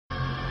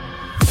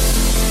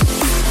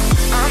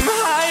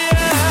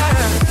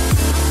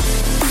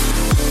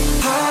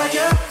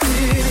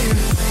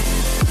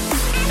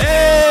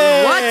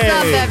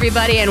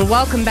everybody, and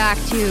welcome back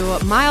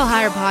to Mile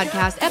Higher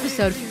Podcast,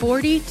 episode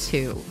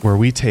 42. Where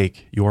we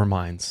take your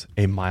minds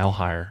a mile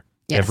higher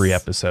every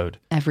episode.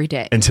 Every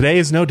day. And today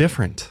is no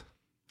different.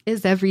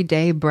 Is every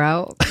day,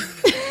 bro.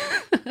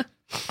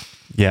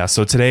 Yeah,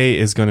 so today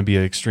is going to be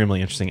an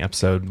extremely interesting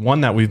episode,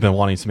 one that we've been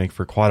wanting to make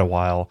for quite a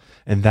while,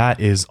 and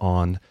that is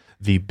on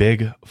the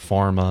Big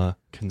Pharma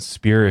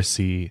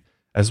Conspiracy,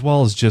 as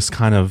well as just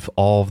kind of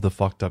all of the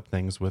fucked up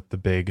things with the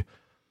big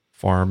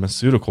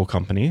pharmaceutical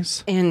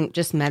companies. And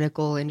just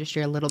medical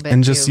industry a little bit.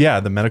 And just,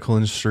 the medical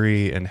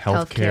industry and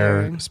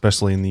healthcare,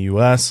 especially in the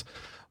U.S.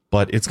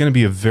 But it's going to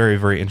be a very,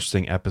 very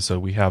interesting episode.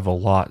 We have a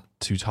lot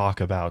to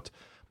talk about.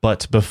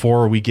 But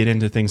before we get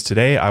into things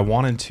today, I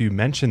wanted to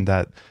mention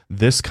that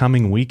this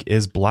coming week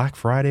is Black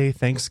Friday,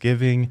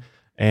 Thanksgiving,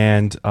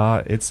 and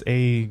it's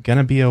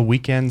gonna be a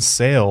weekend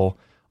sale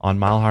on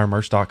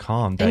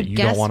milehighermerch.com that you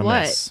don't want to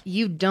miss.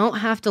 You don't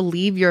have to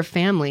leave your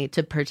family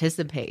to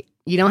participate.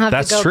 You don't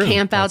have to go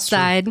camp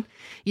outside.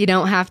 You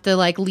don't have to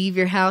leave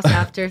your house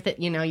after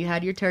you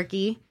had your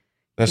turkey.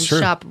 That's true.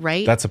 Shop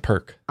right. That's a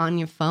perk on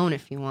your phone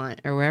if you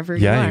want, or wherever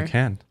you are. Yeah, you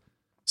can.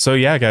 So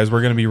guys,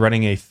 we're going to be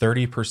running a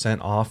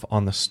 30% off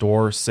on the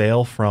store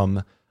sale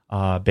from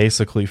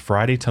basically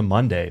Friday to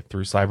Monday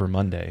through Cyber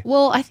Monday.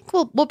 Well, I think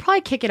we'll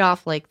probably kick it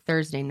off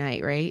Thursday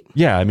night, right?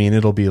 Yeah, I mean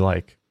it'll be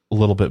a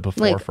little bit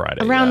before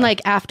Friday, around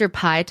after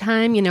pie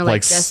time.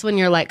 Just when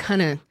you're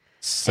kind of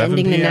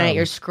ending the night,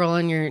 you're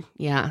scrolling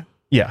your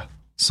Yeah.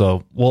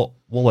 So we'll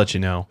let you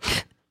know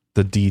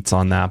the deets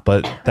on that,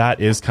 but that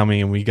is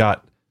coming, and we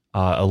got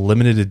a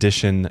limited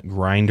edition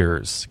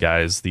grinders,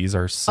 guys. These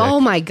are sick. Oh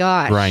my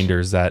gosh,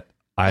 grinders that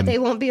they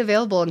won't be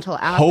available until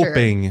after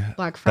hoping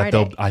Black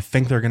Friday. I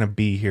think they're going to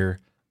be here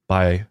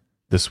by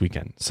this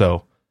weekend.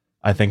 So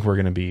I think we're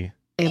going to be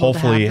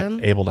hopefully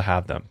able to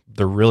have them.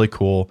 They're really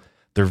cool.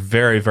 They're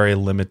very, very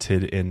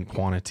limited in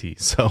quantity.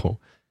 So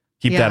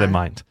keep that in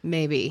mind.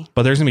 Maybe.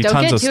 But there's going to be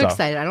tons of stuff. Don't get too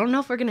excited. I don't know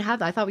if we're going to have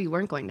that. I thought we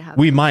weren't going to have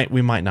them. We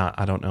might not.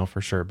 I don't know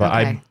for sure. But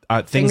okay.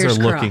 Things are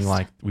looking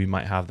like we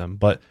might have them.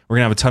 But we're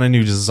going to have a ton of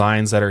new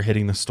designs that are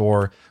hitting the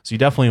store. So you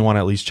definitely want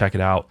to at least check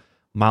it out.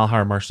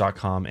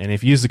 milehighermerch.com. And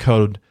if you use the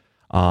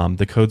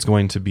code's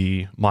going to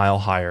be Mile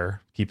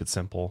Higher. Keep it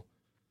simple.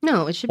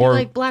 No, it should be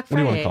like Black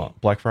Friday. What do you want to call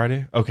it? Black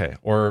Friday? Okay.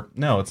 Or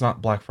no, it's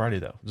not Black Friday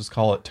though. Just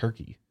call it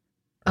Turkey.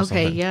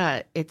 Okay,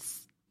 yeah. It's...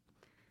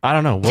 I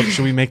don't know. What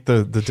should we make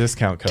the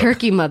discount code?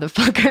 Turkey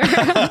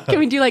motherfucker. Can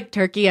we do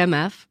Turkey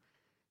MF?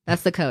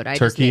 That's the code.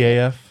 Turkey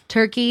AF?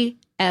 Turkey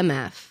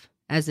MF,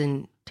 as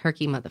in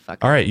Turkey motherfucker.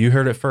 All right, you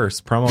heard it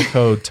first. Promo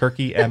code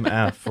Turkey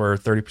MF for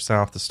 30%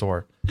 off the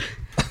store.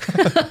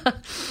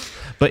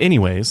 But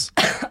anyways,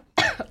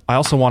 I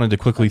also wanted to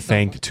quickly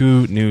thank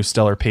 2 new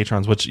stellar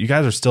patrons, which you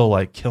guys are still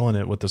killing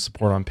it with the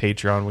support on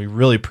Patreon. We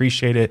really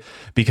appreciate it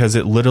because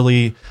it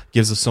literally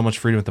gives us so much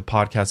freedom with the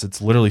podcast.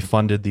 It's literally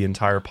funded the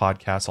entire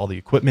podcast, all the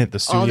equipment, the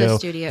studio,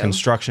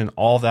 construction,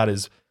 all that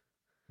is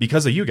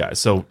because of you guys.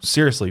 So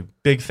seriously,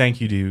 big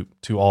thank you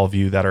to all of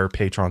you that are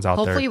patrons out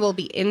there. Hopefully we'll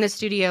be in the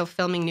studio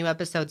filming new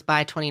episodes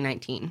by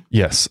 2019.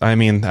 Yes, I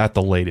mean at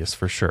the latest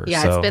for sure.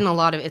 Yeah, so,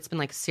 it's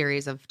been a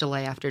series of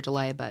delay after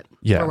delay, but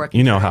we're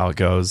working how it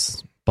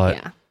goes.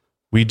 But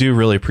we do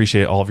really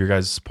appreciate all of your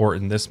guys' support.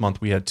 And this month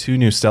we had 2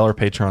 new stellar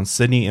patrons,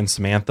 Sydney and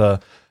Samantha.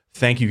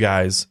 Thank you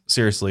guys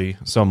seriously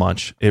so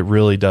much. It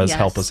really does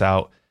help us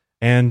out.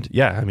 And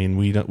I mean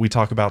we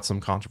talk about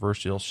some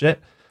controversial shit.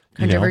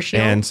 Controversial.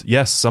 And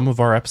yes, some of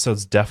our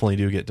episodes definitely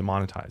do get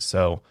demonetized.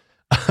 So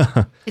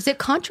is it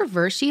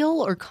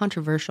controversial or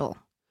controversial?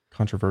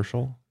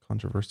 Controversial?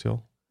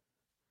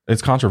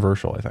 It's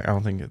controversial, I think. I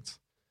don't think it's...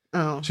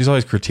 Oh. She's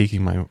always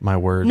critiquing my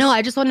words. No,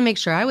 I just want to make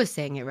sure I was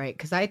saying it right,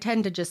 because I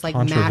tend to just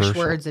mash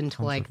words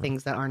into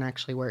things that aren't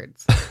actually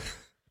words.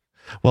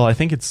 Well, I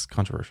think it's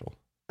controversial.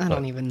 I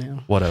don't even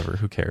know. Whatever,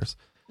 who cares?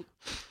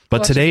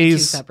 But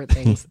today's... 2 separate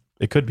things.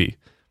 It could be.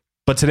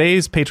 But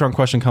today's Patreon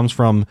question comes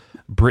from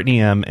Brittany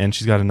M, and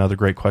she's got another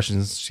great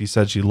question. She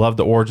said she loved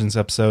the Origins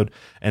episode,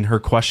 and her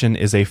question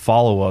is a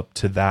follow-up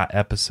to that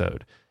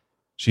episode.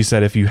 She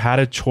said, if you had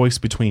a choice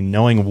between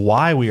knowing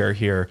why we are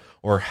here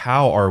or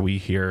how are we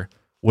here,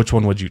 which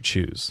one would you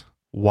choose?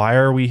 Why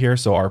are we here?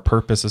 So our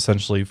purpose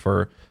essentially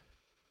for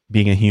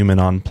being a human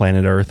on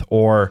planet Earth,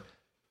 or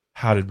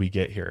how did we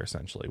get here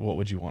essentially? What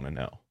would you want to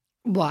know?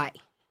 Why?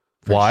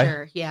 Why?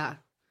 Sure, yeah.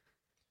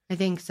 I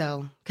think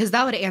so. Because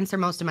that would answer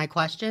most of my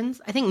questions.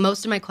 I think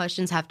most of my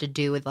questions have to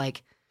do with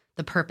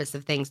the purpose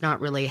of things,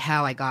 not really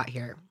how I got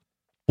here.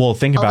 Well,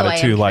 think about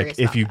it too.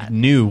 If you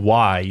knew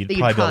why, you'd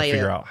probably be able to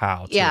figure out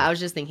how. Too. Yeah, I was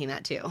just thinking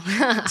that too.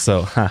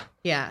 So,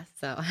 yeah.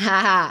 So,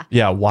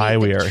 yeah. Why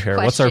we are here?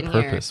 What's our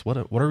purpose? What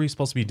are we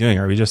supposed to be doing?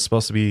 Are we just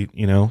supposed to be,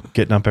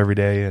 getting up every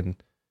day and,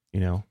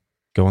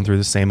 going through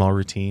the same old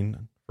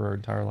routine for our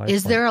entire life?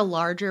 Is there a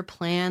larger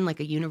plan,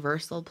 a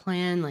universal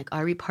plan?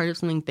 Are we part of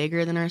something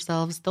bigger than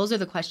ourselves? Those are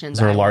the questions.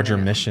 Is there a larger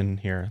mission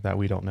here that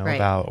we don't know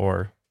about,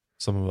 or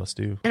some of us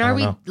do? And are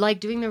we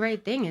doing the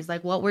right thing? Is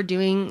what we're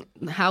doing,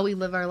 how we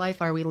live our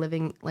life? Are we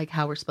living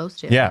how we're supposed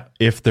to? Yeah.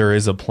 If there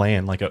is a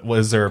plan,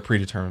 is there a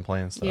predetermined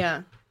plan? Stuff?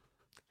 Yeah.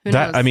 Who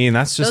That knows? I mean,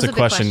 that's just Those a are the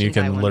question you questions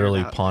I can wonder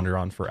literally about. ponder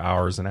on for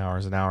hours and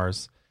hours and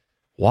hours.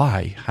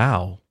 Why?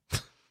 How?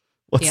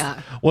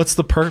 Yeah. What's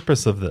the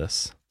purpose of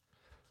this?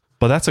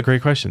 But that's a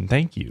great question.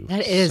 Thank you.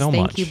 That is. so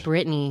Thank much. you,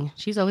 Brittany.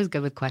 She's always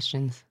good with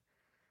questions.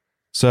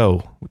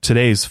 So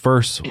today's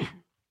first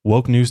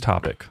woke news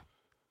topic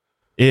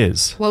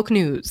is Woke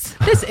news.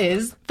 This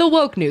is the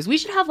woke news. We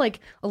should have like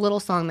a little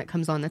song that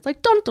comes on that's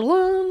like dun dun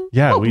dun.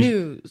 Yeah, woke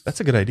news. That's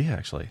a good idea,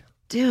 actually.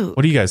 Dude,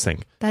 What do you guys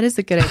think? that is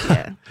a good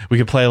idea. We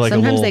could play like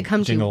Sometimes a little they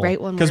come to you jingle, right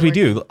when because we're we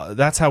do.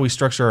 That's how we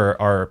structure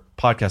our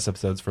podcast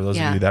episodes. For those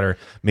Yeah. of you that are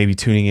maybe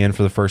tuning in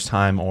for the first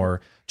time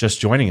or just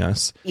joining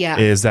us, Yeah.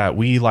 is that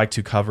we like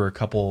to cover a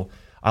couple.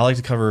 I like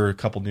to cover a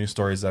couple news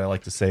stories that I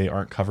like to say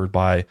aren't covered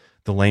by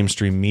the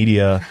lamestream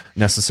media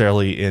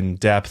necessarily in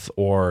depth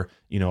or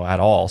at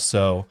all.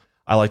 So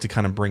I like to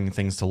kind of bring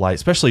things to light,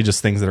 especially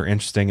just things that are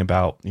interesting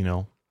about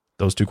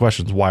those two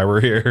questions: why we're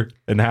here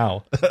and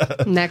how.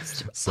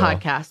 Next So-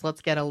 podcast,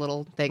 let's get a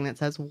little thing that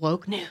says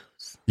woke news.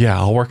 Yeah,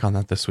 I'll work on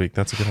that this week.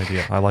 That's a good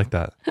idea. I like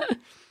that.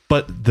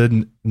 But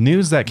the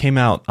news that came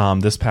out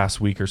this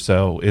past week or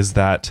so is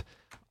that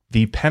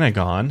the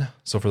Pentagon.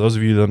 So for those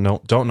of you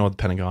that don't know what the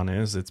Pentagon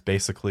is, it's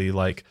basically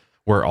like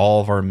where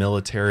all of our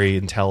military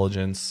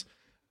intelligence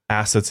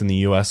assets in the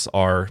U.S.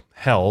 are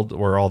held,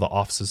 where all the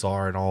offices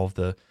are and all of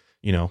the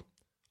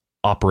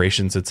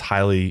operations. It's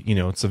highly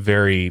it's a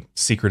very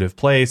secretive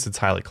place. It's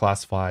highly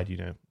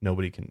classified.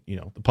 Nobody can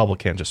the public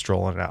can't just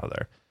stroll in and out of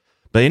there.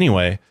 But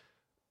anyway,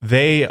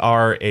 they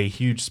are a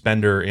huge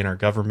spender in our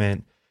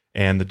government,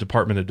 and the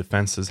Department of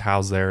Defense is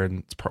housed there,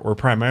 and we're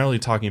primarily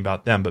talking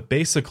about them. But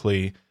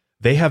basically,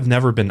 they have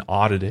never been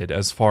audited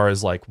as far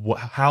as like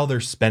how they're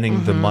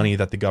spending the money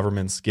that the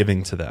government's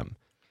giving to them.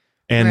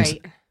 And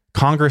Right.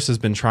 Congress has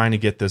been trying to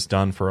get this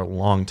done for a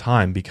long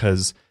time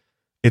because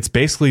it's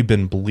basically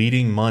been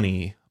bleeding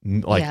money.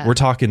 Like Yeah. we're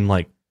talking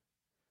like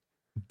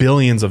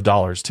billions of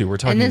dollars too. We're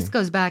talking, And this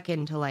goes back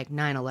into like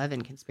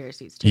 9/11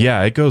 conspiracies too.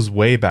 yeah, it goes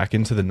way back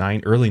into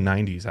the early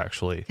 90s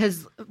actually.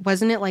 Because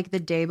wasn't it like the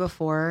day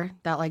before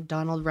that like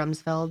Donald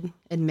Rumsfeld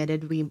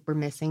admitted we were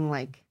missing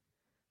like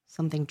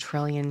something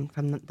trillion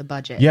from the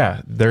budget?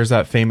 Yeah, there's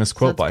that famous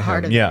quote that's by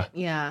part him. of Yeah, it.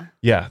 Yeah.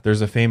 yeah.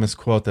 There's a famous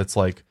quote that's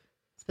like,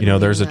 It's been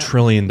there's $1 leading up.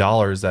 trillion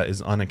that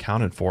is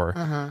unaccounted for.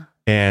 Uh-huh.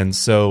 And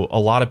so a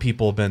lot of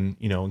people have been,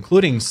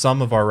 including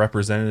some of our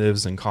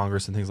representatives in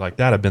Congress and things like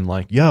that, have been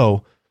like,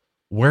 yo,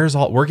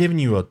 we're giving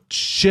you a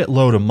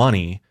shitload of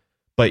money,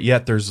 but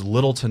yet there's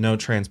little to no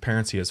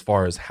transparency as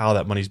far as how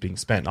that money's being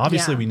spent.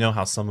 Obviously, Yeah. we know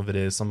how some of it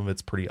is. Some of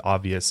it's pretty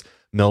obvious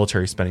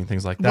military spending,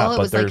 things like that. Well, it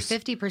but was like there's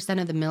 50%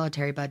 of the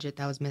military budget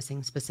that was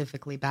missing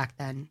specifically back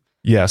then.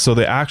 Yeah, so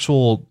the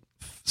actual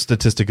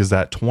statistic is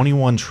that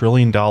 $21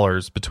 trillion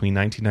between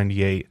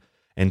 1998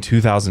 and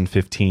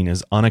 2015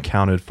 is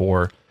unaccounted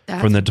for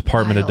from the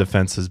Department of wild.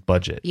 Defense's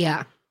budget.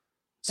 Yeah.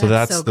 So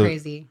that's so the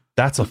crazy.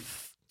 that's a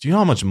do you know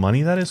how much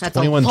money that is? That's a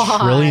 $21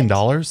 lot. trillion?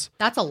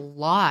 That's a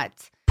lot.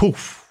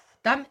 Poof.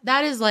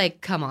 That is like,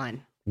 come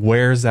on.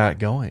 Where's that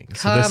going?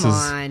 Come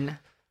on.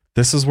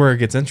 This is where it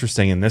gets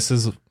interesting, and this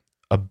is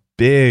a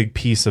big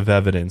piece of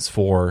evidence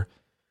for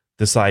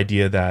this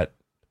idea that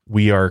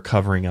we are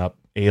covering up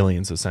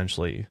aliens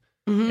essentially.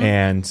 Mhm.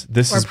 And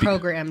this Or is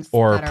programs.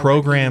 or that are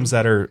programs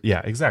working. that are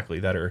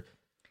that are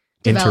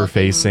Developing.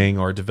 interfacing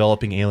or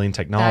developing alien Back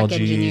technology,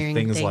 engineering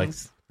things like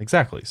things.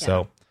 exactly. Yeah.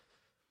 So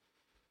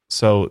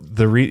so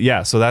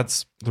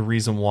that's the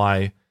reason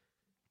why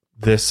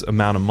this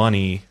amount of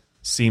money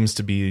seems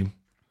to be,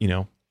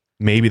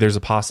 maybe there's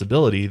a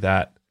possibility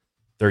that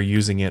they're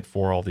using it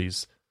for all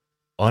these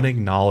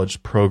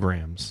unacknowledged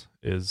programs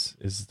is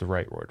the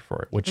right word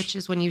for it. Which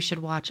is when you should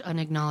watch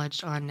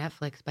Unacknowledged on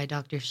Netflix by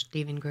Dr.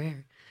 Stephen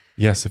Greer.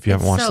 yes, if you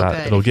haven't watched so that,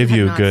 good. it'll If give have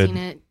you a not good, seen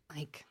it,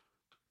 like,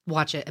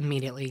 watch it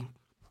immediately.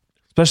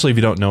 especially if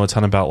you don't know a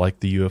ton about like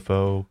the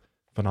UFO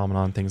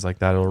phenomenon, things like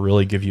that. It'll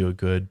really give you a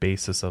good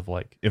basis of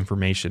like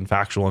information,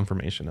 factual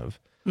information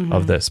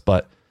of this.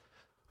 But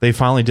they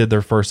finally did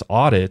their first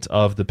audit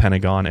of the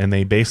Pentagon, and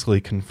they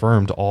basically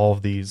confirmed all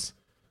of these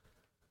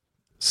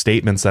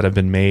statements that have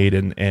been made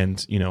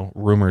and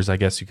rumors, I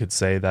guess you could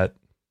say, that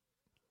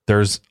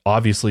there's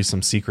obviously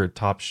some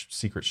top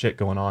secret shit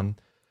going on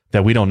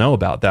that we don't know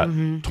about that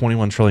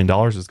 $21 trillion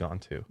has gone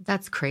to.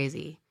 That's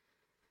crazy.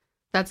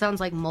 That sounds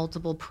like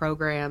multiple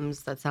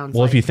programs. That sounds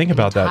Well, like if you think an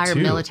about that, entire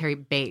too. military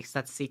base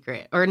that's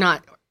secret. Or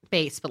not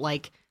base, but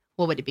like,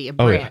 what would it be? A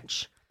Oh, yeah.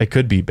 branch. It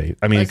could be it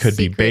A could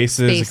be secret bases,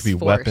 it space could be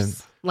force.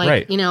 weapons. Like,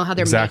 Right. you know how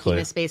they're Exactly.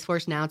 making a space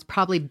force now? It's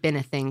probably been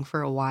a thing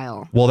for a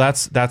while. Well,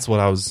 that's what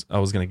I was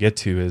going to get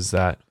to, is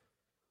that,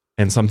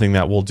 and something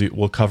that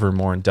we'll cover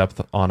more in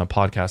depth on a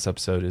podcast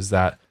episode, is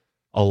that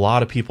a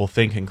lot of people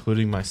think,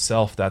 including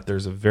myself, that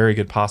there's a very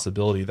good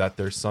possibility that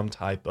there's some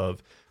type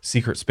of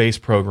secret space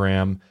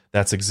program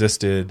that's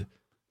existed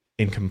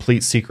in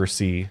complete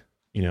secrecy.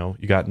 You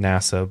got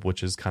NASA,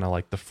 which is kind of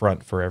like the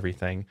front for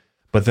everything.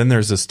 But then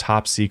there's this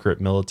top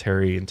secret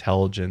military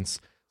intelligence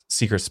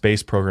secret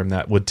space program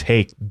that would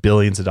take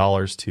billions of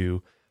dollars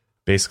to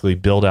basically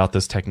build out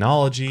this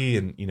technology.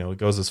 And, it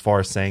goes as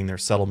far as saying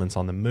there's settlements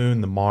on the moon,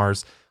 the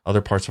Mars,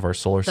 other parts of our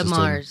solar The system,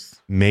 Mars.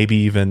 maybe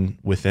even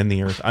within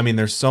the Earth. I mean,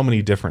 there's so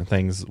many different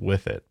things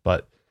with it,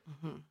 but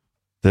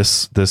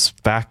this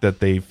fact that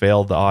they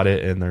failed the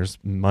audit and there's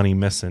money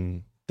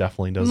missing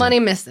definitely doesn't. Money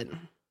missing.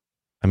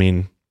 I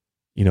mean,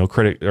 you know,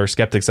 critic or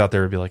skeptics out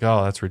there would be like,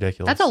 "Oh, that's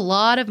ridiculous." That's a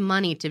lot of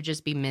money to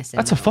just be missing.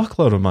 That's a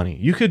fuckload of money.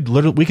 We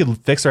could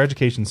fix our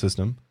education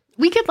system.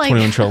 We could like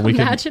 21 trillion. We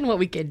could imagine what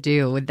we could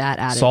do with that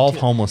attitude. Solve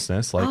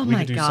homelessness. Like oh we my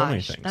could do gosh, so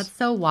many things. That's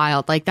so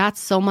wild. Like that's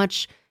so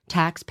much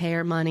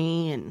taxpayer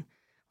money, and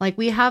like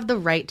we have the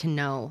right to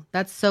know.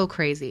 That's so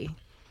crazy.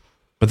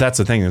 But that's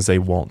the thing is they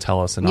won't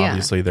tell us, and Yeah.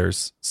 obviously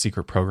there's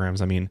secret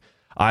programs. I mean,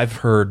 I've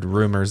heard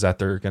rumors that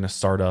they're going to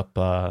start up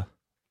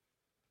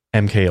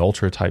MK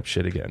Ultra type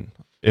shit again.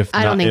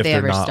 I don't think they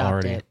ever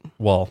stopped it.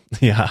 Well,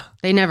 yeah,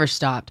 They never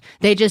stopped.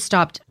 They just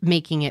stopped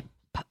making it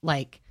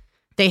like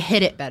they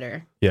hit it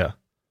better. yeah.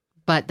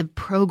 But the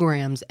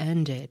programs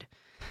ended.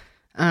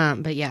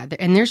 But yeah,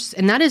 and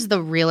that is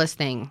the realest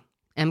thing.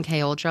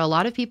 MK Ultra. A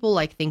lot of people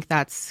like think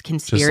that's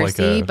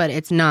conspiracy, but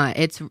it's not.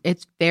 It's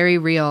very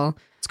real.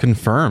 It's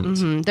confirmed.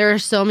 Mm-hmm. There are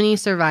so many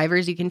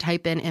survivors. You can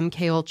type in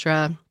MK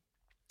Ultra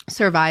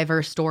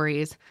survivor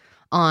stories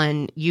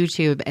on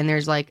YouTube, and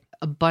there's like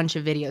a bunch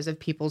of videos of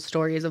people's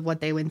stories of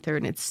what they went through,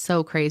 and it's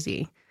so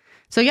crazy.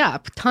 So yeah, a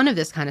ton of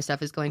this kind of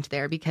stuff is going to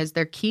there because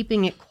they're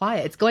keeping it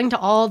quiet. It's going to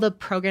all the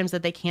programs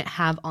that they can't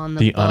have on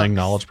the books.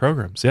 Unacknowledged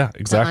programs. Yeah,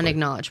 exactly. The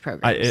unacknowledged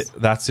programs.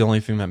 That's the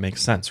only thing that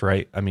makes sense,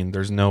 right? I mean,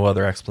 there's no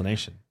other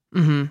explanation.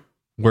 Mm-hmm.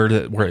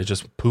 Where it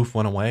just poof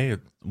went away?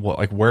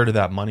 Where did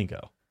that money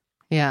go?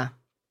 Yeah.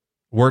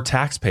 We're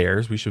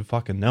taxpayers. We should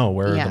fucking know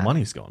where the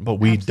money's going, but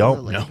we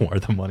Absolutely. don't know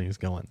where the money's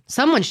going.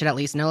 Someone should at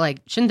least know.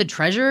 Like, shouldn't the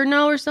treasurer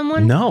know or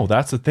someone? No,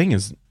 that's the thing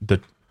is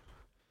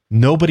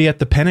nobody at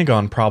the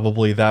Pentagon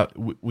probably that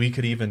we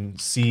could even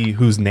see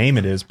whose name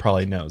it is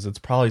probably knows. It's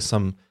probably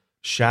some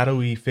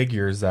shadowy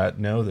figures that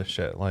know the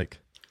shit. Like,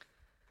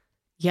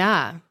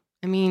 yeah,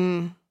 I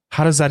mean,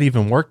 how does that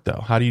even work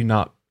though? How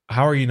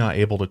are you not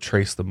able to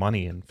trace the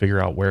money and figure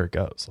out where it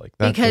goes? Like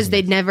that because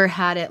they'd never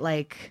had it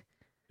like.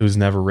 It was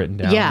never written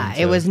down. Yeah,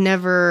 it was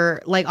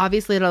never like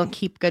obviously they don't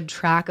keep good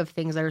track of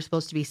things that are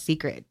supposed to be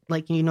secret.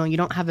 Like you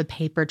don't have a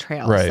paper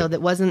trail, right. So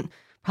that wasn't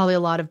probably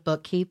a lot of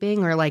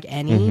bookkeeping or like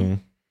any. Mm-hmm.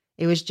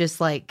 It was just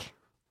like,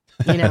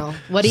 what do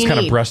you need? Kind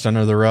of brushed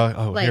under the rug.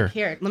 Oh, like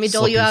here, let me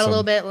dole you out a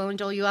little bit. Let me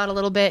dole you out a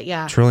little bit.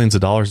 Yeah, trillions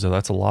of dollars though.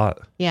 That's a lot.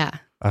 Yeah,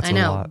 that's I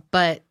know. A lot.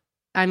 But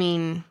I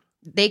mean,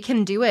 they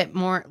can do it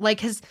more like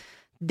because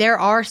there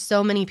are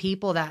so many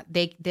people that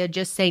they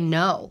just say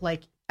no.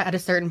 Like at a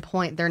certain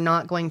point, they're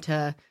not going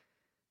to.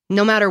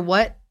 No matter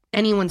what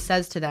anyone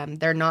says to them,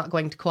 they're not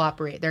going to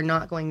cooperate. They're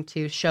not going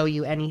to show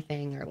you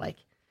anything or like,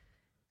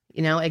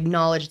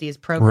 acknowledge these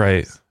programs.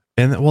 Right.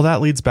 And well,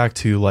 that leads back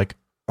to like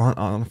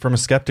from a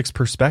skeptic's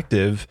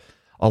perspective,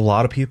 a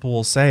lot of people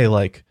will say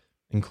like,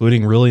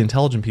 including really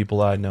intelligent people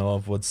that I know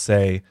of would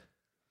say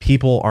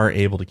people aren't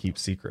able to keep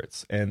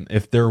secrets. And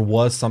if there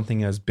was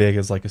something as big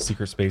as like a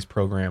secret space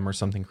program or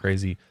something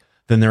crazy,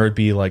 then there would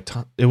be like,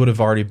 it would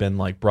have already been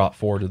like brought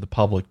forward to the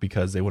public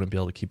because they wouldn't be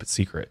able to keep it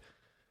secret.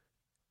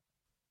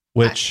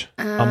 Which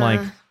I'm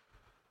like,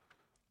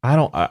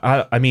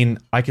 I mean,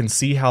 I can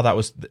see how that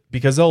was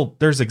because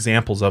there's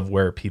examples of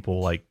where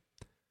people like,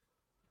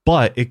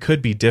 but it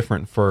could be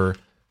different for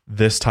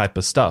this type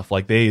of stuff.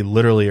 Like they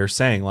literally are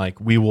saying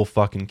like, we will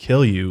fucking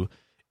kill you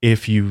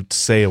if you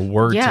say a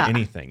word to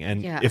anything.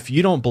 And if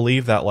you don't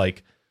believe that,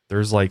 like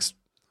there's like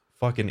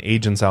fucking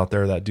agents out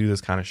there that do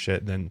this kind of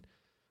shit, then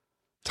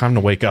time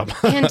to wake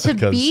up. And to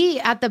be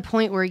at the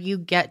point where you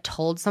get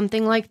told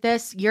something like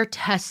this, you're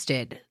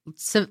tested.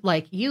 So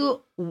like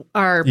you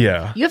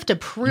have to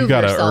prove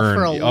yourself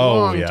for a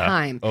long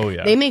time. Oh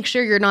yeah. They make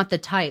sure you're not the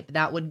type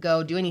that would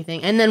go do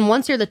anything. And then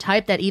once you're the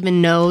type that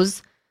even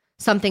knows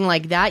something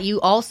like that,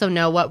 you also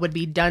know what would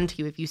be done to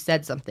you if you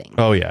said something.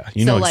 Oh yeah.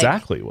 You know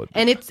exactly what.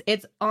 And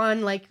it's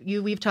on like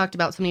we've talked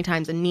about so many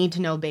times a need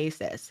to know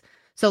basis.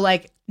 So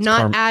like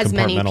not as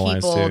many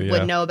people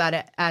would know about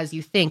it as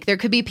you think. There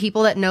could be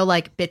people that know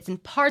like bits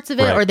and parts of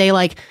it, or they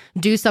like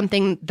do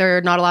something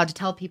they're not allowed to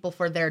tell people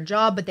for their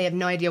job, but they have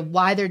no idea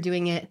why they're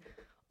doing it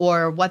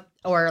or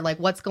like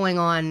what's going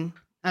on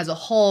as a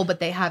whole, but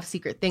they have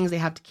secret things they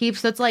have to keep.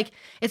 So it's like,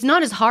 it's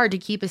not as hard to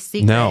keep a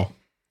secret. No,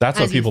 that's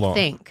what people don't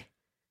think.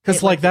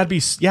 Because like it'd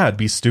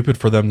be stupid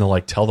for them to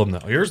like tell them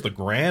that here's the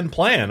grand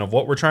plan of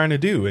what we're trying to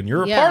do and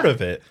you're a part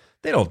of it.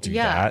 They don't do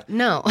that.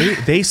 No.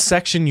 They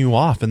section you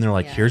off and they're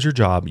like, here's your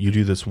job. You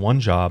do this one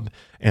job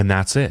and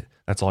that's it.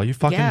 That's all you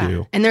fucking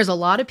do. And there's a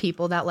lot of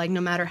people that like, no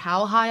matter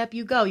how high up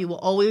you go, you will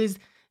always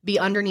be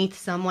underneath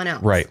someone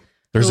else. Right.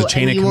 There's a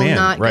chain of command. You will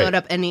not go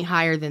up any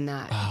higher than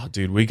that. Oh,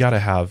 dude, we've got to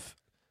have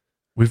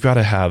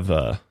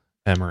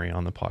Emery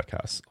on the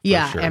podcast.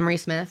 Yeah. Sure. Emery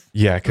Smith.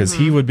 Yeah. Cause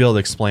he would be able to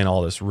explain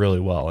all this really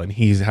well. And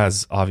he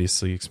has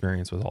obviously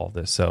experience with all of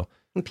this. So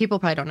people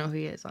probably don't know who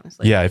he is,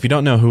 honestly. Yeah, if you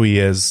don't know who he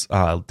is,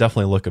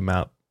 definitely look him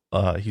up.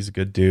 He's a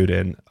good dude,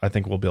 and I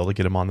think we'll be able to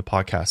get him on the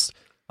podcast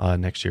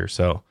next year.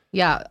 So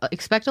yeah,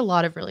 expect a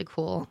lot of really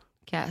cool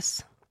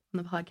guests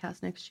on the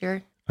podcast next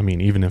year. I mean,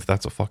 even if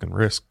that's a fucking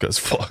risk, because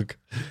fuck.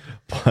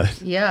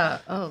 But yeah.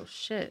 Oh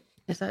shit.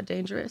 Is that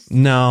dangerous?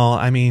 No,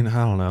 I mean,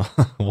 I don't know.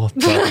 We'll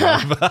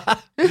talk about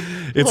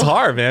it's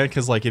hard, man,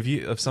 because like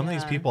if some of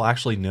these people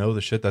actually know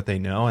the shit that they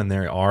know, and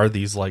there are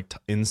these like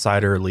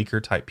insider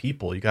leaker type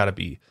people, you gotta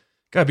be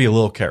a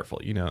little careful,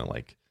 you know,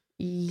 like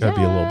gotta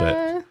be a little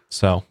bit.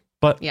 So,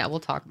 but yeah, we'll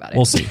talk about it.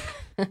 We'll see.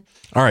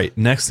 All right,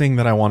 next thing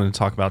that I wanted to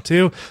talk about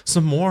too,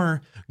 some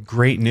more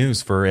great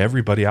news for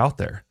everybody out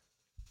there.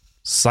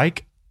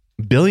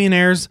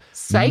 Billionaires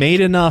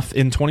made enough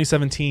in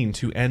 2017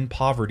 to end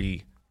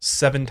poverty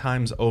 7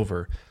 times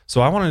over.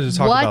 So I wanted to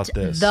talk about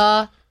this. What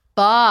the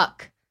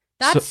fuck?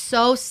 That's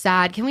so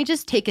sad. Can we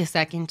just take a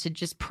second to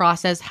just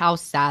process how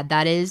sad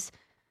that is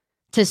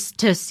to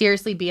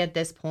seriously be at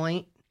this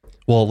point?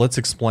 Well, let's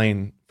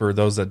explain for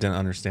those that didn't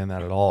understand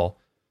that at all.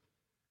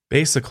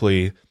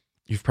 Basically,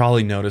 you've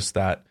probably noticed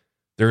that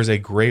there's a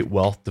great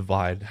wealth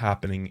divide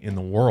happening in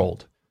the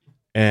world.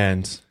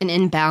 And an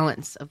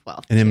imbalance of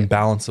wealth.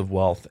 Imbalance of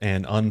wealth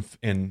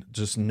and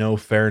just no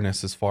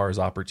fairness as far as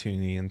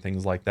opportunity and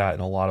things like that in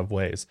a lot of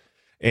ways.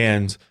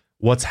 And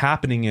what's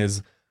happening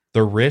is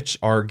the rich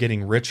are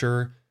getting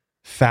richer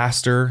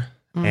faster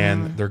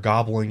and they're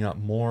gobbling up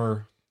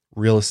more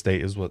real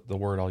estate is what the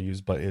word I'll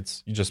use, but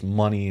it's just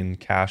money and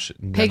cash.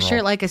 Picture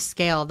it like a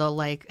scale. The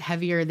like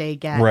heavier they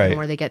get, the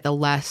more they get, the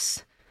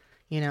less,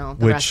 the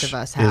rest of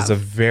us have.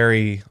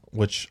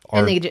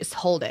 And they just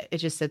hold it. It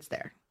just sits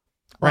there.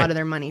 A lot of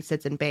their money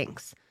sits in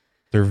banks.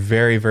 They're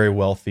very, very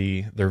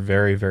wealthy. They're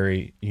very,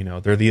 very,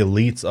 they're the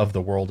elites of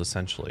the world,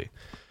 essentially.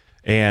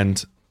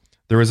 And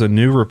there was a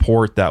new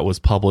report that was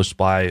published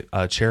by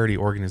a charity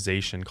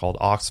organization called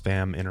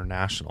Oxfam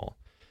International.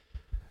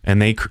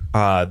 And they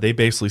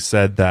basically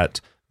said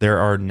that there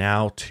are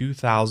now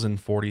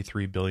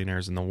 2,043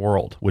 billionaires in the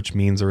world, which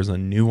means there was a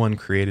new one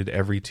created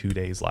every 2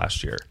 days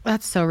last year.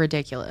 That's so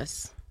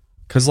ridiculous.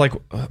 Because I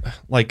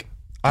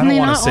don't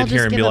want to sit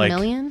here and be like,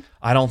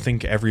 I don't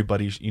think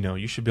everybody,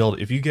 you should be able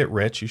to, if you get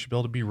rich, you should be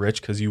able to be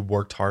rich because you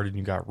worked hard and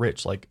you got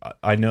rich. Like,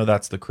 I know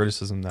that's the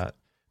criticism that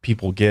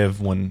people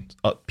give when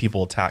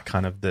people attack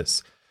kind of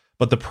this.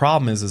 But the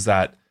problem is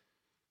that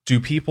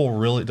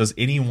does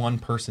any one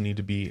person need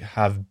to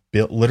have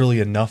built literally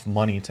enough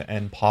money to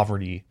end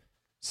poverty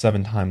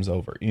 7 times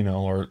over,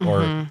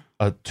 or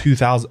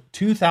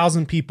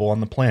 2,000 people on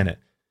the planet?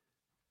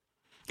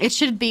 It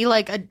should be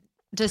like a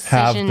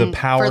decision have the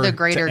power for the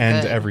greater to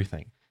end good,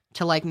 everything,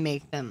 to like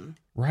make them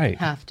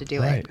have to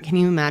do it. Can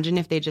you imagine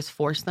if they just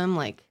force them?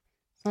 Like,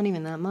 it's not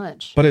even that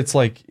much. But it's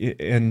like,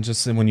 and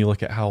just when you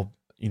look at how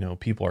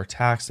people are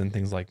taxed and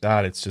things like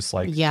that, it's just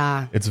like,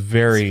 it's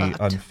very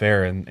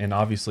unfair. And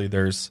obviously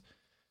there's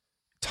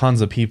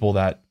tons of people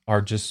that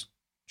are just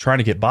trying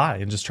to get by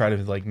and just try to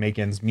like make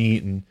ends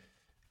meet. And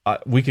I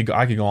could go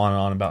on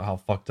and on about how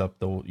fucked up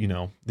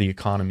the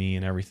economy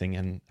and everything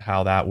and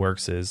how that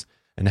works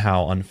and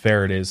how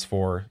unfair it is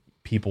for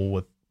people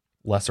with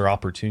lesser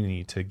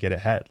opportunity to get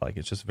ahead. Like,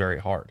 it's just very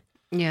hard.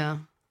 Yeah.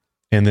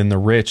 And then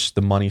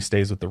the money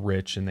stays with the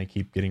rich and they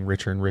keep getting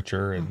richer and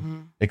richer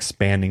and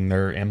expanding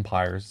their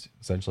empires,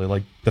 essentially.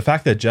 Like, the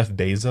fact that Jeff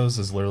Bezos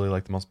is literally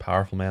like the most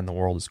powerful man in the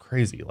world is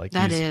crazy. Like,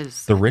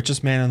 he's the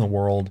richest man in the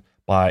world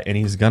and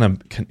he's gonna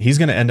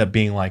end up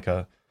being like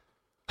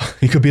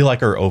he could be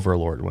like our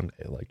overlord one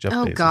day, like Jeff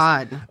Bezos. Oh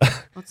God.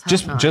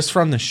 just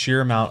from the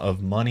sheer amount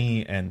of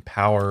money and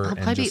power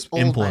and just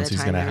influence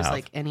he's going to have.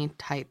 Like any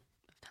type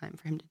of time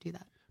for him to do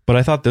that. But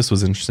I thought this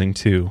was interesting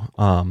too.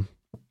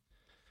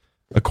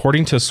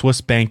 According to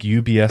Swiss bank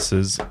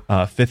UBS's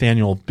 5th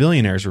annual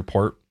billionaires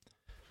report,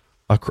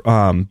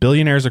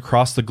 billionaires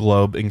across the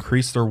globe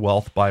increased their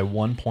wealth by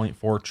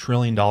 $1.4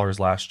 trillion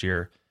last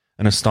year,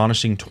 an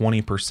astonishing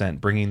 20%,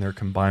 bringing their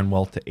combined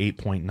wealth to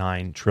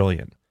 $8.9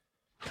 trillion.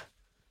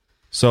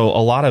 So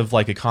a lot of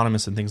like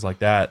economists and things like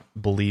that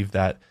believe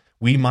that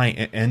we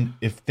might, and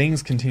if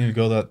things continue to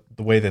go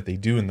the way that they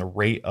do and the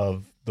rate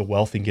of the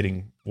wealthy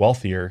getting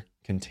wealthier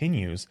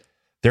continues,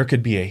 there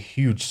could be a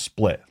huge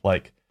split,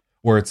 like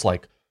where it's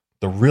like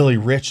the really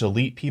rich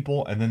elite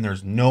people and then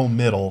there's no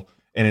middle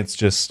and it's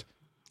just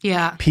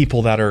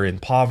people that are in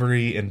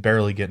poverty and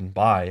barely getting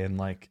by. And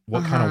like,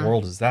 what kind of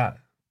world is that?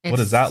 What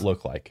does that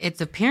look like?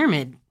 It's a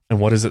pyramid. And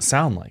what does it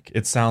sound like?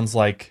 It sounds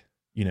like,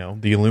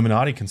 the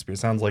Illuminati conspiracy.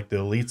 It sounds like the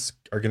elites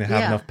are going to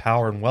have enough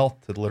power and wealth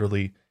to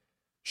literally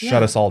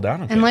shut us all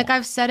down. And like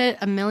I've said it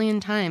a million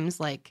times,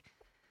 like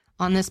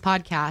on this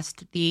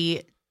podcast,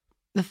 the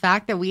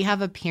fact that we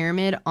have a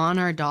pyramid on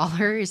our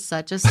dollar is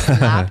such a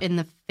slap in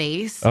the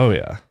face. Oh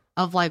yeah.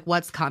 Of like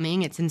what's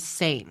coming. It's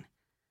insane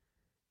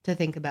to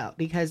think about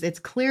because it's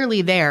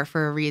clearly there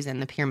for a reason,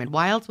 the pyramid.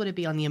 Why else would it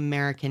be on the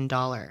American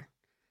dollar?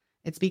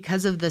 It's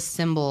because of the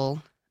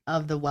symbol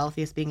of the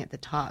wealthiest being at the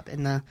top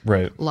and the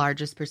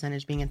largest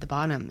percentage being at the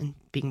bottom and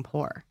being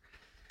poor.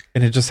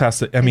 And it just has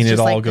to, it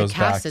all like goes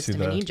back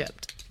to in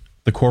Egypt.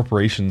 The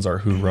corporations are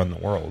who run the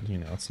world.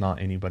 It's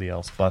not anybody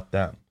else but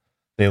them.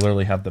 They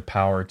literally have the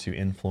power to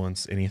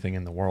influence anything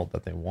in the world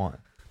that they want.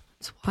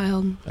 It's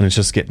wild. And it's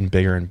just getting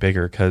bigger and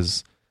bigger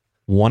because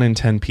 1 in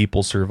 10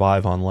 people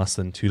survive on less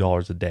than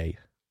 $2 a day.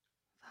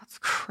 That's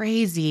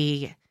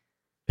crazy.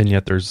 And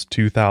yet there's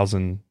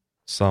 2,000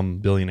 some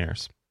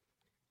billionaires.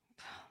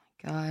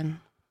 God.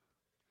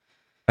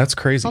 That's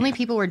crazy. If only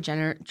people were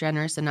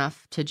generous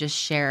enough to just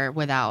share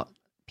without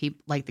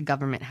like the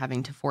government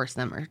having to force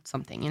them or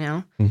something, you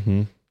know?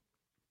 Mm-hmm.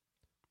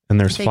 And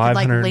there's 500. Could,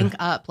 like, link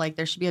up. Like,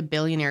 there should be a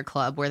billionaire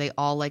club where they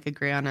all like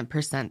agree on a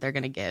 % they're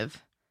going to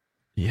give.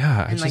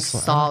 Yeah. And like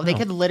solve. They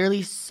could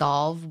literally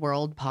solve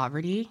world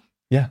poverty.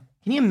 Yeah.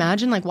 Can you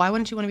imagine? Like, why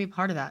wouldn't you want to be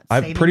part of that?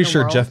 I'm pretty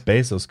sure Jeff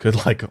Bezos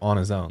could, like, on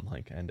his own,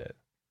 like, end it.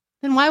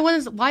 Then why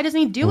doesn't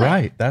he do it?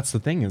 Right. That's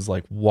the thing is,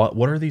 like, what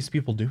are these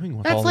people doing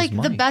with all this money? That's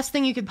like the best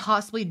thing you could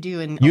possibly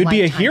do in You'd be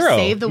a lifetime. hero.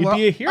 Save the world.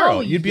 You'd be a hero. Oh,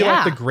 You'd be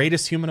like the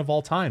greatest human of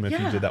all time if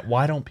you did that.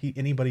 Why don't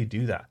anybody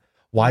do that?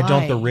 Why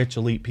don't the rich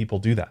elite people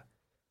do that?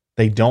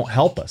 They don't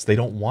help us. They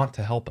don't want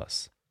to help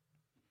us.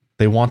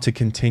 They want to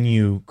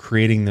continue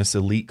creating this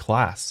elite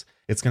class.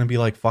 It's going to be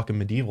like fucking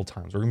medieval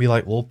times. We're going to be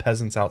like little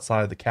peasants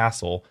outside of the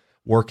castle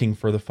working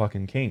for the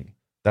fucking king.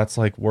 That's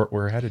like what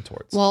we're headed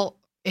towards. Well,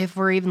 if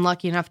we're even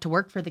lucky enough to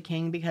work for the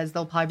king, because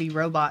there'll probably be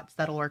robots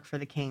that'll work for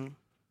the king.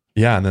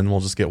 Yeah, and then we'll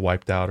just get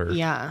wiped out. Or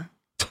yeah.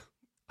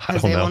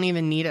 Because they won't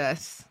even need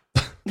us.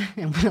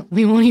 And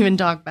we won't even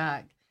talk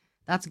back.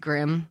 That's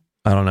grim.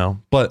 I don't know.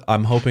 But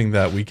I'm hoping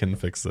that we can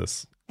fix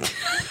this.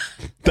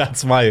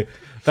 That's my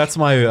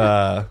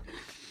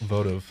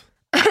vote of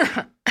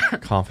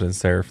confidence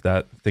there,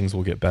 that things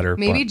will get better.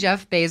 Maybe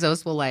Jeff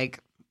Bezos will, like,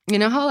 you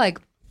know how like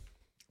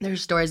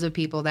there's stories of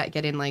people that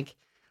get in like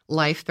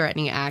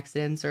life-threatening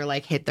accidents or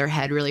like hit their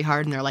head really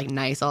hard and they're like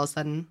nice all of a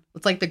sudden.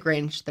 It's like the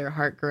Grinch, their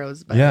heart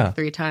grows by like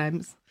 3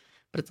 times,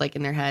 but it's like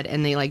in their head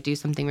and they like do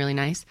something really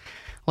nice.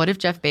 What if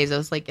Jeff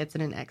Bezos like gets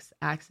in an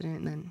accident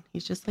and then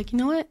he's just like, you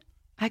know what?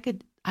 I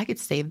could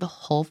save the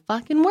whole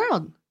fucking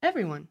world.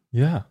 Everyone.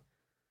 Yeah.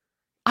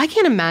 I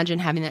can't imagine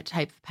having that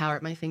type of power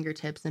at my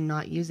fingertips and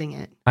not using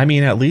it. I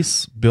mean, at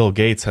least Bill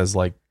Gates has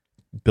like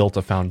built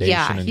a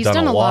foundation and he's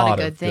done a lot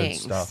of good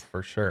things. Stuff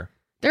for sure.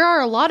 There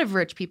are a lot of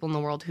rich people in the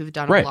world who've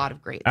done a lot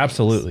of great things.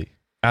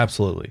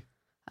 Absolutely.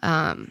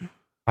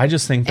 I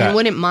just think that... And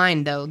wouldn't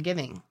mind, though,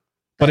 giving.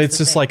 But it's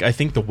just like, I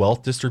think the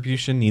wealth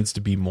distribution needs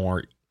to be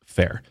more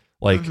fair.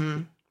 Like,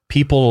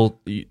 people,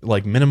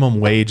 like,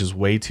 minimum wage is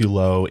way too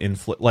low.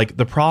 Like,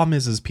 the problem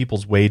is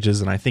people's wages,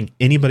 and I think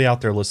anybody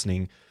out there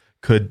listening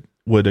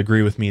would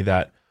agree with me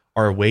that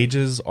our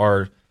wages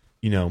are,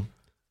 you know,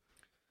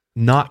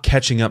 not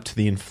catching up to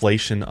the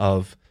inflation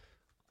of,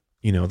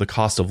 you know, the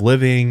cost of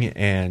living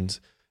and,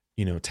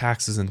 you know,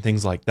 taxes and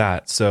things like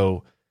that.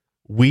 So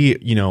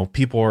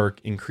people are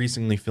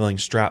increasingly feeling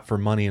strapped for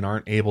money and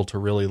aren't able to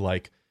really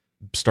like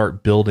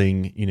start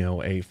building, you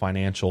know, a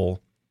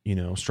financial, you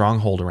know,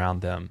 stronghold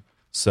around them.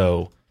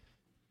 So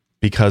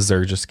because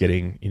they're just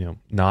getting, you know,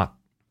 not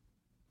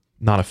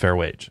a fair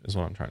wage is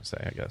what I'm trying to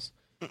say, I guess.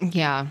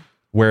 Yeah.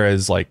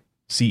 Whereas like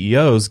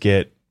CEOs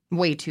get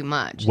way too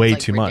much. Way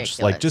too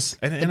much. Like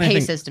just the pay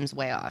system's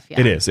way off.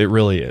 Yeah. It is. It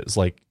really is.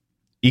 Like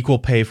equal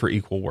pay for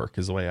equal work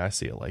is the way I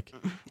see it. Like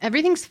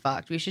everything's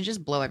fucked. We should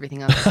just blow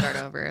everything up and start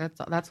over.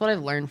 That's what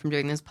I've learned from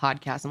doing this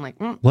podcast. I'm like,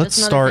 let's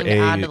start a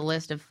add to the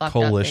list of fucked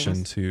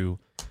coalition to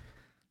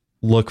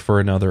look for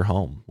another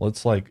home.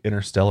 Let's like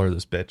interstellar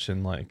this bitch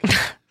and like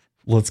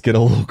let's get a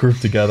little group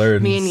together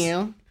and me and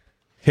you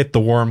hit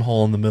the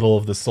wormhole in the middle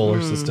of the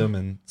solar system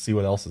and see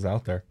what else is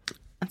out there.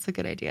 That's a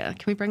good idea.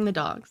 Can we bring the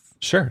dogs?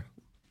 Sure.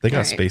 They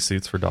got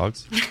spacesuits for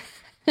dogs.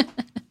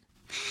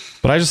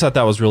 But I just thought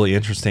that was really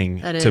interesting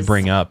to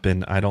bring up.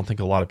 And I don't think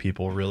a lot of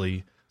people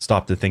really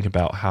stop to think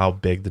about how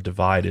big the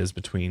divide is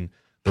between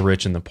the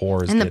rich and the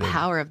poor. And the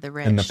power of the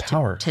rich. And the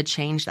power. To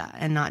change that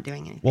and not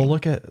doing anything. Well,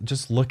 look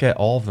at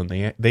all of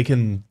them. They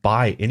can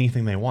buy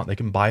anything they want. They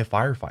can buy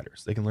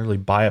firefighters. They can literally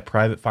buy a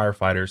private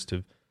firefighters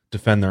to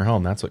defend their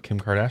home. That's what Kim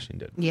Kardashian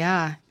did.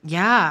 Yeah.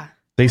 Yeah.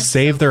 They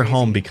saved their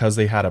home because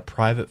they had a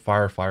private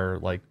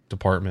firefighter like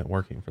department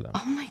working for them.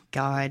 Oh my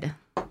God.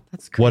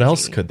 That's crazy. What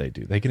else could they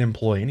do? They can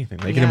employ anything.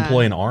 They can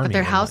employ an army. But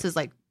their house is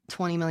like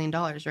 $20 million,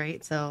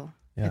 right? So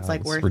it's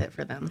like worth it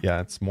for them.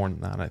 Yeah, it's more than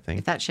that, I think.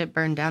 If that shit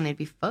burned down, they'd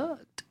be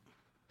fucked.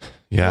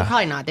 Yeah. Well,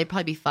 probably not. They'd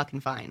probably be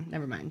fucking fine.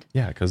 Never mind.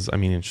 Yeah, because, I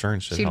mean,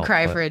 insurance should help. She'd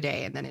cry for a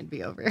day and then it'd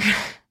be over.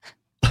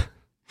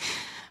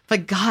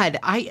 But God,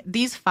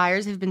 these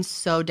fires have been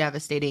so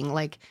devastating.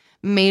 Like,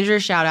 major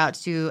shout out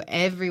to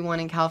everyone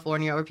in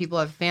California or people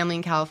who have family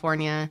in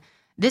California.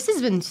 This has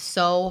been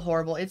so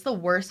horrible. It's the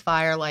worst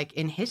fire like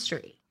in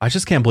history. I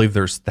just can't believe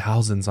there's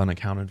thousands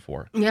unaccounted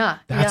for. Yeah.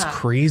 That's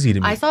crazy to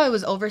me. I saw it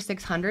was over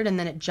 600 and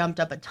then it jumped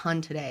up a ton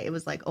today. It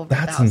was like over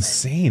 1,000. That's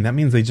insane. That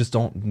means they just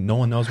no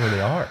one knows where they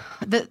are.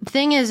 The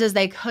thing is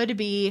they could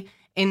be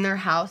in their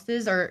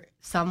houses or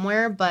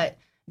somewhere, but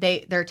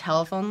their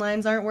telephone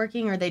lines aren't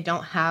working or they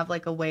don't have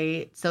like a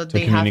way. So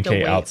they have to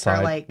wait outside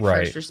for like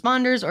first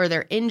responders or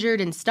they're injured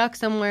and stuck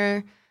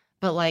somewhere.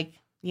 But like,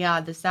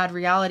 yeah, the sad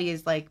reality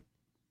is like,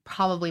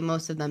 probably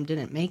most of them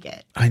didn't make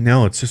it. I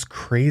know. It's just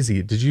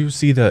crazy. Did you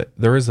see that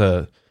there was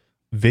a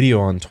video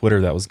on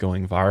Twitter that was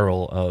going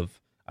viral of,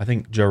 I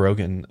think Joe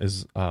Rogan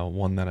is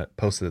one that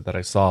posted that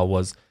I saw,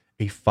 was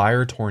a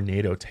fire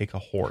tornado take a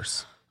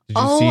horse.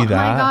 Did you see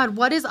that? Oh my God.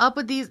 What is up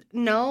with these?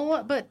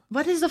 No, but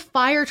what is a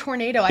fire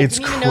tornado? I It's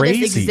didn't even know this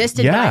crazy.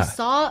 existed, Yeah. but I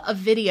saw a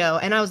video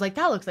and I was like,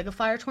 that looks like a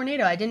fire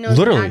tornado. I didn't know it was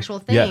Literally, an actual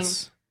thing.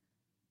 yes.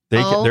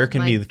 There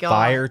can be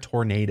fire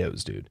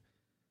tornadoes, dude.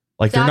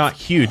 Like, they're not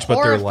huge,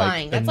 but they're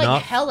like That's enough.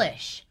 like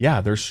hellish.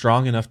 Yeah, they're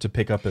strong enough to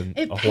pick up a horse.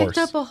 It picked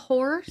up a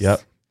horse?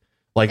 Yep.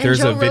 Like, And there's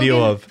Joe a video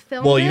Rogan of,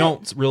 filmed well, you it?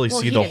 don't really Well,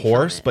 see he the didn't film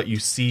horse, it. but you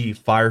see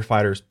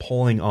firefighters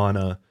pulling on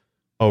a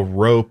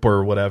rope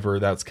or whatever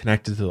that's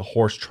connected to the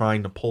horse,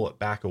 trying to pull it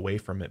back away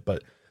from it.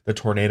 But the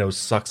tornado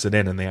sucks it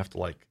in, and they have to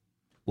like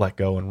let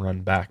go and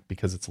run back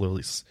because it's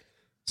literally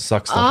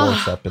sucks the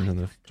horse up into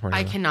the tornado.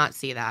 I cannot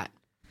see that.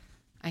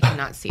 I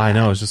cannot see that. I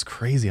know. It's just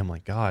crazy. I'm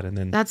like, God. And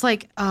then That's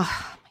like,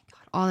 oh my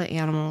God, all the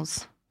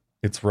animals.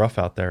 it's rough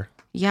out there.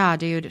 Yeah,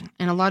 dude.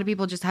 And a lot of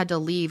people just had to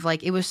leave.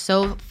 Like, it was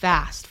so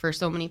fast for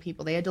so many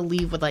people. They had to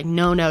leave with like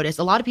no notice.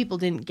 A lot of people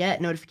didn't get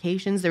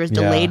notifications. There was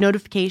delayed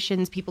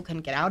notifications. People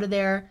couldn't get out of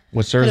there.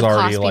 Which there's Could've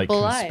already cost like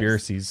people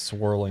conspiracies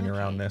swirling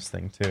around this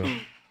thing too.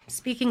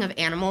 Speaking of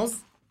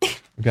animals,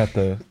 We got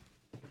the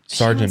she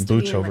Sergeant wants to be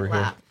Booch in my over here.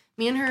 lap.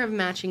 Me and her have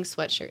matching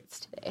sweatshirts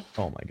today.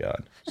 Oh my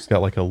God. She's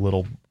got like a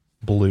little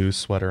blue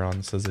sweater on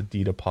that says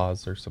Adidas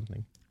Paws or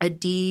something. A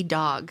D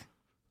dog.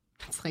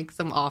 It's like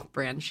some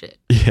off-brand shit.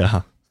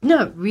 Yeah.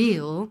 Not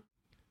real.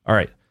 All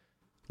right.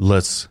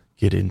 Let's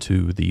get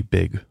into the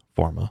Big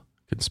Pharma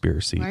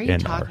Conspiracy. Why are you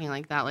talking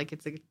like that? Like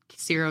it's a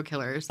serial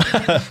killer or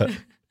something.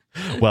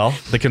 Well,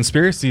 the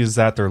conspiracy is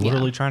that they're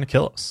literally trying to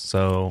kill us.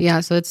 So Yeah,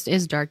 so it's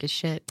dark as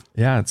shit.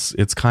 yeah,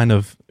 it's kind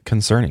of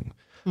concerning.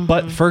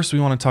 But first, we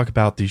want to talk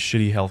about the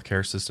shitty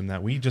healthcare system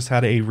that we just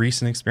had a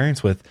recent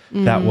experience with.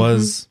 That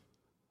was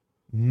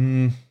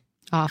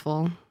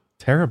Awful.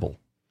 terrible.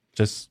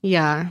 Just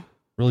Yeah.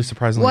 really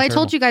surprisingly. Well, I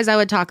terrible. told you guys I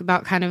would talk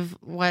about kind of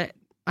what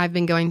I've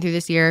been going through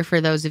this year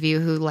for those of you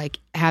who like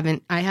I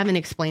haven't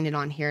explained it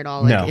on here at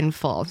all like in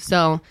full.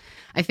 So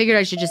I figured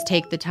I should just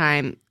take the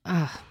time.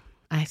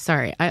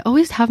 I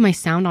always have my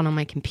sound on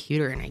my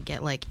computer and I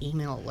get like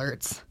email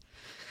alerts.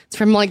 It's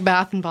from like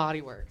Bath and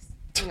Body Works.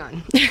 Hang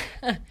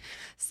on.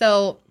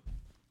 So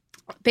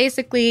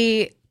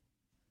basically,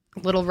 a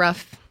little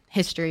rough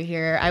history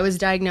here. I was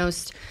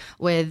diagnosed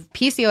with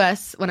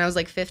PCOS when I was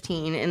like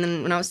 15. And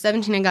then when I was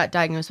 17, I got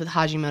diagnosed with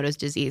Hashimoto's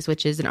disease,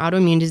 which is an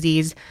autoimmune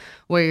disease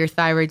where your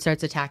thyroid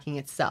starts attacking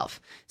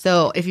itself.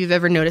 So if you've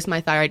ever noticed, my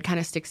thyroid kind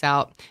of sticks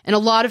out. And a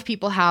lot of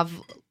people have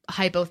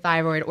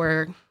hypothyroid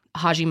or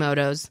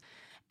Hashimoto's.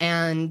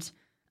 And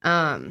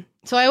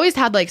so I always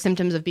had like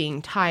symptoms of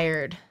being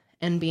tired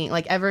and being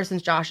like, ever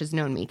since Josh has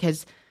known me,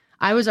 because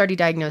I was already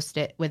diagnosed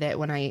with it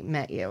when I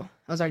met you.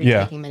 I was already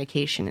taking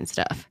medication and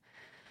stuff.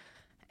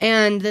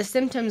 And the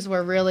symptoms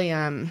were really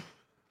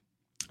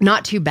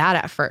not too bad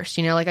at first.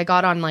 You know, like I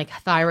got on like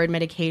thyroid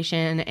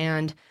medication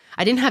and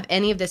I didn't have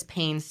any of this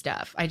pain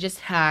stuff. I just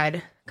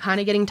had kind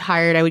of getting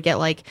tired. I would get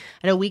like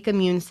I had a weak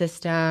immune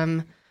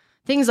system,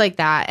 things like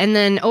that. And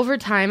then over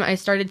time, I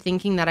started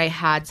thinking that I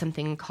had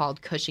something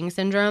called Cushing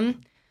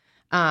syndrome,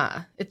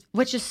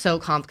 which is so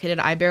complicated.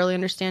 I barely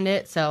understand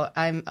it. So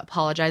I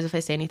apologize if I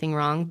say anything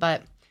wrong.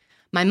 But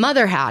my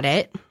mother had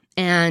it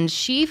and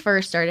she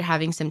first started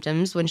having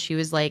symptoms when she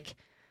was like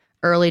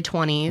early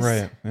 20s.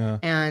 Right. Yeah.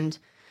 And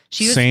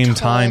she was same told,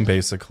 time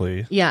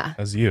basically. Yeah.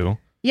 As you.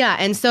 Yeah.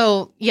 And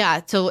so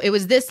it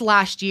was this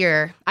last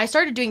year. I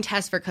started doing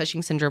tests for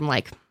Cushing syndrome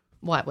like,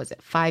 what was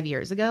it, 5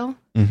 years ago?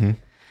 Mm-hmm.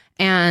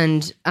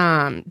 And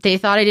they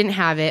thought I didn't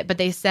have it, but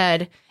they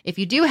said if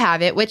you do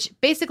have it, which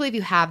basically if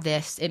you have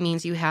this, it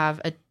means you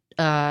have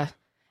a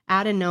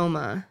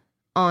adenoma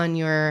on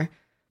your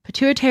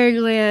pituitary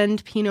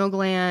gland, pineal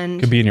gland.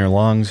 Could be in your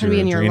lungs, Could your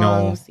be in your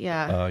adrenal, lungs,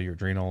 yeah. Your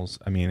adrenals.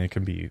 I mean, it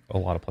can be a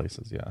lot of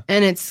places, yeah.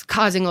 And it's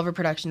causing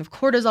overproduction of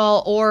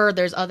cortisol, or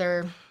there's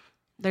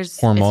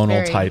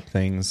hormonal type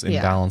things,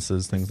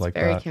 imbalances, things like that.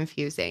 Very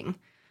confusing.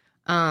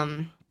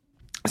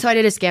 So I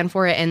did a scan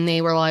for it and they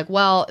were like,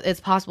 well,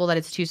 it's possible that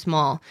it's too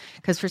small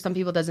because for some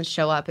people it doesn't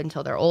show up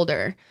until they're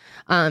older.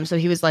 So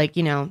he was like,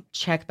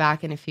 check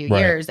back in a few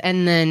years.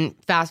 And then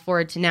fast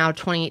forward to now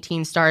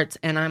 2018 starts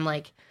and I'm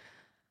like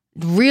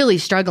really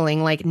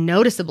struggling, like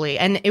noticeably.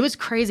 And it was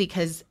crazy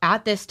because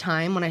at this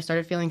time when I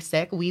started feeling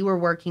sick, we were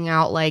working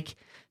out like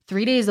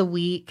 3 days a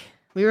week.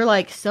 We were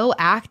like so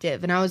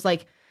active and I was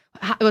like,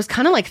 it was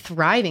kind of like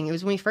thriving. It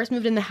was when we first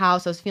moved in the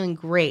house, I was feeling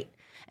great.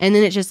 And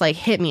then it just like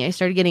hit me. I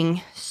started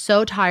getting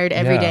so tired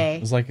every day.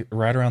 It was like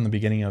right around the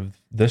beginning of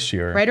this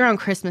year. Right around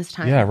Christmas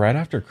time. Yeah, right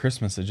after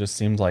Christmas, it just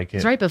seemed like it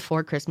was right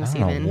before Christmas I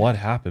don't know what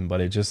happened, but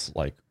it just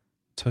like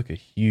took a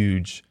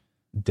huge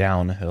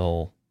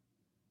downhill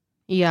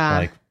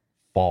like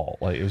fall.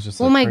 Like it was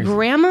just my crazy.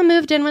 grandma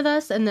moved in with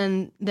us and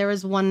then there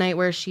was one night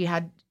where she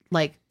had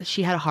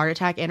a heart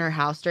attack in her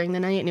house during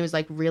the night and it was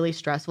like really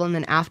stressful. And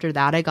then after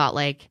that I got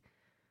like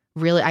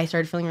I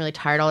started feeling really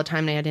tired all the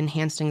time and I had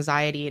enhanced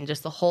anxiety and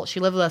just she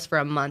lived with us for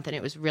a month and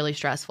it was really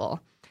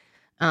stressful.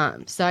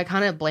 So I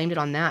kind of blamed it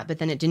on that, but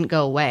then it didn't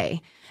go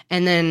away.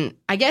 And then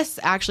I guess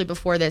actually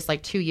before this,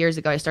 like 2 years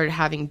ago, I started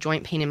having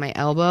joint pain in my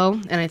elbow,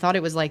 and I thought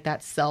it was like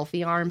that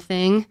selfie arm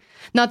thing.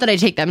 Not that I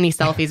take that many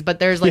selfies, but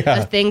there's like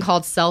a thing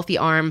called selfie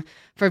arm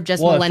for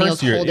just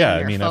millennials holding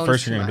their phones at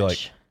first you're going to be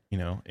like, you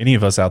know, any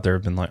of us out there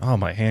have been like, oh,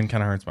 my hand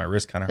kind of hurts, my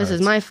wrist kind of hurts.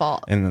 This is my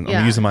fault. And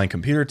I'm using my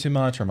computer too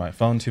much or my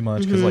phone too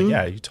much. Because,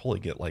 like, you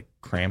totally get, like,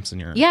 cramps in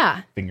your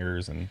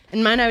fingers. And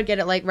mine, I would get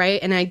it, like,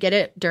 and I get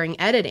it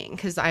during editing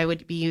because I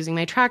would be using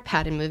my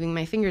trackpad and moving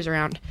my fingers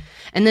around.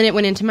 And then it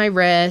went into my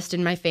wrist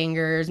and my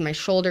fingers. My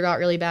shoulder got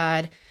really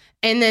bad.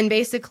 And then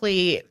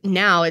basically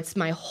now it's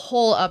my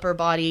whole upper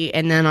body.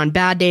 And then on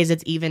bad days,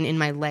 it's even in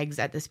my legs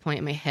at this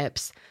point, my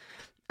hips.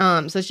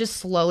 So it's just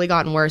slowly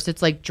gotten worse.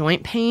 It's like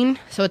joint pain.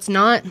 So it's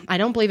not, I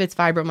don't believe it's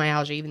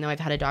fibromyalgia, even though I've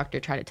had a doctor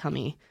try to tell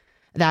me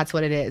that's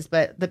what it is.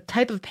 But the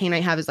type of pain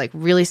I have is like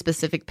really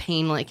specific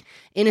pain, like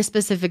in a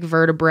specific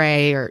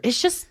vertebrae, or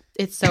it's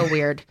so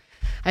weird.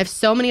 I have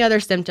so many other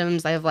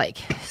symptoms. I have like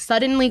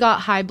suddenly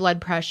got high blood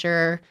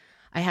pressure.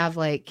 I have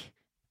like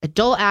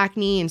adult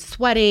acne and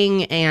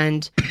sweating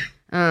and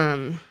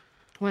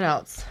what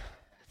else?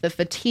 The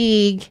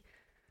fatigue.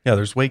 Yeah,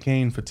 there's weight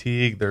gain,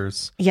 fatigue,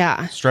 there's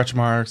stretch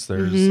marks,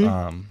 there's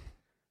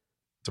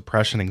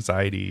depression,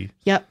 anxiety.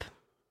 Yep.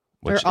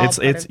 Which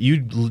it's you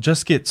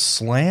just get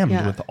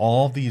slammed with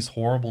all these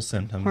horrible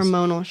symptoms.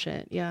 Hormonal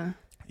shit, yeah.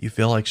 You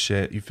feel like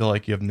shit. You feel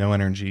like you have no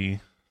energy.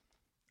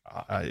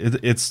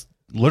 It's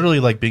literally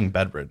like being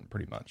bedridden,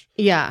 pretty much.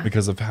 Yeah.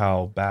 Because of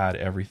how bad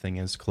everything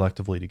is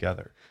collectively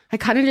together. I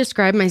kind of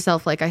describe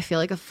myself like I feel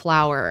like a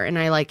flower, and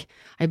I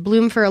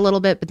bloom for a little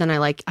bit, but then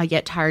I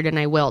get tired and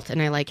I wilt,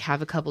 and I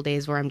have a couple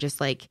days where I'm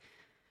just like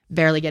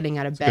barely getting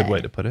out of bed. That's a good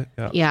way to put it.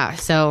 Yeah. Yeah.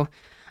 So,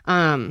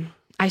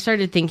 I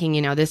started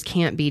thinking, this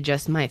can't be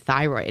just my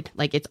thyroid.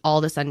 Like it's all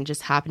of a sudden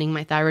just happening.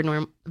 My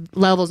thyroid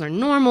levels are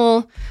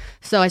normal.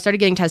 So I started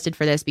getting tested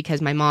for this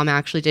because my mom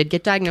actually did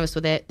get diagnosed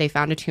with it. They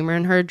found a tumor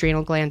in her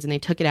adrenal glands and they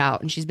took it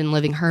out, and she's been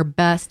living her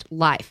best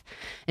life.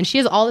 And she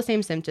has all the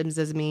same symptoms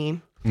as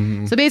me.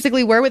 Mm-hmm. So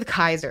basically we're with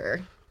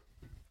Kaiser.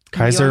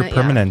 Kaiser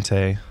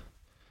Permanente.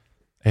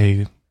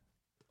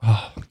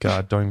 Oh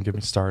God, don't even get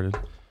me started.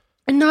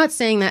 I'm not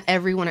saying that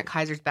everyone at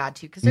Kaiser's bad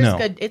too, because there's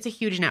good. It's a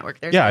huge network.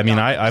 There's I mean,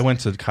 I went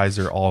to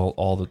Kaiser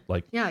all the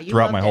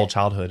throughout my whole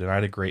childhood, and I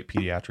had a great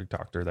pediatric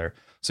doctor there.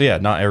 So yeah,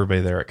 not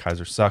everybody there at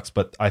Kaiser sucks,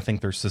 but I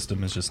think their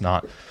system is just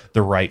not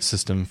the right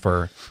system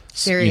for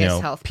serious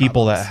health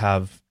people problems. that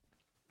have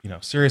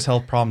serious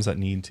health problems that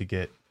need to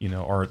get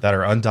or that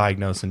are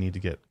undiagnosed and need to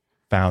get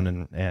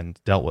found and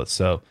dealt with.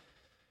 So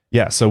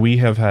yeah, so we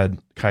have had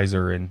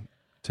Kaiser, and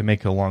to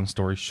make a long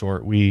story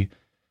short, we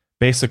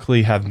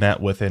basically have met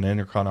with an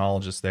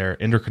endocrinologist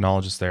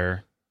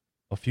there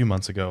a few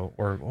months ago.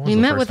 Or we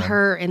met with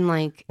her in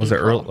was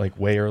April. it early,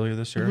 way earlier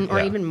this year? Or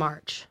even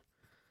March.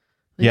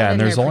 And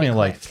there's only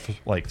like 3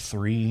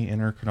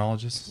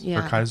 endocrinologists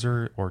for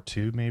Kaiser, or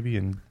 2 maybe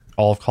in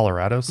all of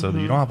Colorado. So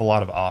you don't have a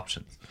lot of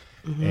options,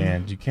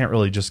 and you can't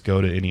really just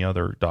go to any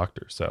other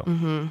doctor. So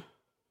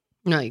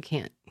no, you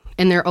can't.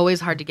 And they're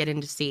always hard to get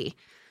in to see.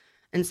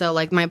 And so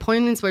my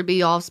appointments would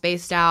be all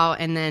spaced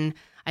out, and then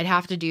I'd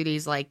have to do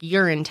these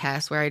urine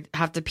tests where I'd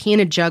have to pee in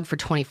a jug for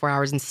 24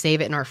 hours and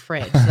save it in our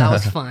fridge. So that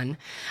was fun.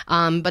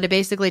 But it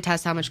basically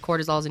tests how much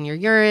cortisol is in your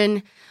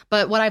urine.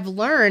 But what I've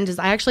learned is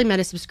I actually met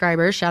a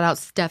subscriber, shout out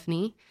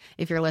Stephanie,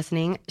 if you're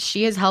listening.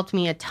 She has helped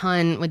me a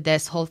ton with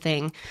this whole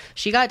thing.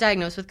 She got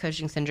diagnosed with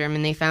Cushing syndrome,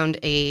 and they found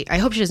I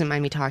hope she doesn't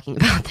mind me talking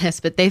about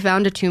this, but they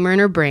found a tumor in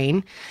her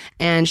brain,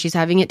 and she's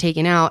having it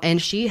taken out. And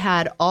she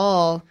had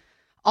all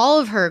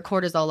of her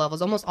cortisol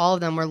levels, almost all of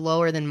them were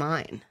lower than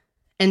mine.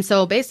 And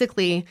so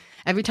basically,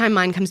 every time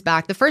mine comes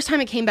back, the first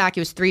time it came back, it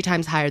was 3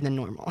 times higher than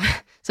normal.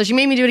 So she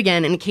made me do it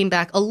again, and it came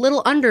back a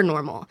little under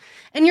normal.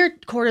 And your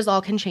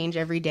cortisol can change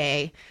every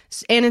day.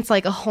 And it's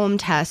like a home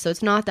test, so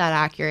it's not that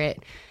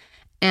accurate.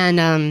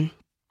 And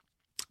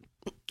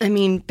I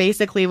mean,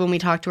 basically, when we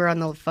talked to her on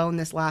the phone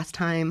this last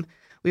time,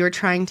 we were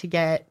trying to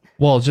get...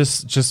 Well,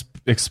 just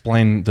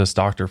explain this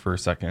doctor for a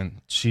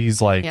second.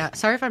 She's like... Yeah,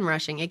 sorry if I'm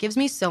rushing. It gives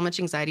me so much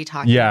anxiety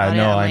talking about it.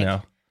 Yeah, no, I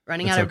know.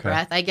 Running out of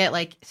breath. I get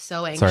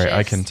so anxious. Sorry,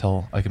 I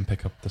can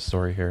pick up the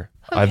story here.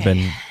 Okay. I've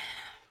been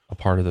a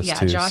part of this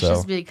too. Yeah, Josh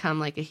has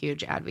become a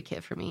huge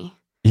advocate for me.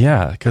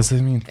 Yeah, because I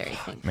mean, very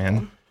thankful.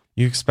 Man,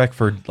 you expect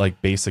for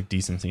basic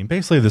decency. And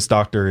basically, this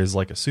doctor is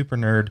a super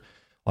nerd.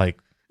 I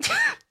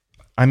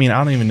mean,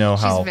 I don't even know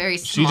how. She's very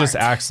smart. She just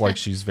acts like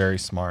she's very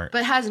smart,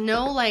 but has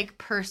no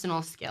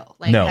personal skill.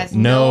 Has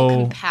no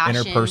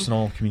compassion,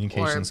 interpersonal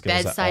communication or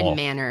skills bedside at all.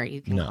 manner.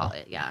 You can call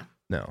it. Yeah.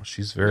 No,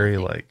 she's very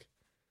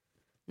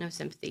no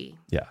sympathy.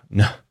 Yeah,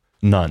 no,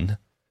 none.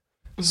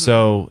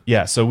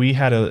 Mm-hmm. So we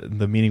had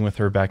the meeting with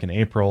her back in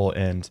April,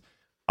 and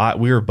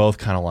we were both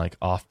kind of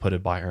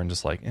off-putted by her and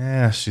just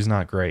she's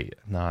not great,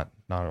 not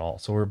at all.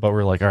 So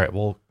we're like, all right,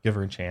 we'll give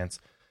her a chance.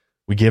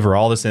 We give her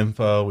all this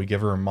info. We give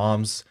her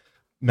mom's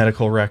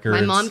medical records.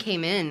 My mom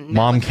came in.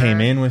 Mom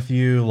came in with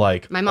you.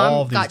 My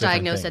mom got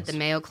diagnosed at the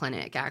Mayo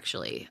Clinic,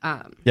 actually.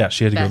 Yeah,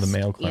 she had to go to the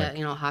Mayo Clinic.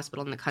 Yeah,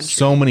 hospital in the country.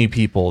 So many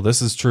people.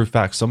 This is true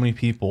fact. So many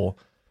people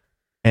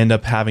end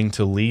up having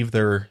to leave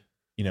their,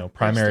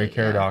 primary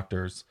care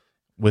doctors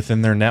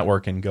within their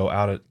network and go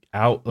out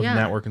of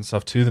network and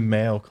stuff to the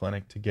Mayo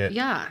Clinic to get.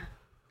 Yeah.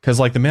 Because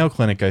like the Mayo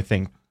Clinic,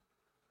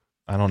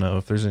 I don't know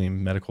if there's any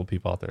medical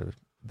people out there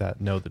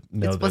that know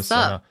this. What's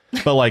up?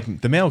 But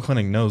like the Mayo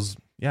Clinic knows,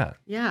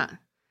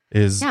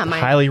 is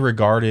highly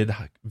regarded,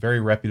 very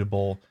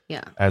reputable,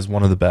 as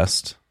one of the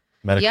best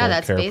medical care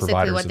providers. Yeah, that's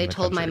basically what they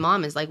told my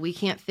mom is like, we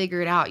can't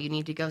figure it out. You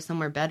need to go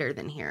somewhere better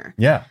than here.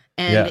 Yeah.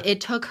 And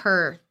it took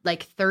her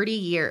like 30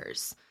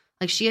 years.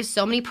 Like she has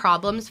so many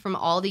problems from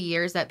all the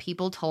years that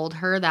people told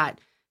her that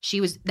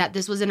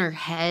this was in her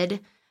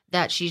head,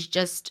 that she's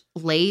just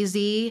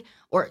lazy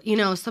or,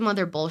 some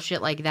other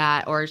bullshit like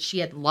that. Or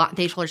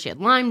they told her she had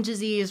Lyme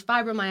disease,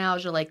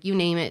 fibromyalgia, like you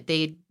name it.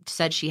 They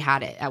said she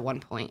had it at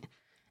one point.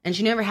 And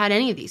she never had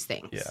any of these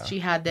things. Yeah. She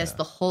had this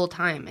the whole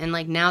time. And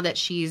like now that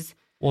she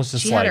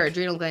had her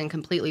adrenal gland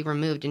completely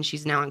removed and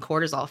she's now on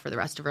cortisol for the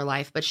rest of her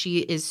life. But she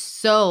is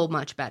so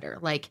much better.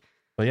 Like,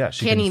 but yeah,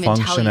 she can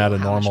function at a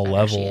normal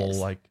level,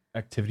 like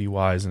activity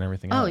wise and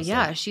everything else. Oh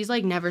yeah. She's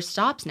like never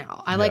stops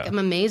now. I'm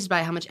amazed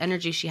by how much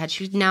energy she had.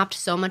 She napped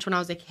so much when I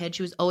was a kid.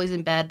 She was always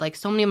in bed. Like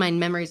so many of my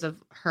memories of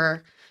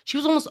her, she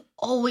was almost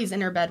always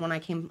in her bed when I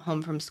came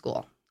home from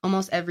school,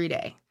 almost every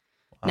day.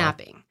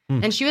 Napping.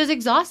 And she was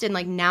exhausted.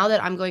 Like now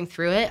that I'm going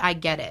through it, I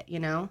get it,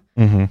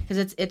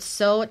 because it's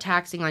so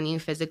taxing on you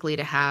physically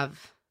to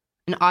have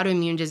an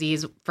autoimmune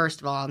disease,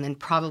 first of all, and then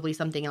probably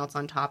something else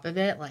on top of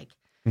it. Like,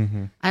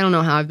 I don't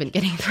know how I've been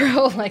getting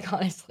through, like,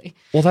 honestly.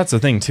 Well, that's the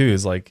thing too,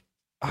 is like,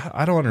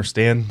 I don't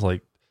understand,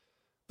 like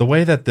the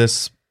way that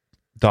this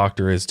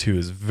doctor is too,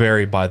 is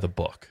very by the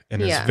book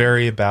and is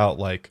very about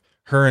like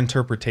her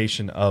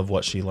interpretation of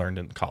what she learned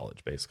in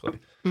college, basically.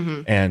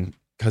 And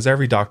because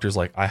every doctor's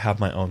like, I have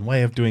my own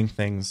way of doing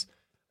things,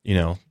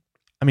 I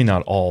mean,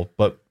 not all,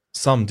 but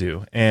some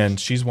do. And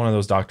she's one of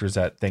those doctors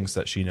that thinks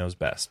that she knows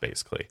best,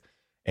 basically.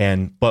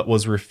 But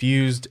was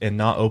refused and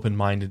not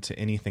open-minded to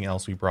anything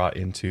else we brought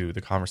into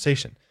the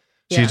conversation.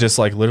 She just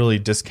like literally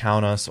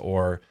discount us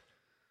or,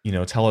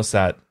 tell us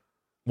that,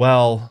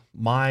 well,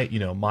 my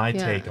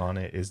take on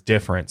it is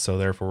different. So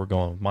therefore we're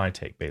going with my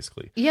take,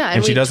 basically. Yeah.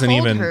 And she doesn't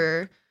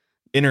even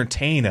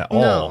entertain at all.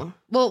 No.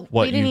 Well,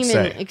 we didn't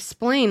even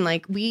explain.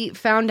 Like, we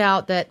found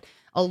out that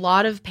a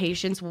lot of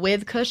patients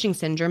with Cushing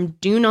syndrome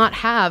do not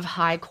have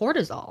high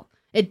cortisol.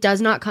 It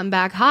does not come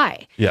back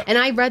high. Yeah. And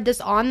I read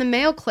this on the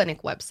Mayo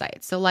Clinic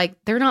website. So, like,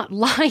 they're not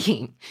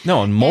lying. No,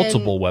 on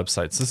multiple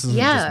websites. This isn't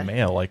just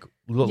Mayo. Like,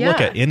 look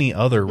at any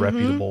other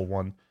reputable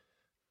one.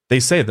 They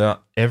say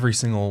that every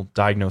single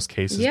diagnosed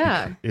case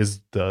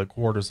is the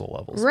cortisol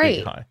levels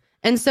being high.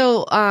 And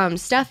so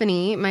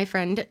Stephanie, my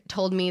friend,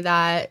 told me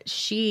that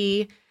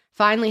she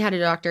finally had a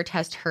doctor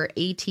test her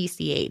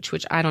ATCH,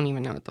 which I don't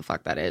even know what the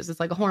fuck that is. It's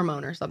like a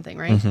hormone or something,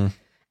 right?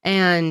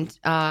 And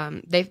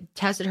they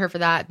tested her for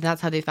that. That's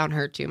how they found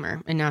her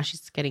tumor. And now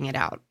she's getting it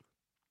out.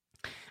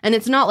 And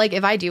it's not like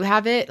if I do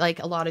have it, like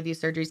a lot of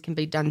these surgeries can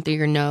be done through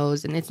your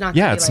nose. And it's not.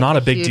 Yeah, it's not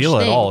a big deal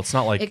at all. It's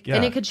not like.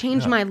 And it could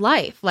change my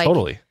life. Like,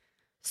 totally.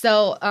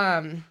 So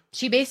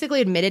she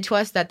basically admitted to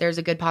us that there's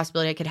a good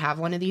possibility I could have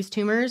one of these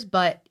tumors,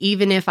 but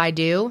even if I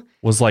do,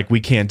 was like, we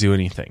can't do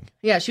anything.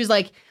 Yeah, she was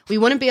like, we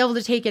wouldn't be able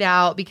to take it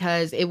out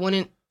because it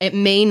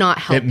may not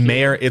help.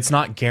 It's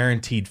not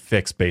guaranteed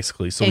fix,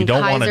 basically. So we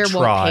don't want to try. Kaiser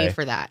won't pay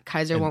for that.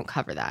 Kaiser won't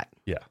cover that.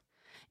 Yeah.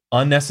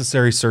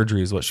 Unnecessary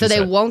surgery is what she said. So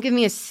they won't give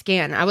me a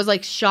scan. I was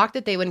like shocked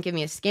that they wouldn't give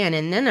me a scan.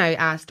 And then I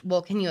asked,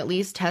 well, can you at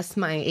least test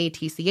my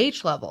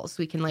ATCH levels?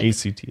 We can like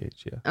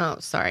ACTH, yeah. Oh,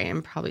 sorry.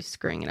 I'm probably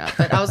screwing it up.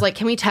 But I was like,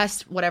 can we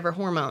test whatever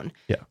hormone?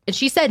 Yeah. And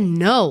she said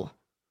no.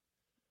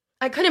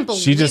 I couldn't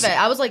believe it.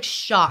 I was like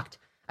shocked.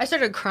 I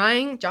started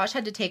crying. Josh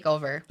had to take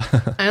over.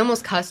 I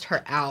almost cussed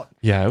her out.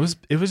 Yeah, it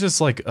was just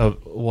like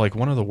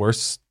one of the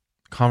worst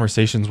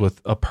conversations with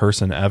a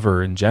person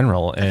ever in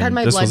general. And I've had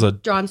my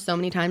blood drawn so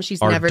many times.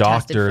 She's never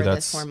tested for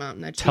this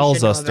hormone. That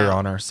tells us they're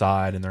on our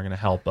side and they're going to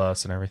help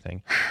us and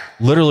everything.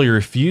 Literally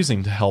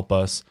refusing to help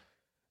us.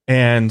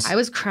 And I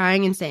was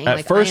crying and saying,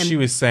 at first she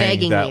was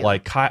saying that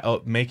like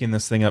making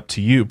this thing up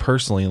to you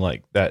personally,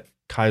 like that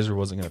Kaiser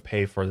wasn't going to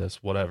pay for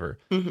this, whatever.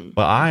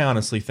 But I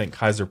honestly think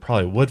Kaiser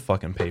probably would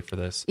fucking pay for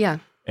this. Yeah.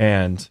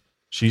 And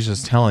she's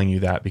just telling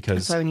you that because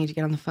that's why we need to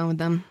get on the phone with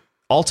them.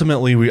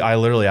 Ultimately, I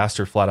literally asked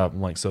her flat out,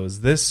 I'm like, so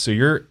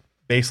you're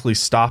basically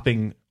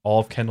stopping all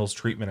of Kendall's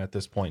treatment at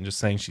this point and just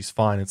saying she's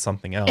fine, it's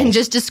something else. And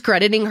just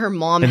discrediting her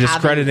mom. And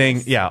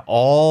discrediting,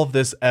 all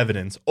this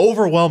evidence,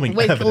 overwhelming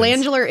evidence. With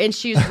glandular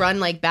issues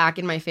run like back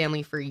in my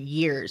family for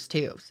years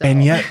too. So.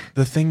 And yet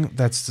the thing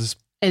that's just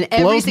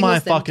blows my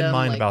fucking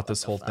mind about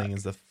this whole thing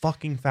is the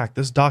fucking fact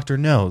this doctor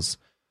knows.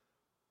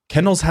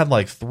 Kendall's had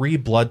like 3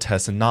 blood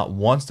tests and not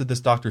once did this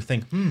doctor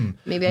think,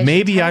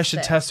 maybe I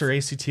should test her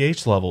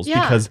ACTH levels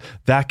because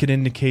that could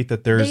indicate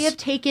that there's They have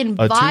taken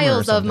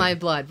vials of my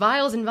blood,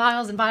 vials and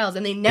vials and vials,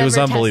 and they never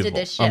tested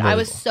this shit. I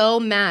was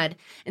so mad.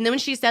 And then when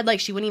she said like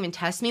she wouldn't even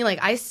test me, like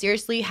I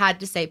seriously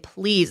had to say,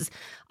 please,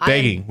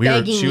 begging.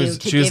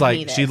 She was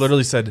like, she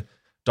literally said,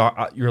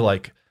 you're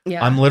like,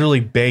 I'm literally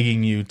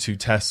begging you to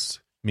test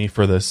me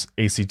for this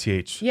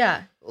ACTH.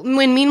 Yeah.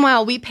 When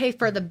meanwhile, we pay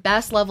for the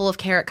best level of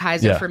care at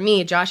Kaiser for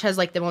me. Josh has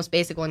like the most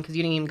basic one because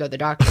you didn't even go to the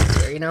doctor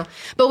this year, you know?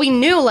 But we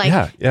knew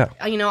like,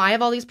 you know, I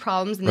have all these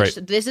problems and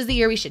this is the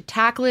year we should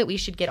tackle it. We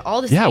should get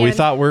all the scans. Yeah, we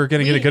thought we were going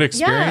to get a good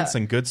experience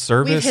and good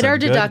service. We've hit our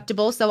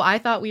deductible, so I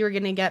thought we were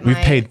going to get We've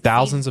paid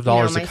thousands of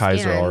dollars to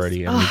Kaiser scans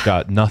already, and we've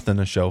got nothing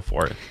to show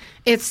for it.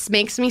 It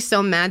makes me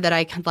so mad that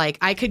I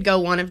could go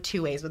one of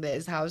two ways with it.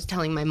 Is how I was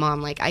telling my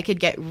mom, like I could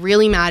get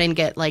really mad and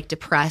get like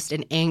depressed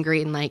and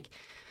angry and like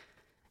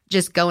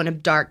just go in a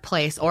dark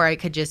place, or I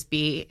could just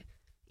be,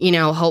 you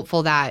know,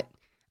 hopeful that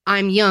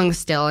I'm young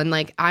still and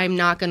like I'm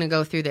not going to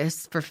go through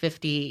this for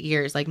 50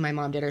 years like my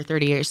mom did, or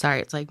 30 years. Sorry,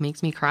 it's like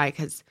makes me cry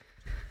because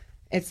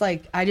it's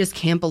like I just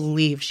can't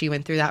believe she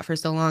went through that for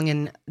so long,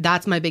 and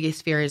that's my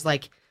biggest fear is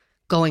like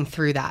going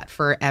through that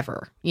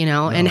forever, you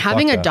know, and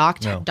having a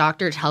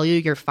doctor tell you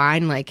you're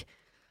fine. Like,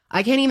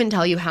 I can't even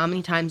tell you how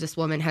many times this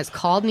woman has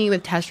called me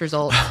with test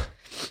results,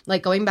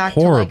 like going back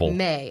to like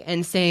May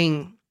and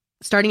saying,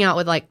 starting out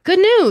with like, good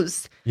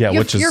news. Yeah,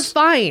 you're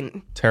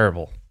fine.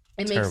 Terrible.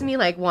 It makes me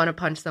like want to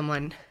punch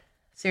someone.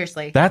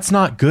 Seriously. That's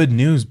not good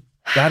news.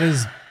 That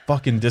is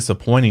fucking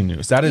disappointing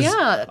news. That is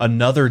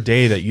another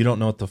day that you don't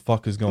know what the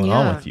fuck is going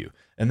on with you.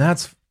 And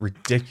that's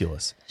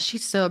ridiculous.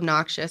 She's so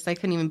obnoxious. I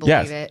couldn't even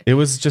believe it. It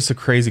was just a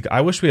crazy.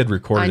 I wish we had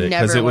recorded it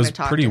because it was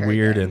pretty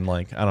weird and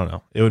like I don't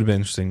know. It would have been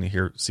interesting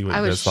to see what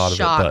you guys thought of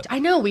it. But I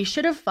know we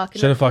should have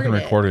fucking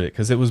recorded it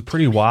because it was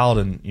pretty wild,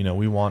 and you know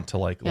we want to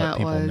like let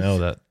people know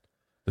that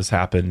this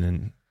happened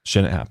and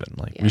shouldn't happen.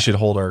 Like we should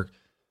hold our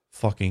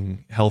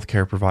fucking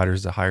healthcare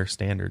providers to higher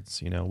standards.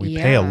 You know, we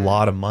pay a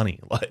lot of money.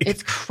 Like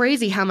it's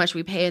crazy how much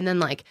we pay. And then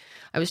like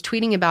I was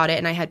tweeting about it,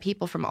 and I had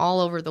people from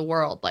all over the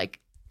world like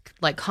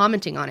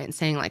commenting on it and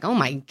saying like, "Oh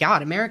my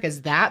God,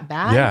 America's that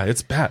bad." Yeah,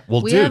 it's bad.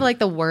 Well, we have like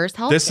the worst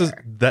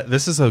healthcare.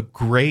 This is a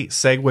great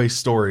segue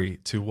story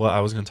to what I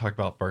was going to talk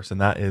about first,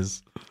 and that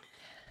is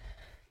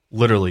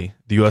literally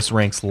the U.S.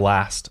 ranks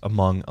last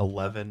among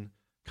 11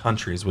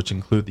 countries, which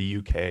include the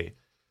UK,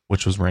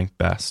 which was ranked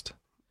best.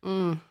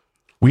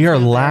 We are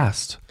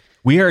last.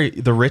 We are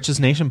the richest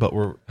nation, but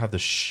we have the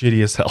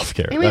shittiest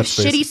healthcare. And we have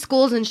shitty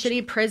schools and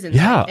shitty prisons.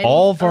 Yeah,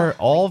 all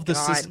of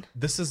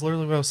this is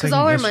literally what I was saying. Because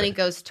all our money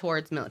goes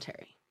towards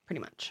military, pretty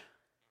much.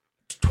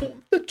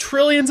 The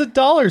trillions of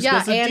dollars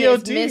goes to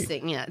DOD. It's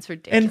missing. Yeah, it's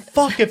ridiculous. And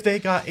fuck if they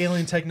got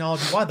alien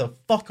technology. Why the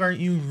fuck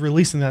aren't you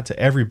releasing that to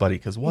everybody?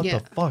 Because what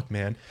the fuck,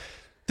 man?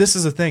 This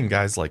is a thing,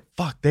 guys. Like,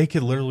 fuck, they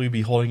could literally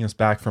be holding us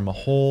back from a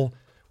whole...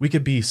 We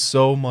could be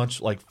so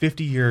much, like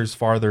 50 years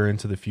farther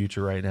into the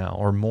future right now,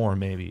 or more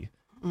maybe.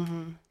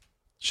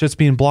 Shit's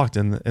being blocked,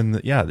 and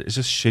it's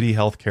just shitty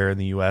healthcare in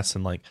the U.S.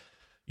 And like,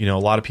 you know, a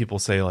lot of people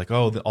say like,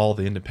 oh, all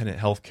the independent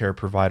healthcare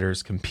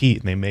providers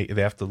compete, and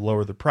they have to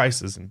lower the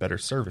prices and better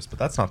service, but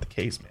that's not the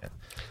case, man.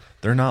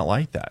 They're not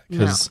like that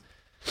because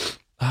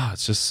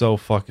it's just so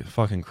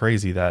fucking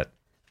crazy that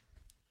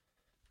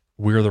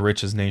we're the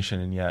richest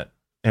nation,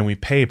 and we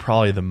pay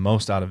probably the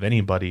most out of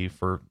anybody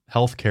for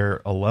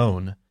healthcare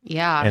alone.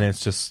 Yeah, and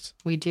it's just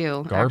we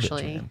do garbage.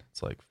 Actually. Man.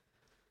 It's like.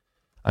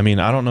 I mean,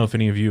 I don't know if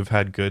any of you have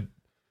had good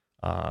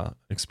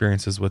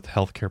experiences with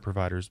healthcare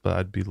providers,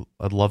 but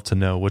I'd love to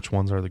know which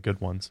ones are the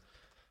good ones.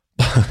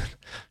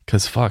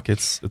 Because fuck,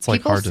 it's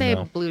like hard to know.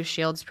 People say Blue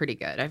Shield's pretty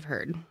good. I've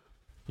heard.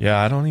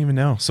 Yeah, I don't even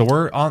know. So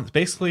we're on.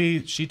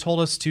 Basically, she told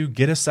us to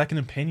get a second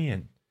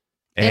opinion,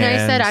 and I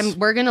said,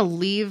 we're gonna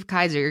leave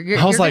Kaiser. You're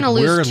gonna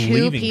lose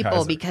 2 people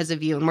Kaiser because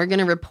of you, and we're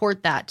gonna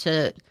report that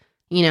to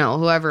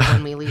whoever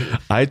when we leave.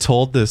 I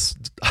told this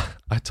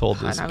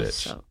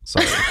bitch.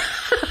 Sorry.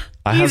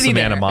 I have some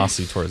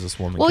animosity towards this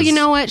woman. Well, you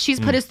know what? She's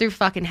put us through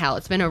fucking hell.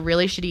 It's been a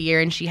really shitty year,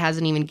 and she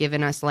hasn't even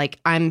given us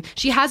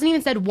she hasn't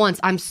even said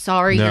once, "I'm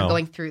sorry you're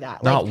going through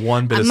that." Not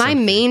one bit of my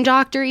main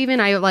doctor, even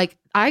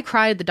I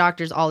cry at the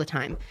doctors all the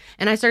time,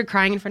 and I started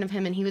crying in front of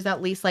him, and he was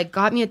at least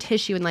got me a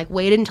tissue and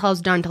waited until I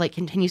was done to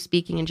continue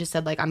speaking and just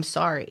said "I'm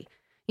sorry."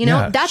 You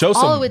know, that's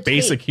all it would take.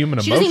 Basic human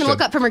emotion. She doesn't even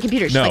look up from her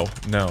computer. She's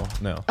no.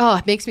 Oh,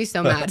 it makes me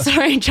so mad.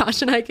 Sorry,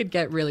 Josh and I could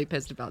get really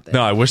pissed about this.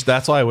 No,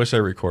 that's why I wish I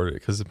recorded it,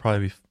 because it'd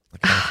probably be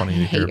kind of funny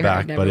to hear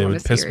back, but it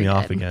would piss me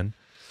off again.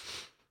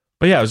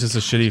 But yeah, it was just a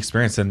shitty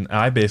experience, and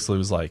I basically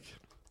was like,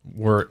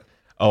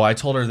 I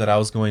told her that I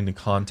was going to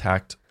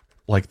contact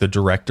the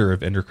director of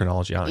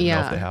endocrinology. I don't even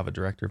know if they have a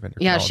director of endocrinology.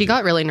 Yeah, she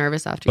got really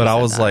nervous after. But I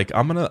was like,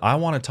 I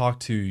want to talk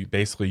to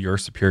basically your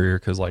superior,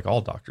 because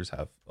all doctors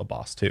have a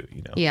boss too.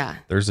 You know, yeah,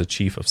 there's a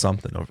chief of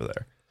something over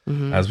there,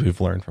 as we've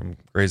learned from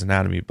Grey's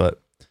Anatomy.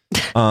 But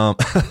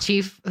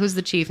chief, who's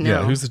the chief now?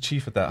 Yeah, who's the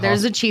chief at that?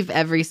 There's a chief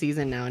every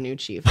season now. A new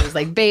chief. It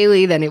was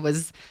Bailey, then it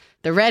was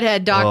the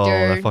redhead doctor.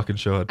 Oh, that fucking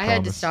show I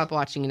had to stop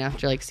watching it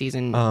after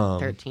season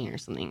 13 or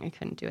something. I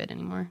couldn't do it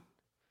anymore.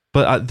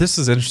 But this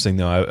is interesting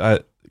though.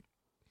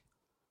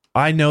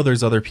 I know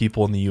there's other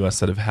people in the U.S.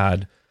 that have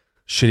had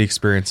shitty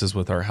experiences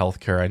with our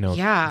healthcare. I know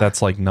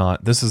that's like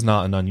this is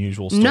not an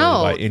unusual story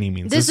by any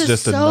means. This is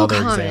just so another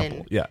common.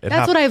 Example. Yeah,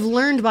 that's what I've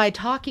learned by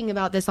talking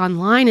about this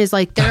online is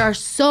like there are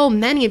so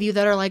many of you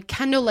that are like,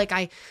 Kendall, like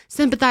I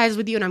sympathize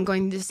with you and I'm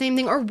going through the same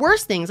thing or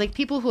worse things, like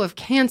people who have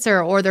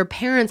cancer or their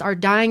parents are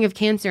dying of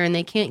cancer and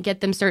they can't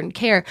get them certain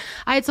care.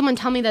 I had someone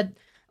tell me that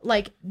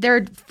like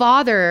their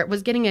father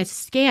was getting a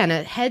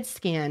head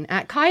scan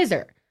at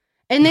Kaiser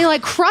and they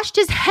like crushed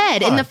his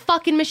head in the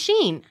fucking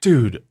machine.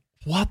 Dude,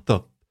 what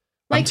the...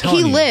 Like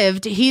he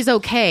lived, he's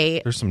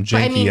okay. There's some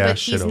janky ass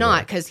shit. But he's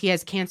not because he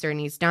has cancer and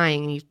he's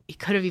dying. And he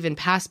could have even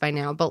passed by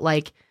now. But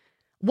like,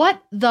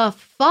 what the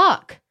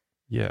fuck?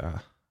 Yeah,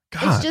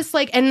 God. It's just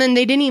like, and then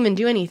they didn't even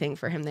do anything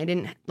for him. They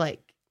didn't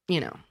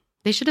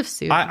they should have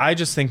sued. I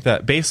just think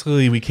that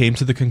basically we came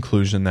to the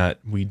conclusion that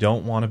we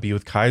don't want to be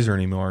with Kaiser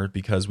anymore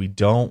because we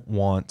don't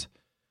want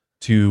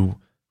to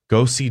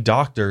go see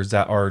doctors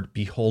that are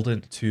beholden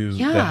to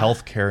the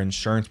healthcare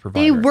insurance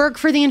provider. They work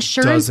for the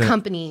insurance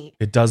company.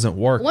 It doesn't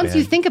work. Once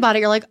you think about it,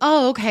 you're like,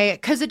 oh, okay.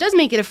 Because it does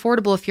make it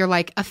affordable if you're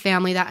like a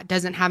family that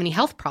doesn't have any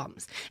health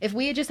problems. If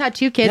we had just had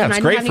 2 kids and I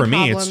didn't have any problems. It's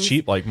great for me. It's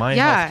cheap. Like my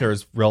healthcare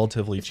is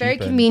relatively cheap. Very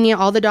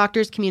convenient. All the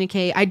doctors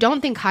communicate. I don't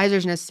think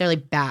Kaiser's necessarily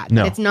bad.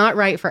 No. It's not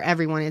right for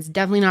everyone. It's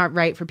definitely not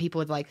right for people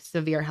with like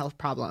severe health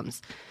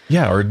problems.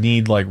 Yeah, or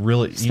need like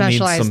really specialized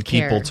you need some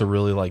care. people to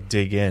really like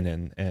dig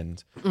in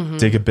and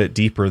dig a bit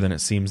deeper than it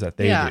seems that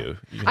they do.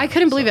 I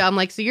couldn't believe it. I'm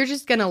like, so you're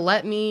just gonna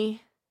let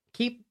me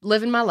keep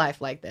living my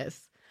life like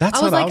this? I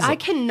was like, I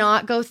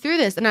cannot go through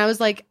this, and I was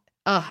like,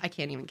 oh, I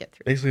can't even get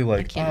through. Basically,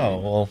 like, oh,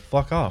 well,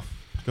 fuck off.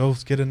 Go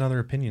get another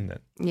opinion then.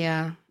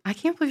 Yeah, I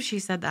can't believe she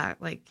said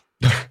that. Like,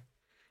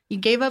 you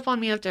gave up on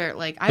me after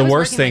like I the was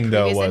worst working thing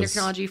though was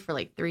endocrinology for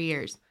like 3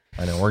 years.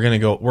 I know we're gonna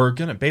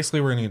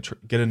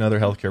get another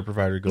healthcare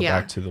provider to go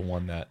back to the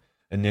one that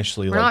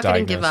initially we're not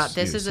gonna give up.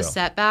 This is a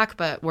setback,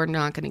 but we're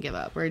not gonna give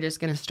up. We're just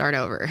gonna start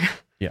over.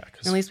 Yeah,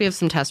 at least we have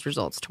some test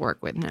results to work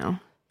with now.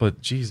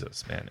 But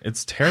Jesus, man,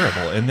 it's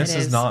terrible, and this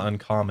is not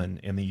uncommon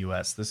in the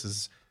U.S. This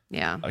is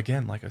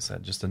again, like I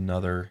said, just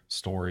another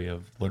story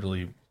of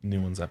literally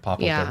new ones that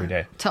pop up every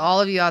day. To all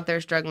of you out there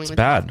struggling with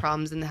health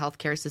problems in the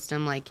healthcare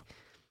system, like.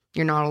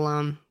 You're not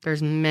alone.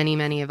 There's many,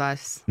 many of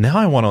us. Now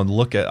I want to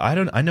look at.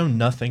 I know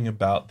nothing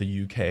about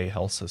the UK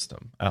health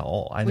system at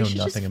all. I know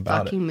nothing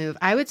about it. Move.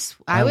 I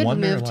would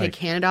move to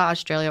Canada,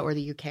 Australia, or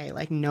the UK.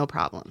 Like no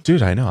problem.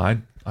 Dude, I know.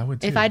 I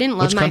would. Too. If I didn't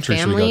love my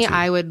family,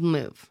 I would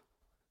move.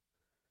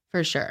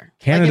 For sure.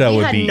 Canada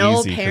would be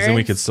easy because then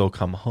we could still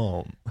come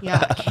home.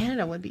 Yeah,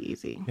 Canada would be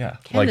easy. Yeah,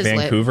 Canada's like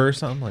Vancouver or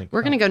something. Like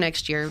we're gonna go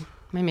next year.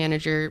 My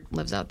manager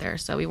lives out there,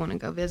 so we want to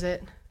go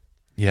visit.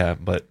 Yeah,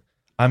 but.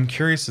 I'm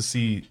curious to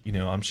see,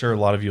 I'm sure a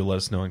lot of you will let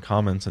us know in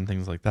comments and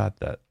things like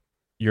that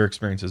your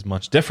experience is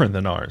much different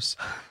than ours.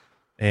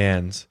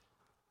 And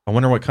I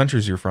wonder what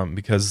countries you're from,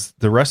 because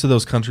the rest of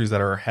those countries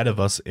that are ahead of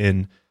us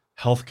in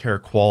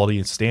healthcare quality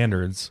and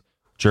standards,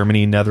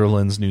 Germany,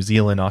 Netherlands, New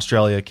Zealand,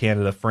 Australia,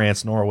 Canada,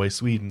 France, Norway,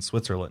 Sweden,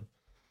 Switzerland,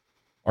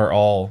 are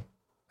all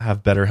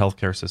have better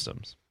healthcare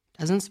systems.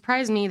 Doesn't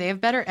surprise me. They have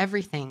better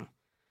everything.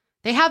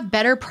 They have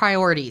better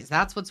priorities.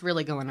 That's what's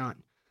really going on.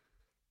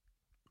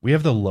 We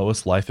have the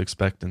lowest life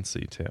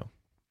expectancy, too,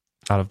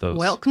 out of those.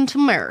 Welcome to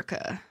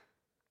America.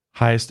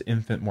 Highest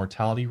infant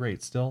mortality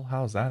rate still?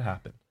 How does that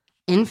happen?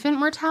 Infant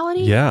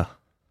mortality? Yeah.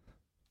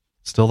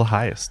 Still the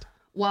highest.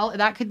 Well,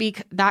 that could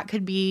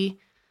be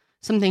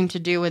something to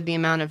do with the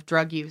amount of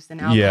drug use and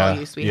alcohol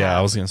use we have. Yeah,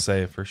 I was going to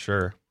say for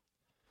sure.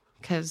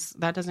 Because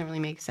that doesn't really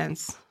make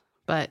sense,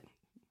 but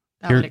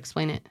that would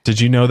explain it.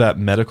 Did you know that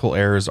medical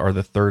errors are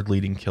the 3rd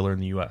leading killer in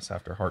the U.S.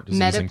 after heart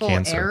disease and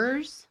cancer? Medical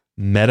errors?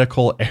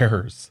 Medical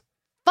errors.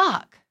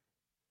 Fuck.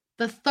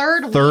 The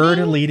third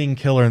leading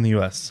killer in the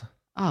U.S.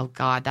 Oh,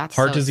 God, that's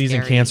heart disease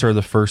and cancer are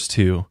the first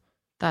 2.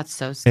 That's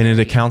so scary. And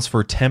it accounts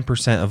for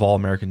 10% of all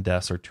American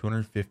deaths, or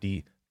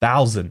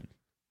 250,000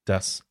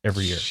 deaths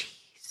every year.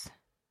 Jeez.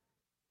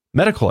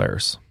 Medical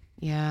errors.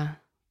 Yeah.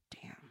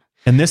 Damn.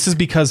 And this is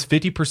because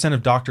 50%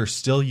 of doctors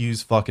still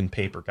use fucking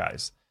paper,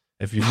 guys.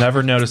 If you've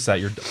never noticed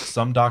that,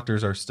 some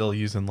doctors are still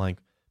using like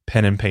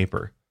pen and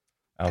paper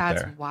out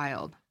there. That's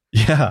wild.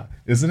 Yeah,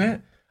 isn't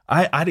it?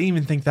 I didn't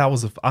even think that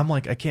was I'm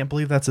like, I can't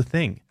believe that's a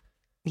thing.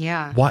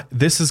 Yeah. Why?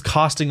 This is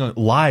costing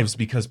lives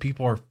because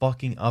people are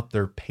fucking up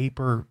their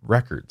paper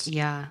records.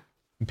 Yeah.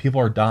 And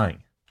people are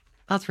dying.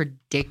 That's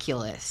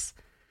ridiculous.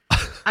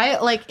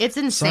 It's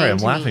insane. Sorry, I'm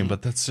laughing,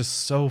 but that's just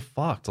so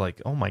fucked.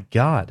 Like, oh my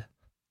God.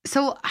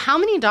 So how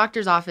many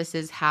doctors'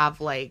 offices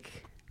have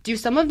do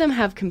some of them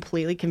have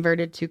completely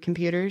converted to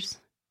computers?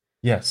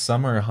 Yes,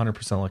 some are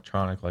 100%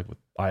 electronic, like with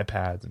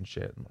iPads and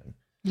shit.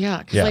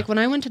 Yeah, because when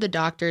I went to the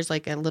doctors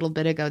a little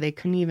bit ago, they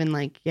couldn't even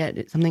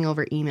get something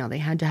over email. They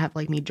had to have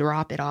me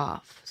drop it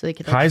off so they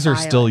could. Kaiser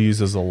still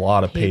uses a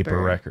lot of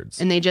paper records,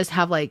 and they just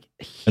have huge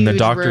and the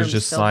doctors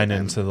just sign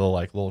into the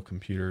little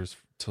computers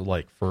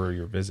to for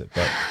your visit.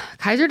 But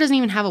Kaiser doesn't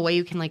even have a way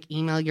you can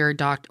email your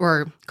doctor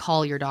or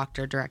call your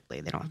doctor directly.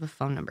 They don't have a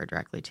phone number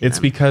directly to. It's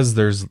because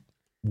there's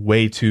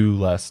way too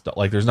less.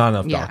 There's not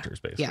enough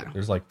doctors. Basically,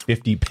 there's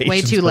 50 patients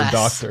way too per less.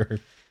 doctor.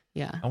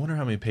 Yeah. I wonder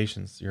how many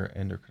patients your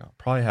endocrinologist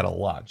probably had. A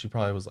lot. She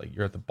probably was like,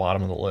 you're at the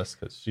bottom of the list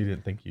because she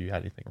didn't think you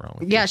had anything wrong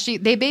with you. Yeah,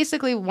 they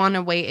basically want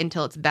to wait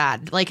until it's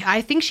bad. Like,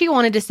 I think she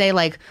wanted to say,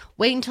 like,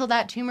 wait until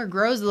that tumor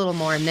grows a little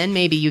more and then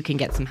maybe you can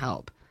get some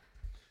help.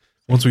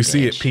 Once we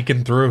see it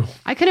peeking through.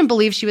 I couldn't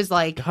believe she was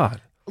like,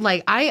 God.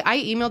 Like,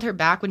 I emailed her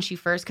back when she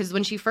first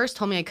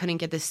told me I couldn't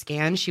get the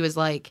scan, she was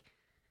like,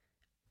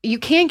 you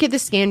can't get the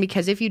scan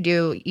because if you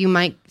do, you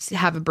might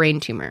have a brain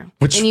tumor.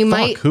 Which, and you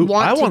might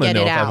want to get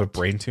it out. I have a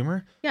brain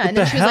tumor? Yeah, and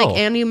then she was like,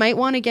 and you might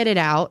want to get it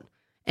out,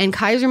 and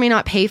Kaiser may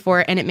not pay for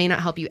it, and it may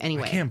not help you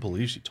anyway. I can't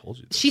believe she told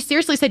you that. She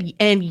seriously said,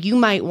 and you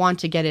might want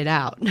to get it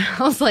out.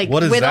 I was like, what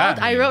does that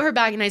mean? I wrote her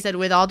back and I said,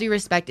 with all due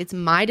respect, it's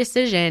my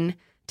decision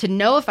to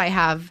know if I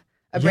have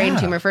a brain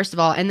tumor, first of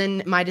all, and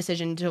then my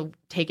decision to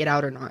take it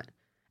out or not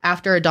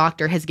after a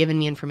doctor has given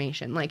me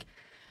information. Like,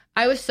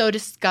 I was so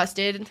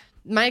disgusted.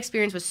 My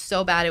experience was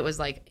so bad, it was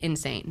like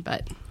insane.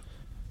 But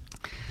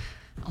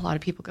a lot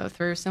of people go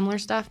through similar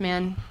stuff,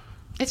 man.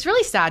 It's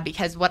really sad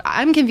because what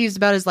I'm confused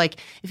about is like,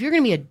 if you're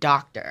going to be a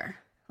doctor,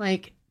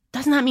 like,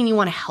 doesn't that mean you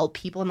want to help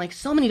people? And like,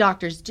 so many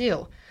doctors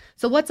do.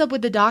 So what's up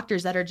with the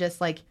doctors that are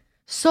just like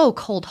so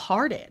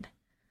cold-hearted?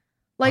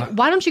 Like,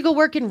 why don't you go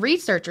work in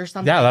research or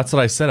something? Yeah, that's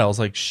what I said. I was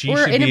like, she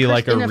should be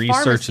like a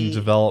research and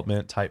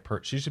development type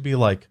person. She should be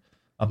like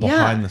a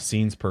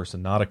behind-the-scenes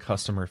person, not a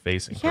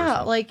customer-facing person.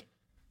 Yeah, like,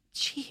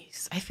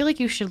 jeez. I feel like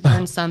you should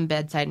learn some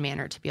bedside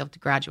manner to be able to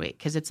graduate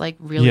because it's, like,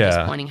 really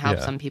disappointing how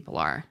some people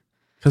are.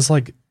 Because,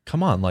 like,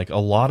 come on. Like, a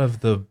lot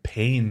of the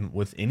pain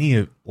with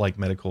any, like,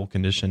 medical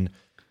condition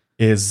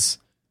is,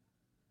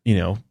 you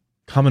know,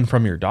 coming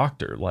from your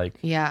doctor. Like,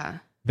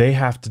 they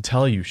have to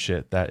tell you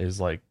shit that is,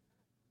 like,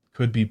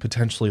 could be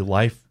potentially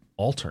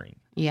life-altering.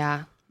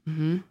 Yeah.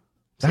 Mm-hmm.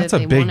 That's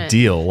a big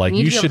deal. Like,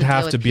 you should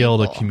have to be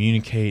able to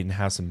communicate and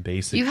have some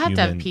basic you have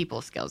to have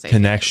people skills,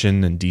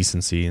 connection and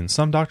decency. And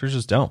some doctors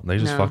just don't. They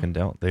just fucking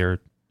don't. They're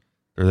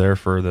there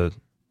for the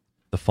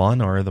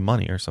fun or the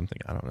money or something.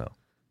 I don't know.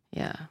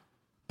 Yeah.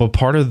 But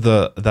part of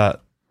the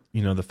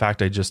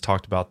fact I just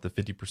talked about, the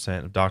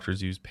 50% of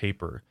doctors use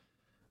paper.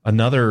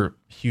 Another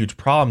huge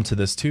problem to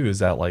this too is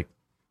that like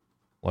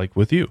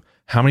with you,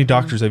 how many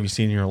doctors have you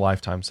seen in your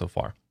lifetime so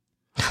far?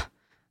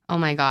 Oh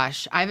my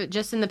gosh. I've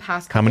just in the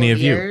past couple of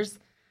years,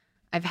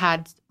 I've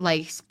had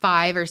like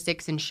 5 or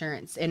 6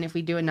 insurance. And if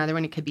we do another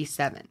one, it could be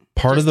 7.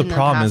 Part of the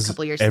problem is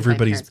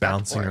everybody's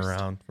bouncing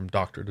around from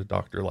doctor to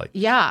doctor. Like,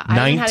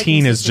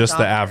 19 is just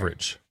the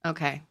average.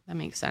 Okay. That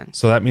makes sense.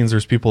 So that means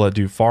there's people that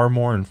do far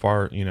more and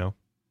far, a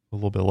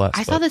little bit less.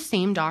 I saw the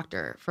same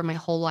doctor for my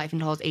whole life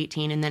until I was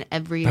 18. And then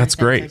every year That's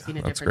great. I've seen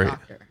a different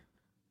doctor.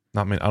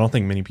 Not many. I don't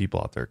think many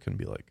people out there can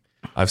be like,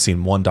 I've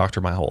seen one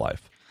doctor my whole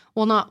life.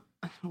 Well, not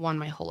one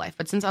my whole life,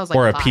 but since I was like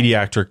or a 5.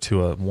 Pediatric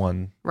to a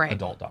one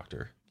adult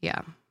doctor.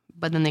 Yeah,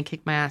 but then they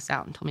kicked my ass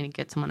out and told me to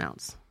get someone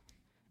else.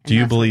 And do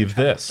you believe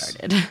this?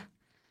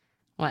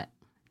 What?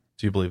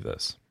 Do you believe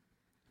this?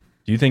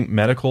 Do you think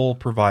medical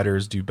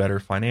providers do better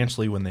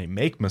financially when they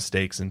make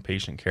mistakes in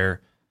patient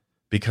care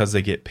because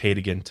they get paid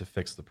again to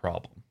fix the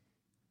problem?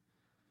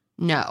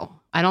 No,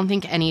 I don't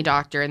think any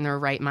doctor in their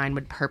right mind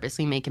would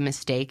purposely make a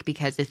mistake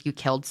because if you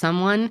killed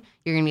someone,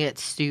 you're going to get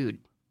sued.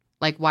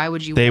 Like, why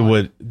would you? They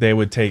would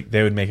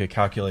make a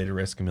calculated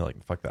risk and be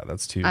like, fuck that.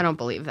 That's too. I don't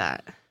believe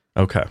that.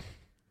 Okay.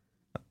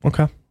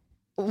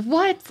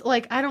 What?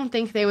 Like, I don't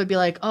think they would be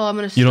like, oh, I'm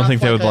going to. You don't think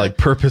they would like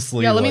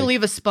purposely? Yeah, let me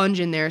leave a sponge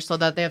in there so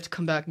that they have to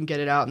come back and get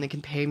it out and they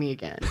can pay me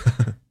again.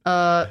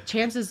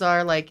 Chances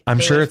are, like, I'm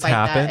sure it's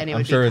happened.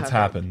 I'm sure it's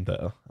happened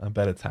though. I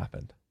bet it's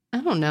happened.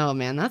 I don't know,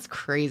 man. That's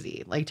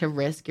crazy. Like, to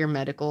risk your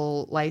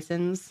medical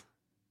license,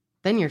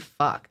 then you're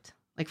fucked.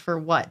 Like, for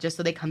what? Just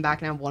so they come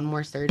back and have one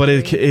more surgery? But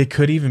it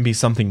could even be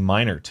something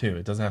minor too.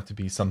 It doesn't have to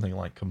be something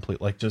like complete,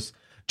 like just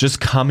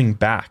coming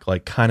back,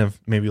 like kind of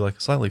maybe like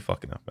slightly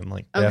fucking up and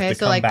like they have to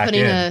so come like back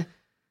putting in.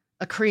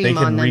 a cream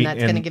on them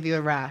that's going to give you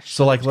a rash.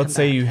 So like, let's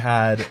say you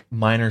had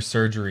minor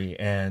surgery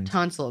and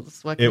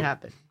tonsils. What could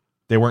happen?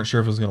 They weren't sure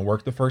if it was going to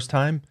work the first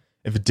time.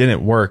 If it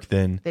didn't work,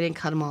 then they didn't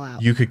cut them all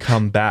out. You could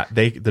come back.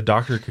 The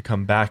doctor could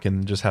come back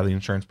and just have the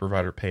insurance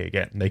provider pay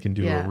again. They can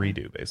do a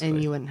redo basically,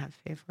 and you wouldn't have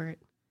to pay for it.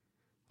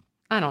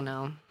 I don't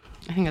know.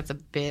 I think that's a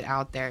bit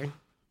out there.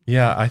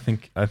 Yeah, I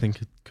think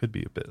it could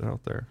be a bit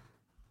out there.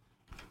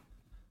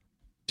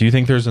 Do you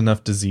think there's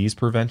enough disease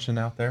prevention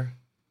out there?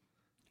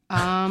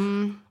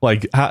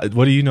 Like,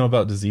 what do you know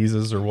about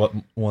diseases, or what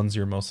ones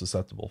you're most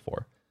susceptible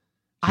for?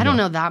 I don't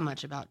know that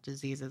much about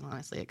diseases,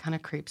 honestly. It kind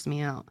of creeps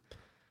me out. It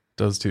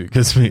does too. It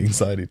gives me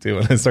anxiety too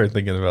when I start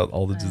thinking about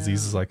all the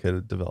diseases I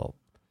could develop.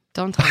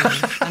 Don't tell me.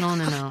 I don't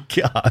want to know.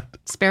 God.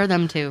 Spare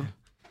them too.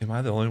 Am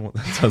I the only one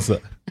that does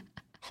that?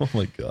 Oh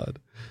my God.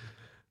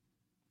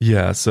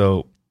 Yeah,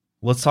 so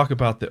let's talk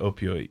about the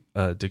opioid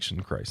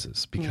addiction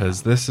crisis,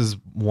 because this is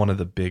one of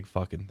the big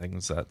fucking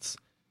things that's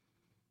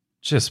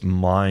just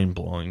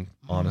mind-blowing,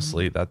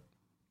 honestly, that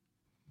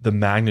the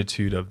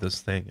magnitude of this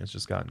thing has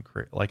just gotten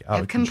out of control.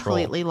 I've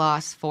completely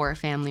lost 4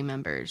 family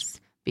members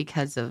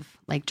because of,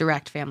 like,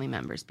 direct family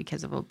members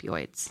because of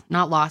opioids.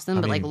 Not lost them,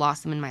 but like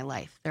lost them in my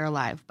life. They're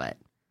alive, but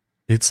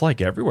It's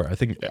like everywhere. I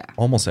think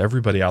almost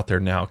everybody out there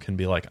now can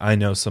be like, I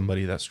know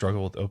somebody that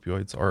struggled with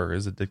opioids or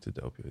is addicted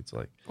to opioids.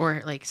 Like,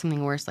 or like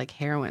something worse, like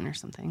heroin or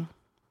something.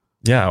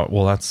 Yeah,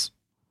 well, that's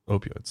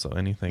opioids. So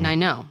anything. And I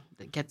know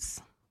it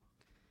gets,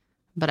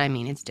 but I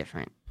mean, it's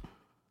different.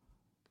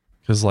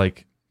 Because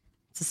like,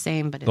 it's the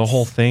same, but the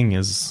whole thing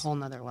is a whole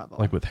nother level.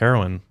 Like with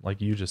heroin, like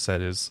you just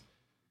said, is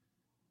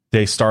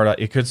they start out.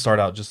 It could start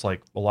out just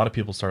like a lot of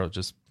people start out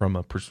just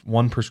from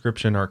one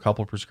prescription or a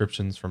couple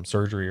prescriptions from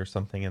surgery or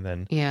something, and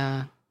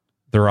then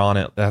they're on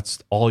it.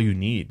 That's all you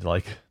need,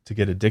 like, to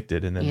get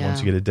addicted. And then once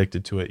you get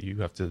addicted to it, you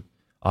have to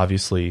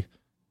obviously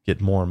get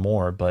more and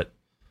more. But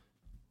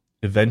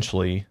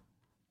eventually,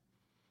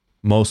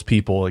 most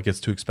people, it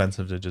gets too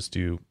expensive to just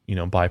do,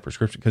 buy a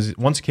prescription, because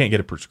once you can't get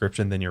a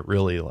prescription, then you're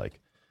really like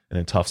in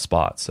a tough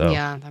spot. So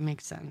yeah, that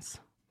makes sense.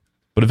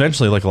 But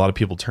eventually, like, a lot of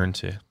people turn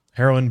to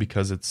heroin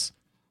because it's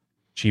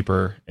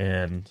cheaper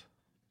and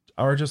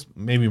are just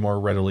maybe more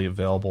readily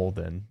available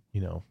than,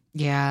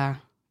 Yeah,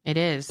 it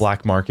is.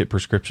 black market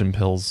prescription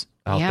pills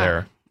out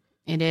there.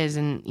 It is,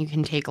 and you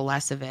can take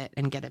less of it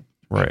and get a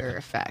bigger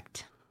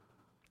effect.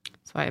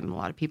 That's why a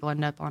lot of people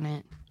end up on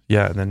it.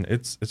 Yeah, and then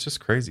it's just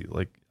crazy.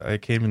 Like, I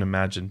can't even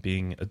imagine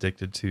being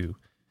addicted to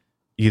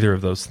either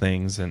of those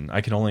things, and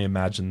I can only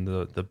imagine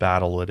the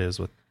battle it is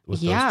with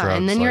those drugs. Yeah,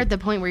 and then you're at the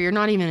point where you're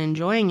not even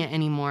enjoying it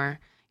anymore.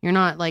 You're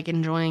not like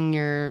enjoying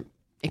your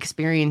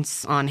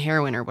experience on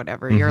heroin or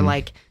whatever. Mm-hmm. You're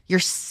like, you're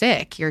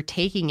sick. You're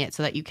taking it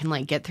so that you can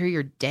like get through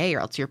your day, or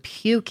else you're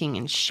puking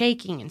and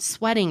shaking and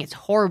sweating. It's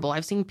horrible.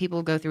 I've seen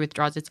people go through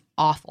withdrawals. It's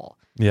awful.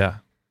 Yeah.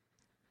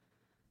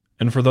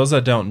 And for those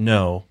that don't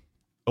know,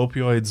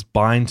 opioids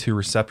bind to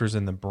receptors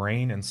in the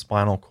brain and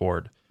spinal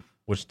cord,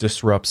 which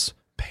disrupts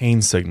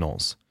pain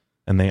signals.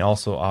 And they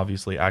also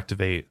obviously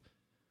activate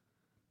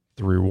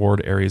the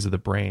reward areas of the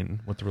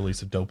brain with the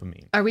release of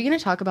dopamine. Are we going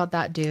to talk about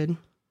that dude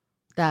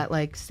that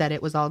like said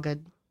it was all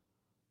good?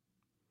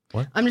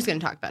 What? I'm just going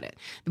to talk about it.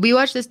 We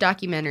watched this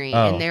documentary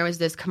and there was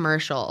this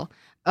commercial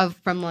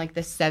from like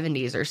the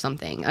 70s or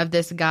something of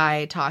this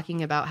guy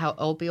talking about how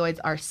opioids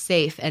are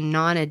safe and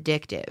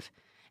non-addictive.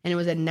 And it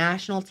was a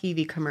national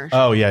TV commercial.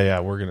 Oh,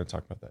 yeah. We're going to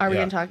talk about that. Are we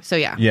going to talk? So,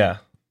 yeah. Yeah.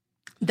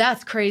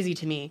 That's crazy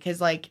to me because,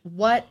 like,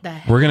 what the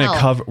hell?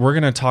 We're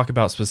gonna talk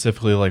about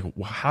specifically, like,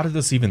 how did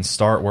this even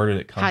start? Where did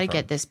it come from? How did it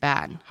get this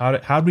bad? How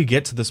did we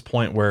get to this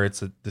point where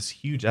it's this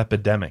huge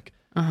epidemic?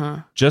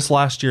 Just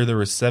last year, there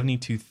was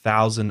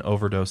 72,000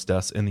 overdose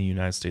deaths in the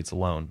United States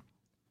alone.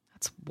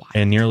 That's wild.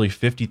 And nearly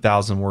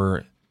 50,000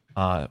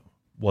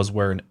 was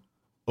where an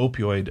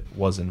opioid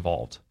was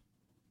involved.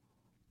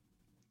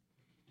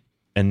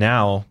 And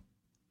now,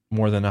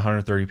 more than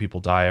 130 people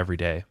die every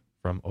day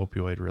from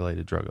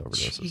opioid-related drug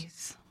overdoses.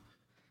 Jeez.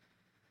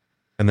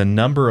 And the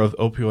number of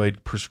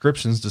opioid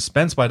prescriptions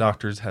dispensed by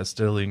doctors has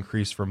steadily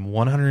increased from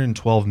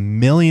 112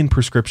 million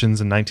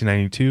prescriptions in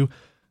 1992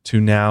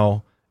 to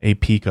now a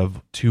peak of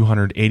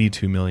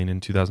 282 million in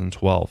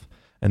 2012.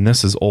 And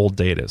this is old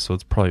data, so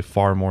it's probably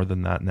far more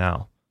than that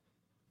now.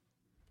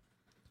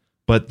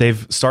 But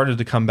they've started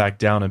to come back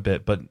down a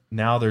bit, but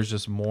now there's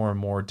just more and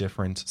more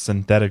different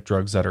synthetic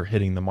drugs that are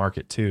hitting the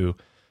market too,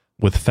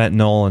 with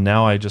fentanyl. And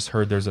now I just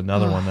heard there's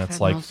another one that's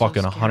like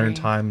fucking 100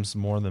 times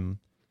more than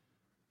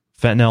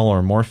fentanyl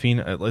or morphine.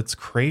 It's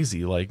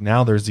crazy. Like,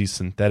 now there's these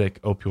synthetic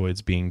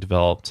opioids being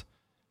developed,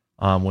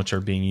 which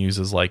are being used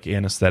as like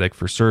anesthetic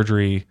for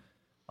surgery.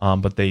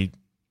 But they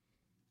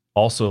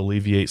also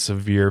alleviate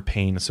severe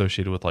pain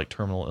associated with like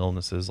terminal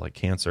illnesses like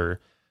cancer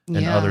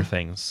and other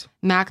things.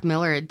 Mac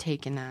Miller had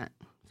taken that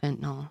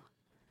fentanyl.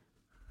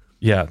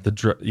 Yeah,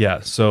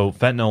 so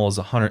fentanyl is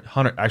 100.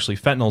 Actually,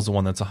 fentanyl is the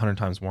one that's 100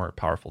 times more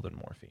powerful than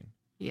morphine.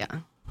 Yeah.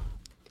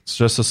 It's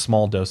just a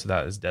small dose of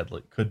that is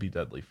deadly. Could be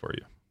deadly for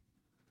you.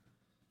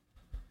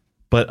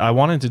 But I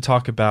wanted to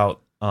talk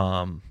about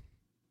some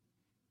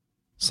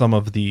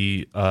of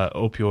the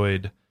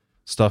opioid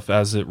stuff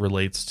as it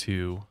relates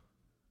to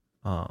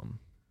oh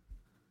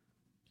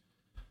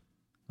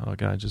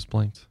god, I just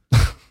blanked.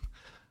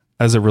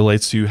 As it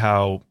relates to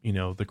how,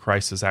 the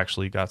crisis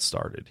actually got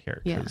started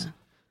here. Yeah.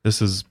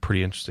 This is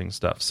pretty interesting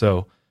stuff.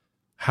 So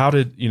how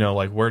did,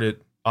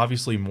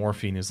 obviously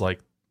morphine is like,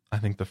 I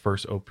think the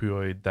first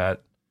opioid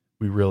that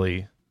we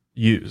really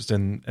used.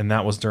 And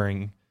that was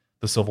during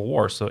the Civil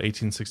War. So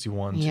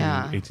 1861 to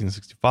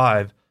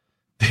 1865,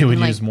 they would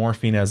use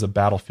morphine as a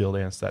battlefield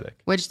anesthetic.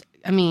 Which,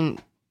 I mean,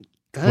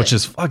 good. Which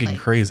is fucking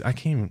crazy. I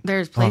can't.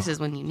 There's places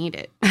when you need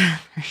it,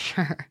 for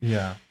sure.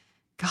 Yeah.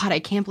 God, I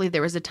can't believe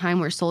there was a time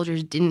where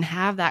soldiers didn't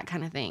have that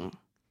kind of thing.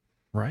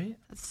 Right?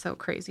 That's so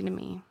crazy to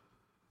me.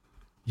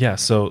 Yeah,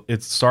 so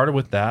it started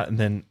with that, and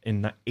then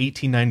in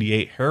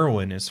 1898,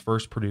 heroin is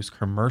first produced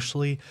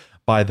commercially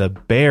by the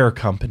Bayer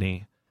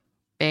Company.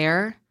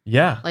 Bayer?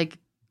 Yeah. Like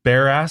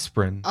Bayer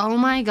aspirin. Oh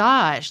my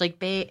gosh. Like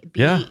they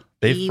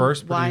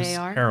first produced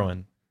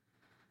heroin.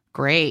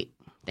 Great.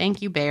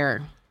 Thank you,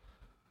 Bayer.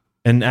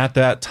 And at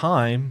that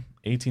time,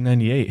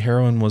 1898,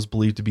 heroin was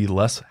believed to be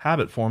less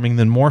habit-forming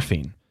than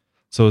morphine.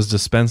 So it was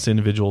dispensed to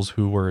individuals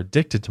who were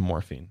addicted to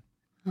morphine.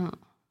 Oh.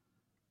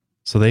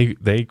 So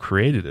they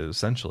created it,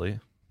 essentially.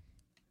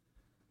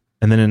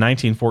 And then in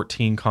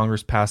 1914,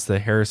 Congress passed the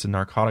Harrison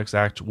Narcotics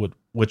Act,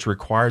 which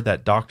required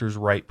that doctors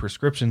write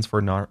prescriptions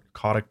for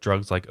narcotic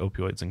drugs like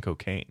opioids and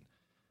cocaine.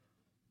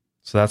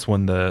 So that's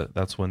when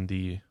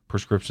the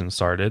prescription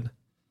started.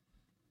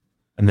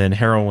 And then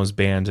heroin was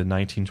banned in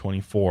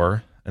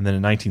 1924. And then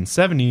in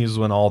 1970 is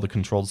when all the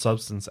Controlled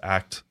Substance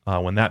Act,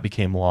 when that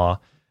became law,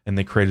 and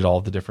they created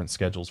all the different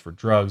schedules for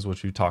drugs,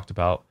 which we talked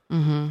about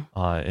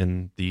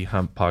in the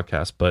Hemp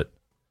podcast. But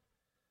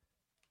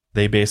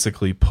they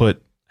basically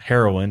put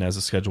heroin as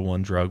a Schedule I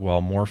drug,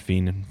 while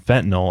morphine and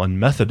fentanyl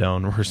and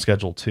methadone were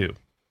Schedule II.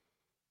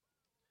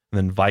 And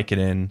then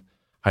Vicodin,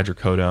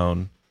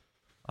 hydrocodone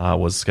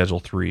was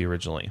Schedule III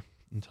originally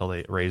until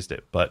they raised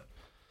it. But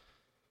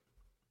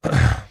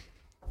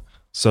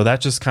so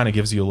that just kind of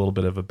gives you a little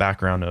bit of a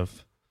background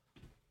of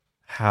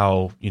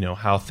how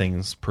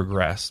things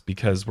progress,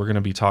 because we're going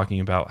to be talking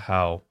about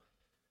how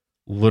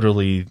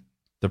literally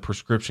the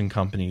prescription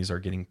companies are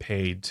getting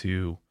paid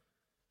to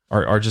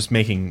are just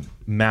making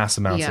mass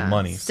amounts of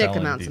money. Sick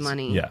amounts of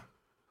money. Yeah.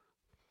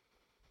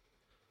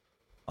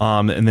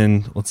 And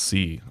then let's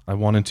see. I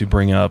wanted to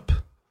bring up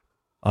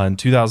in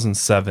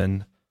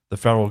 2007, the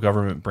federal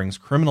government brings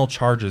criminal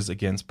charges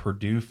against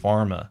Purdue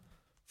Pharma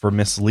for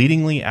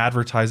misleadingly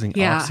advertising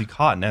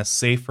Oxycontin as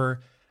safer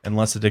and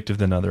less addictive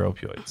than other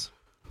opioids.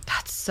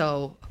 That's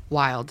so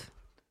wild.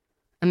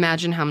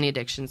 Imagine how many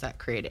addictions that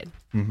created.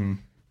 Mm-hmm.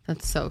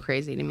 That's so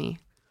crazy to me.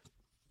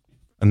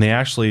 And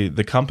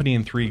the company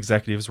and 3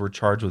 executives were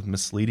charged with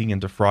misleading and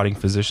defrauding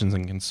physicians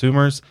and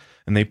consumers,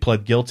 and they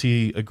pled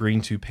guilty,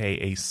 agreeing to pay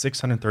a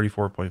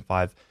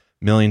 $634.5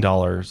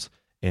 million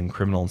in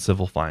criminal and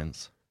civil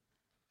fines.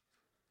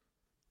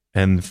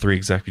 And the 3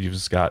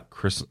 executives got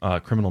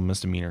criminal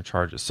misdemeanor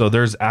charges. So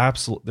there's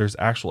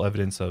actual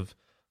evidence of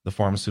the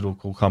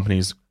pharmaceutical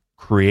companies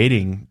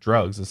creating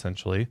drugs,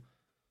 essentially.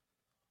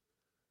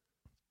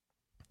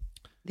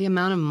 The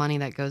amount of money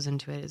that goes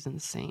into it is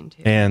insane,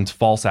 too. And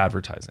false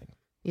advertising.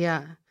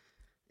 Yeah.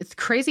 It's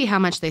crazy how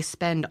much they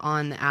spend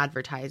on the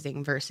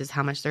advertising versus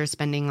how much they're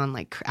spending on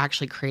like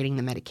actually creating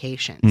the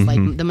medications. Mm-hmm.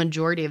 Like the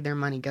majority of their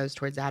money goes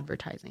towards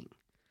advertising.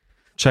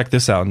 Check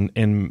this out.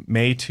 In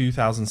May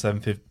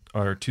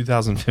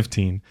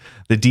 2015,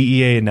 the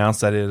DEA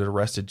announced that it had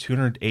arrested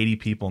 280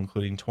 people,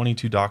 including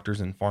 22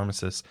 doctors and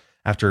pharmacists,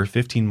 after a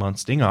 15-month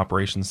sting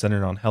operation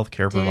centered on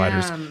healthcare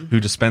providers who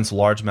dispense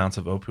large amounts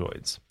of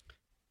opioids.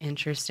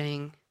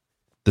 Interesting.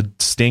 The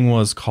sting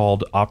was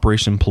called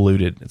Operation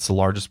Polluted. It's the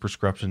largest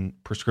prescription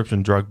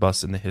drug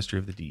bust in the history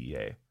of the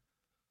DEA.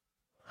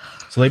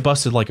 So they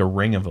busted like a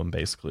ring of them,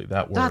 basically,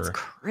 that were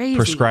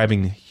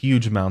prescribing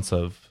huge amounts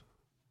of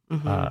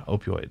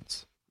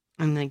opioids.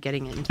 And then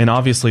getting it. And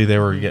obviously they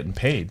were getting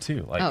paid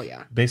too. Like,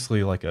 yeah.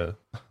 Basically like a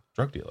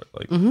drug dealer.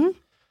 Like,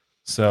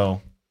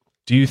 So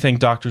do you think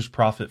doctors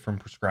profit from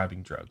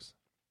prescribing drugs?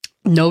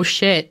 No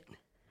shit.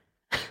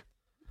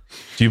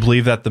 Do you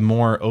believe that the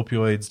more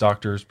opioids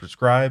doctors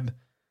prescribe,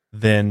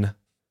 then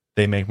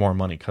they make more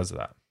money because of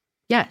that?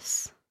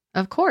 Yes,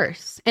 of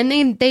course. And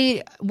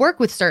they work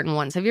with certain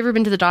ones. Have you ever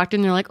been to the doctor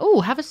and they're like,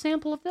 oh, have a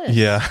sample of this?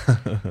 Yeah.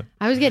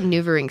 I was getting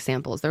NuvaRing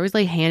samples. They're always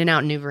like handing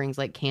out NuvaRings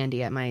like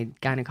candy at my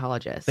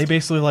gynecologist. They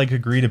basically like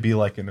agree to be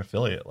like an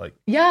affiliate.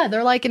 Yeah,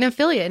 they're like an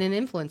affiliate and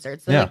an influencer.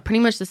 It's like pretty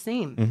much the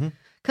same.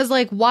 Because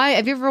like, why?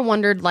 Have you ever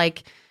wondered,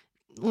 like,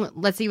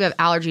 let's say you have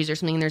allergies or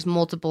something and there's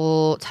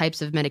multiple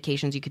types of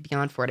medications you could be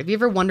on for it. Have you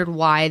ever wondered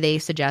why they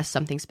suggest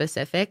something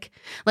specific?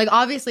 Like,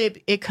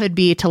 obviously it could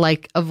be to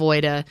like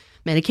avoid a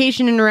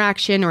medication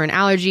interaction or an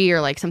allergy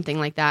or like something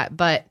like that.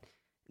 But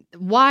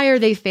why are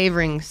they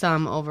favoring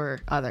some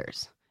over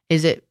others?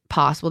 Is it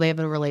possible they have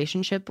a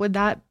relationship with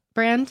that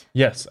brand?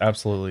 Yes,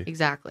 absolutely.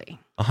 Exactly.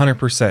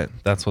 100%.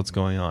 That's what's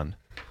going on.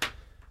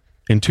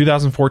 In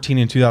 2014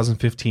 and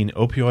 2015,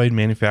 opioid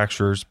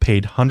manufacturers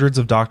paid hundreds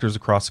of doctors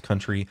across the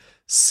country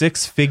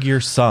 6-figure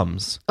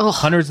sums,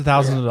 hundreds of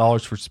thousands of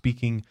dollars for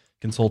speaking,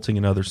 consulting,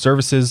 and other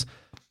services.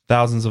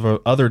 Thousands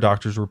of other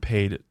doctors were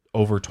paid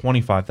over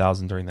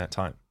 $25,000 during that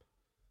time.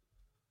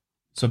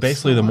 So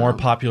basically, the more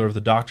popular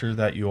the doctor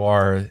that you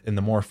are, and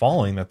the more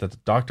following that the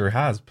doctor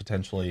has,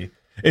 potentially,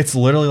 it's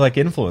literally like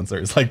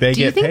influencers. Like they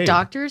get paid. Do you think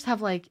doctors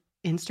have like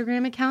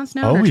Instagram accounts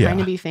now? They're trying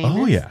to be famous.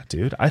 Oh yeah,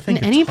 dude. I think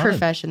in any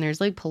profession,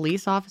 there's like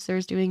police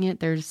officers doing it.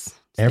 There's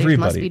everybody.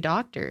 Must be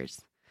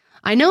doctors.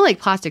 I know like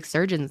plastic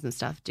surgeons and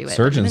stuff do it.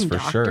 Surgeons for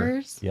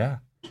doctors? Sure. Yeah.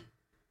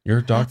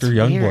 Your Dr.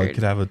 Youngblood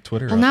could have a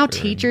Twitter. Well, now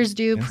teachers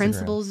do,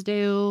 principals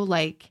do.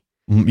 Like,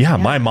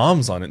 my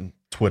mom's on it.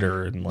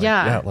 Twitter and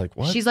like like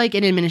what? She's like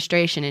in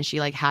administration and she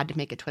like had to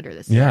make a Twitter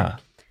this year. Yeah.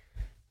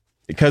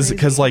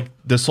 Because like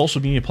the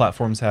social media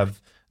platforms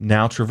have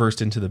now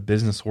traversed into the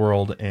business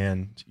world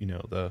and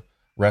the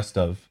rest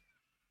of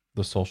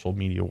the social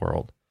media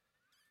world.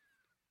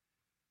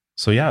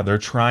 So yeah, they're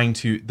trying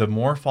to, the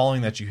more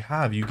following that you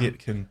have, you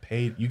get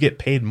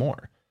paid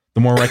more.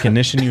 The more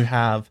recognition you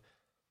have,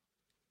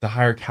 the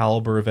higher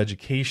caliber of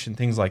education,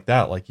 things like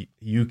that. Like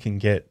you can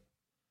get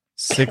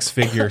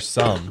 6-figure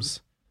sums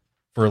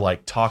for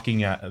like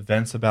talking at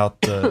events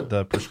about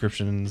the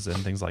prescriptions and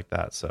things like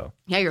that. So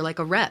yeah, you're like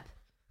a rep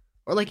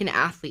or like an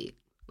athlete.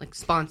 like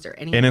sponsor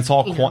any. And it's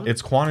all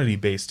it's quantity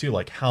based too.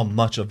 Like how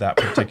much of that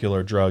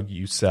particular drug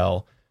you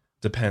sell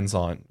determines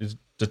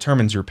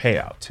your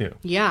payout too.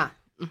 Yeah.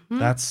 Mm-hmm.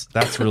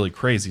 That's really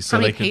crazy. So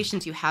how many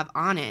patients you have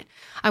on it.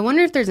 I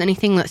wonder if there's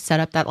anything that's set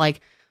up that like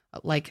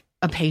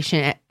a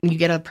patient, you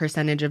get a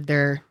percentage of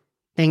their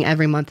thing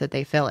every month that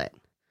they fill it.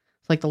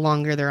 It's like the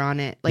longer they're on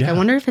it. Like I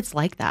wonder if it's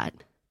like that.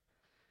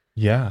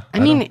 Yeah. I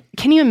mean,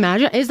 can you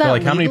imagine? Is that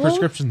like legal? How many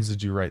prescriptions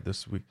did you write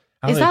this week?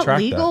 Is that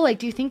legal? Like,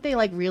 do you think they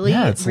like really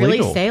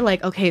legal. say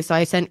like, okay, so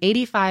I sent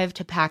 85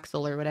 to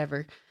Paxil or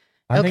whatever.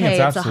 I think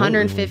it's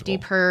 150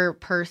 legal. per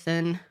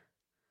person.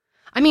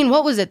 I mean,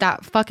 what was it,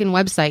 that fucking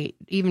website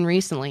even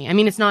recently? I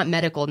mean, it's not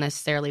medical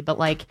necessarily, but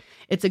like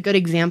it's a good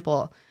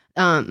example.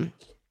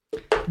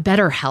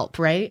 BetterHelp,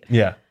 right?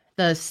 Yeah.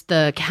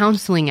 The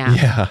counseling app.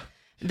 Yeah.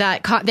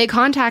 That they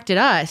contacted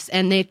us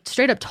and they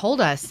straight up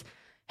told us,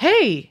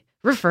 hey,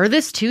 refer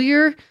this to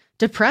your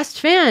depressed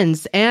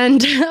fans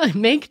and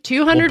make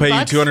 $200 we'll pay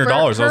you $200.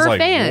 I was like,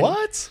 fan.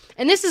 What?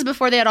 And this is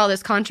before they had all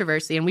this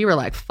controversy, and we were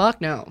like, fuck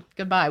no,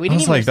 goodbye. We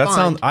didn't even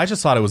respond. I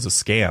just thought it was a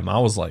scam. I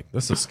was like,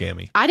 this is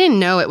scammy. I didn't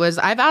know it was.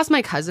 I've asked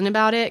my cousin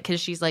about it because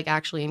she's like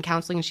actually in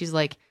counseling, and she's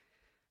like,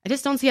 I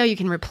just don't see how you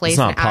can replace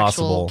an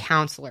actual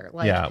counselor.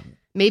 Like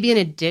maybe an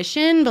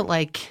addition, but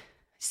like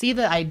see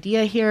the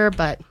idea here,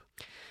 but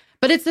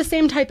it's the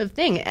same type of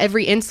thing.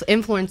 Every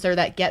influencer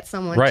that gets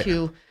someone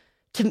to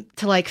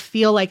like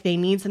feel like they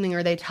need something,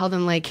 or they tell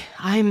them like,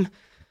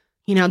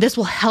 this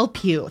will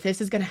help you.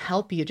 This is going to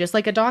help you. Just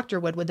like a doctor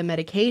would with the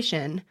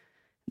medication,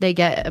 they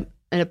get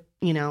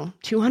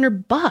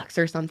 $200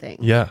 or something.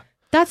 Yeah.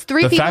 That's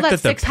three people. That's $600. The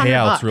fact that the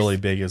payout's really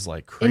big is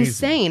like crazy.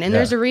 Insane. And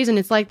there's a reason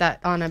it's like that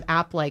on an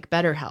app like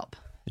BetterHelp.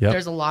 Yep.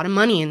 There's a lot of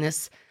money in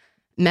this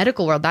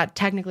medical world. That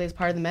technically is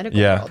part of the medical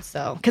world.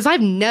 So, because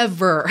I've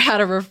never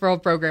had a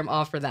referral program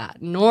offer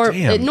that.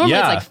 Normally it's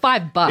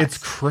like $5. It's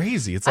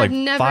crazy. It's like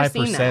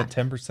 5%,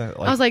 10%.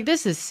 I was like,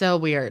 this is so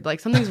weird.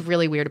 Like something's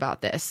really weird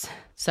about this.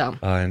 So,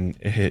 and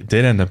it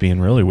did end up being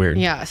really weird.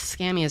 Yeah,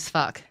 scammy as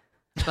fuck.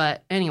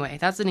 But anyway,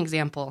 that's an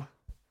example.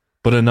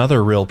 But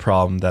another real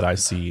problem that I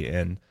see,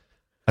 and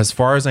as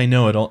far as I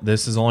know,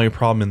 this is only a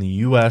problem in the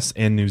U.S.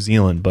 and New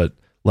Zealand, but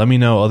let me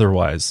know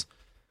otherwise,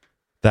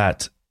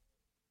 that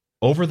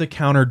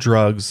over-the-counter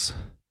drugs,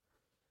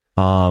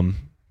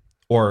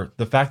 or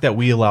the fact that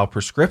we allow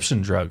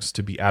prescription drugs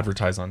to be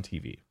advertised on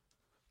TV,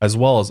 as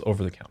well as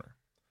over-the-counter.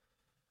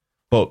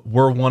 But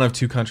we're one of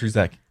two countries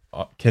that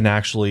can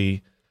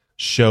actually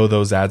show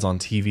those ads on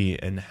TV.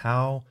 And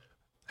how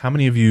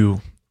many of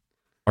you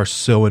are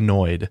so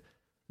annoyed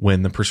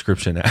when the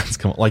prescription ads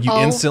come on? Like you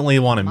instantly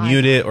want to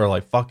mute it or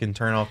like fucking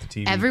turn off the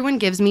TV. Everyone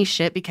gives me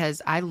shit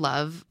because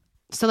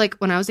so like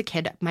when I was a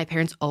kid, my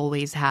parents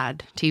always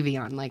had TV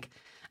on. Like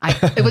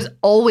it was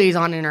always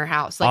on in our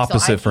house. Like,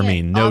 opposite for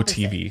me, no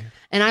TV.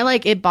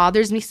 And it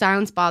bothers me.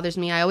 Silence bothers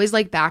me. I always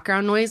like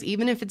background noise,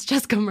 even if it's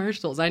just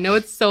commercials. I know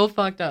it's so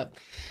fucked up.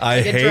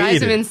 It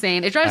drives them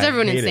insane. It drives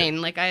everyone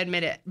insane. Like I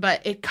admit it,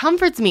 but it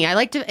comforts me.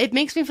 It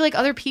makes me feel like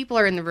other people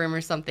are in the room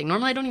or something.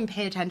 Normally I don't even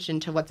pay attention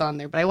to what's on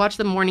there, but I watch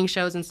the morning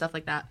shows and stuff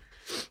like that.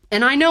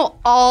 And I know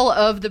all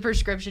of the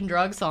prescription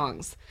drug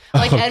songs.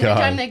 Like every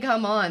time they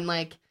come on,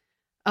 like,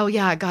 oh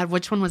yeah, God,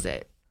 which one was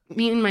it?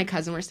 Me and my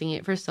cousin were singing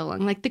it for so long.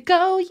 Like the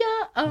Go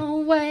Ya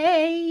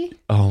Away.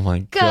 Oh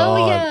my God.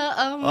 Go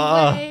Ya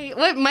Away.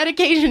 What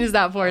medication is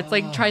that for? It's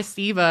like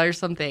Triceba or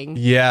something.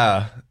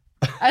 Yeah.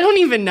 I don't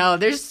even know.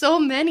 There's so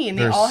many, and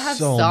they all have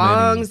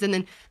songs, and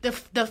then the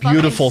fucking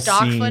beautiful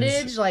stock scenes.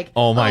 Footage. Like,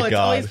 oh my God, it's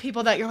always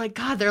people that you're like,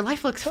 God, their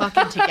life looks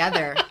fucking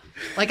together.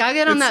 Like I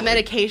get on that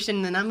medication,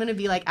 and then I'm gonna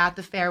be like at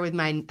the fair with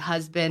my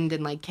husband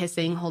and like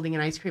kissing, holding an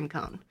ice cream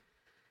cone.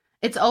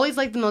 It's always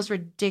like the most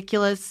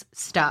ridiculous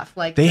stuff.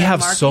 Like they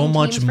have so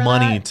much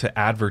money to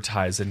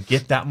advertise and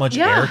get that much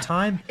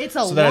airtime. It's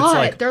a lot. It's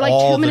like they're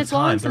like 2 minutes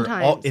long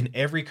sometimes. In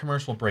every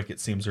commercial break, it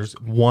seems there's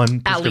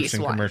one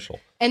prescription commercial.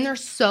 And they're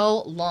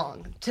so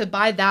long to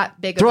buy that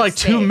big. They're like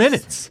 2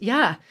 minutes.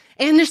 Yeah,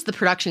 and just the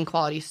production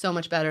quality is so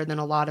much better than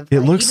a lot of.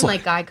 It looks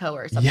like Geico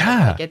or something.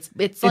 Yeah,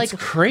 it's like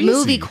crazy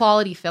movie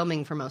quality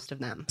filming for most of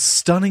them.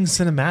 Stunning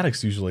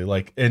cinematics usually,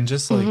 like and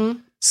just like.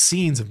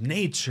 Scenes of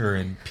nature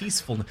and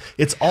peacefulness.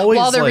 It's always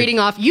while they're reading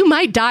off, you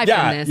might die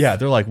from this. Yeah,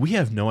 they're like, we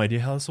have no idea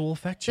how this will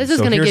affect you. This is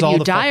going to give you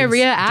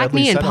diarrhea,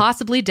 acne, and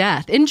possibly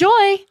death.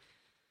 Enjoy.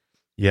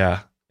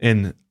 Yeah,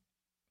 and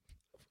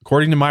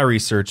according to my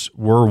research,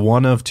 we're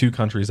one of two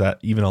countries that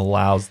even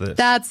allows this.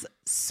 That's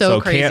so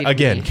crazy.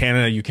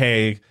 Canada,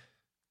 UK,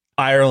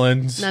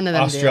 Ireland, none of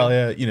them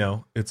Australia.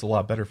 Do. It's a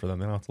lot better for them.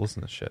 They don't have to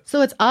listen to shit.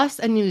 So it's us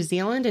and New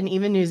Zealand, and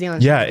even New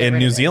Zealand. Yeah, and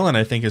New Zealand,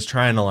 I think, is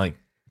trying to like.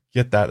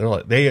 Get that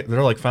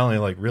they're like finally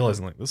like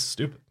realizing like this is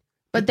stupid.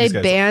 But they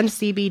banned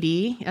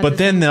CBD. But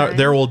then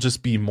there will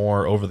just be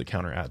more over the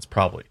counter ads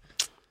probably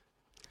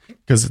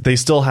because they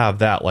still have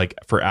that like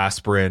for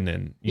aspirin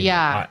and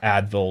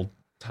Advil,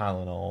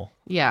 Tylenol.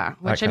 Yeah,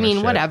 which I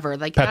mean whatever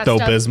like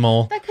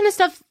Pepto-Bismol. That kind of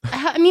stuff.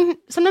 I mean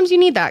sometimes you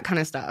need that kind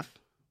of stuff.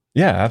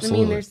 Yeah, absolutely.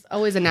 I mean, there's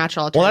always a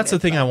natural alternative. Well, that's the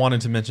thing I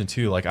wanted to mention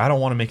too. Like, I don't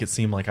want to make it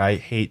seem like I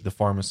hate the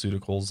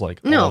pharmaceuticals.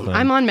 Like, no,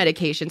 I'm on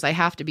medications. I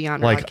have to be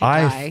on. Like,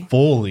 I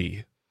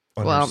fully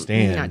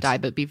understand. Well, not die,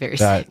 but be very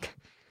that sick.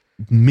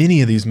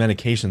 Many of these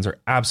medications are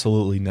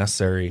absolutely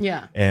necessary.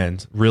 Yeah.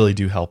 And really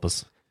do help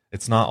us.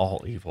 It's not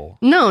all evil.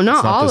 No,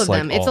 not all of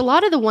them. It's a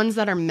lot of the ones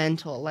that are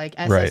mental, like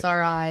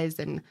SSRIs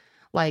and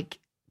like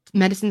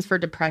medicines for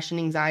depression,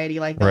 anxiety,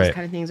 like those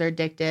kind of things are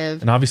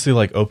addictive. And obviously,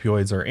 like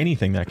opioids or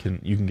anything that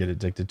you can get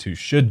addicted to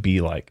should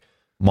be like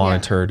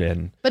monitored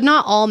and. But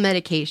not all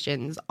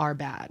medications are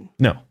bad.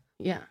 No.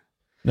 Yeah.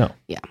 No.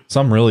 Yeah.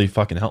 Some really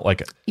fucking help.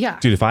 Like,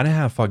 dude, if I didn't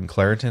have fucking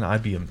Claritin,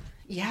 I'd be like,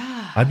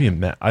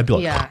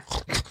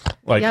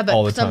 like but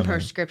all the some time.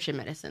 prescription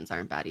medicines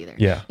aren't bad either.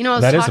 Yeah. You know,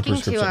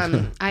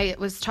 I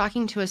was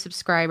talking to a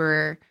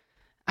subscriber.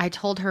 I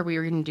told her we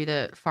were going to do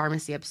the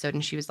pharmacy episode,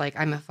 and she was like,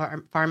 I'm a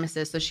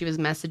pharmacist. So she was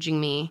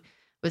messaging me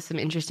with some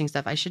interesting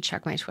stuff. I should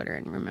check my Twitter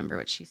and remember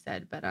what she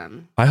said. But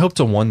I hope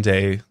to one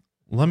day,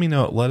 let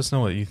us know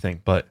what you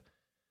think. But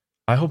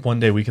I hope one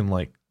day we can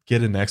like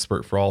get an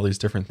expert for all these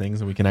different things,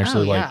 and we can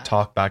actually like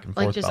talk back and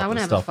forth about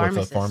this stuff with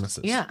a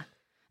pharmacist. Yeah.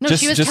 No,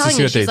 she was telling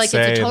me, she's like,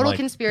 it's a total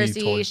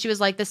conspiracy. She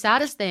was like, the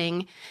saddest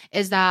thing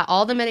is that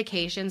all the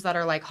medications that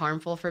are like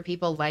harmful for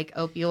people, like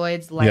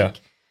opioids, like,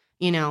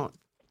 you know,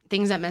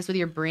 things that mess with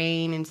your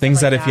brain and things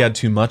stuff like that if you had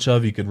too much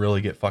of, you could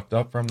really get fucked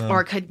up from them.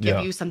 Or could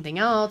give you something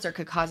else or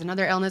could cause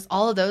another illness.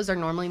 All of those are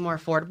normally more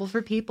affordable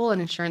for people and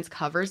insurance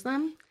covers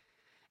them.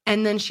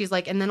 And then she's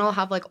like, and then I'll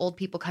have like old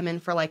people come in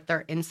for like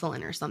their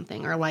insulin or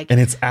something, or like, and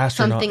it's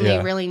something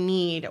they really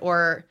need,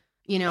 or,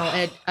 you know,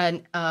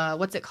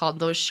 what's it called?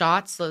 Those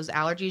shots, those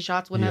allergy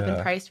shots went up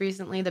in price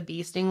recently, the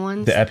bee sting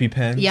ones. The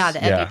EpiPens? Yeah, the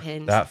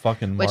EpiPens. That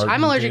fucking which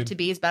I'm allergic to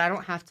bees, but I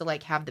don't have to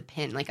like have the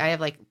pin. Like I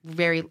have like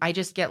I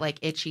just get like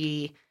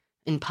itchy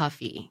and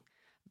puffy.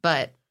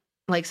 But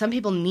like some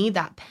people need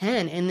that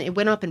pen, and it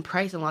went up in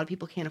price and a lot of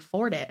people can't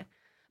afford it.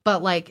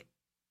 But like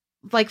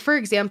for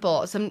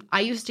example,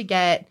 I used to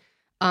get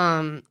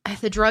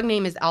the drug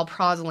name is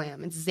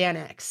alprazolam. It's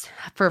Xanax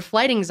for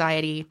flight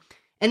anxiety.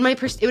 And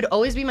it would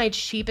always be my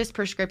cheapest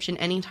prescription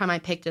anytime I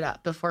picked it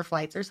up before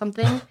flights or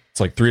something. It's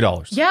like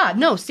 $3. Yeah,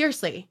 no,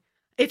 seriously.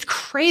 It's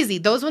crazy.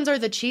 Those ones are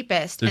the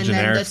cheapest. And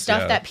then the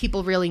stuff that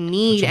people really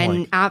need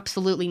and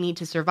absolutely need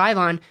to survive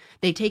on,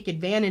 they take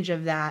advantage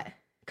of that.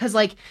 Because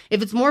like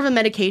if it's more of a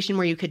medication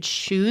where you could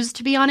choose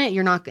to be on it,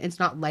 it's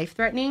not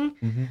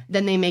life-threatening,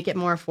 then they make it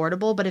more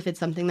affordable. But if it's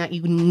something that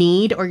you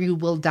need or you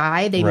will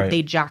die,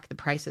 they jack the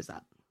prices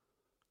up.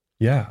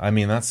 Yeah, I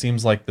mean, that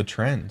seems like the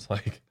trend.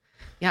 Like,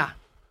 yeah.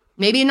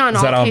 Maybe not in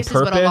all cases,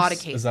 but a lot of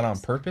cases. Is that on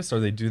purpose? Are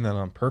they doing that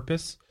on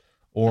purpose?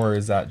 Or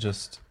is that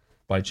just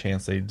by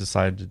chance they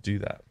decided to do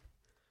that?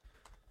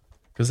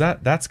 Because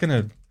that's going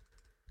to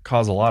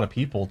cause a lot of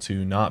people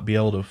to not be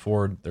able to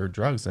afford their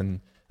drugs.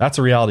 And that's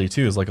a reality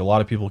too, is like a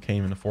lot of people can't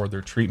even afford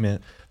their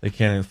treatment. They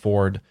can't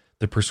afford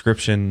the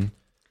prescription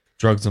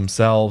drugs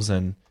themselves,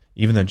 and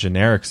even the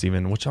generics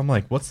even, which I'm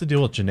like, what's the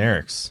deal with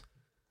generics?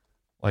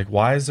 Like,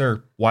 why is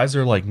there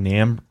like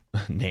name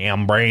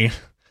brand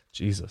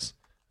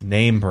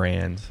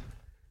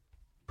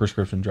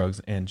prescription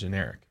drugs and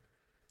generic?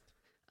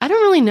 I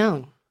don't really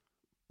know.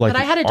 Like, but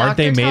I had a doctor aren't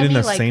they made in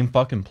the like, same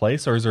fucking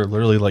place, or is there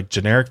literally like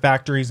generic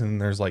factories and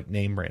there's like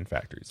name brand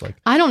factories? Like,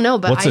 I don't know,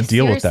 but what's the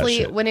deal with that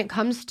shit? When it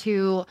comes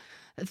to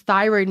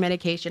thyroid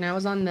medication, I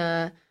was on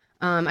the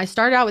I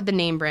started out with the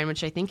name brand,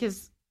 which I think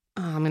is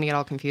I'm gonna get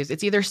all confused.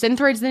 It's either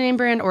Synthroid's the name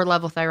brand or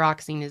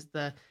levothyroxine is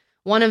the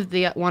one or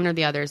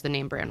the other is the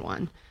name brand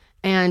one.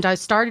 And I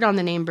started on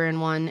the name brand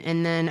one,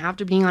 and then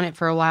after being on it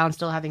for a while and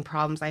still having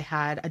problems, I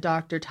had a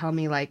doctor tell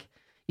me like,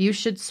 you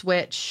should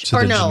switch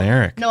to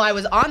generic. No, I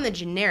was on the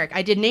generic.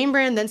 I did name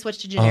brand, then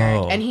switched to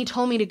generic. And he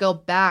told me to go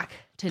back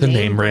to the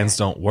name brands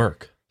brand. don't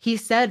work. He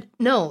said,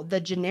 no,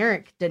 the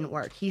generic didn't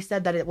work. He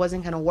said that it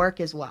wasn't going to work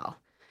as well.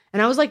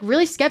 And I was like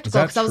really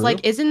skeptical because I was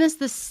like, isn't this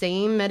the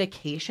same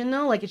medication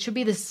though? Like it should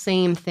be the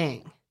same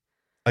thing.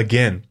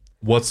 Again,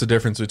 what's the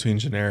difference between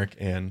generic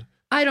and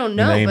I don't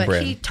know, name but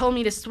brand? He told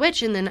me to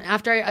switch. And then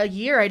after a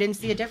year, I didn't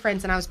see a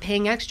difference and I was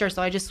paying extra.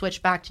 So I just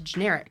switched back to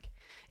generic.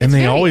 And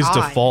they always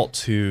default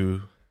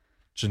to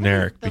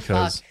generic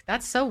because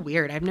that's so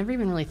weird. I've never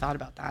even really thought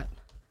about that.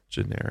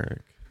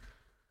 Generic.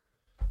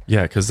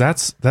 Yeah, because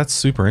that's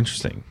super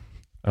interesting.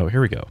 Oh,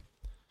 here we go.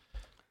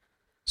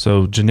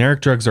 So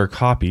generic drugs are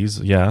copies.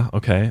 Yeah,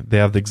 okay. They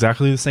have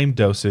exactly the same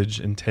dosage,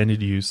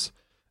 intended use,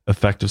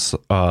 effects,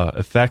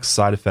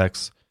 side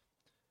effects,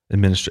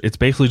 It's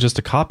basically just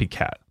a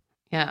copycat.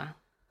 Yeah.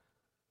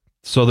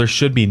 So there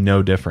should be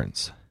no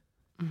difference.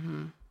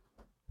 Mm-hmm.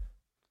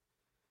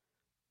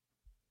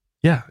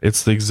 Yeah,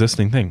 it's the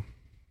existing thing.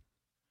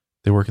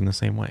 They work in the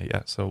same way.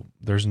 Yeah, so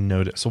there's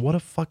no... So what a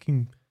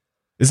fucking...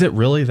 Is it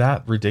really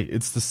that ridiculous?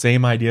 It's the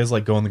same idea as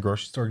like going to the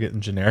grocery store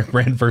getting generic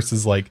brand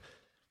versus like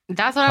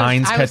that's what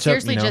Heinz I was ketchup,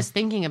 seriously just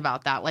thinking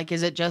about that. Like,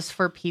 is it just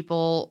for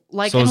people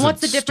like? So and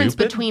what's the difference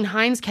between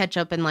Heinz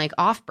ketchup and like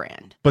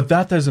off-brand? But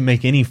that doesn't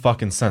make any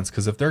fucking sense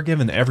because if they're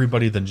giving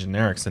everybody the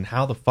generics, then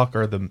how the fuck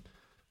are the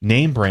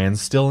name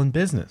brands still in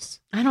business?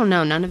 I don't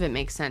know. None of it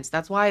makes sense.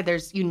 That's why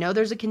there's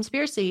a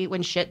conspiracy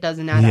when shit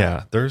doesn't add up.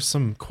 Yeah, there's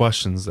some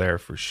questions there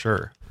for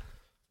sure.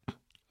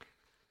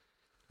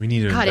 We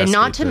need to investigate and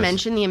not to this.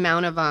 mention the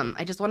amount of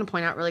I just want to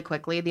point out really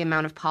quickly the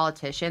amount of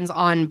politicians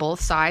on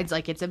both sides.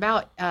 Like it's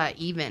about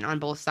even on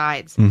both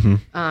sides,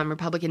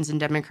 Republicans and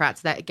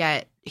Democrats that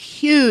get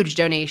huge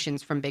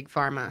donations from Big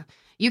Pharma.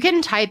 You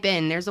can type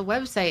in, there's a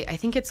website, I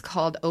think it's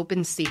called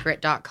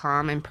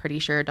opensecret.com. I'm pretty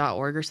sure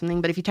 .org or something.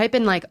 But if you type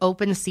in like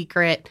Open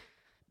Secret,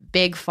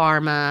 Big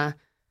Pharma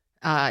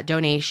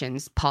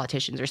donations,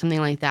 politicians or something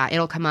like that,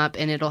 it'll come up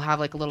and it'll have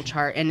like a little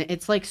chart. And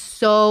it's like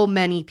so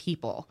many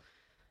people.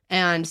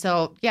 And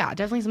so, yeah,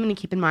 definitely something to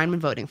keep in mind when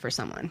voting for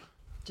someone.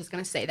 Just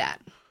going to say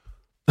that.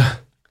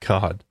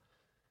 God.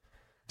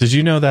 Did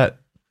you know that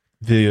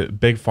the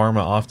Big Pharma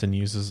often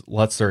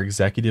lets their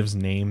executives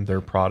name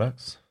their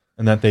products?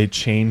 And that they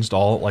changed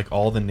all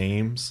the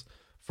names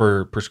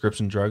for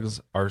prescription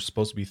drugs are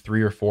supposed to be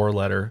 3 or 4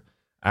 letter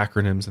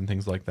acronyms and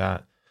things like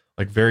that.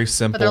 Like very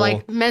simple. But they're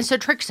like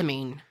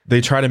methotrexamine. They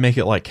try to make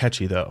it like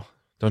catchy though.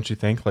 Don't you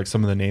think? Like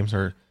some of the names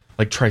are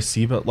like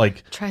Triceba.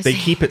 They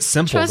keep it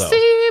simple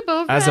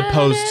though. As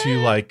opposed to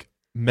like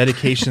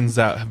medications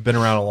that have been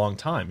around a long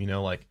time,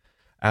 like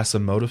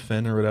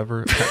acetaminophen or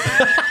whatever.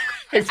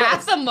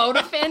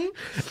 Acetaminophen?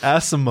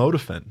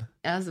 Acetaminophen.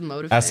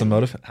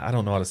 I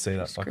don't know how to say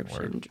that fucking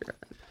word.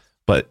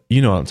 But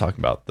you know what I'm talking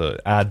about. The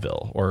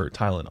Advil or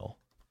Tylenol.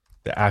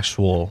 The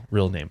actual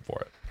real name for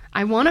it.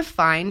 I want to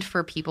find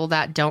for people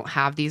that don't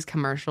have these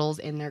commercials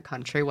in their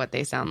country what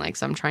they sound like.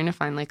 So I'm trying to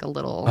find like a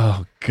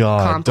little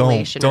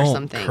compilation or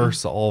something. Don't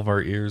curse all of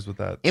our ears with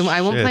that shit.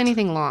 I won't play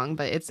anything long,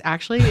 but it's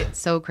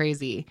so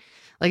crazy.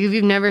 Like if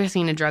you've never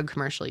seen a drug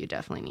commercial, you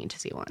definitely need to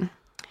see one.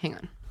 Hang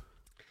on.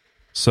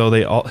 So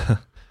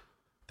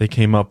they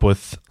came up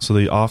with, so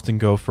they often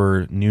go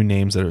for new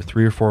names that are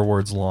 3 or 4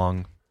 words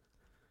long,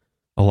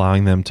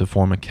 allowing them to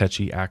form a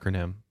catchy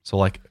acronym. So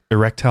like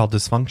erectile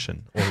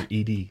dysfunction or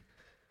ED.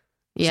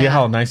 Yeah. See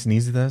how nice and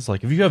easy that is?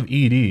 Like if you have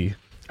ED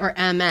or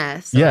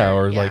MS.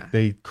 Like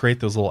they create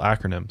those little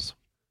acronyms.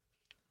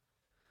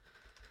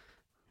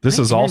 This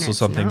is also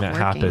something that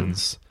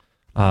happens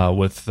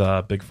with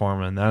Big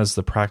Pharma, and that is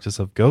the practice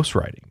of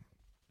ghostwriting,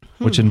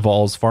 which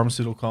involves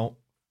pharmaceutical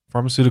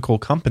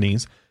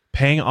companies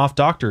paying off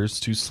doctors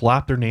to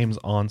slap their names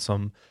on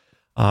some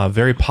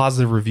very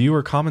positive review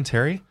or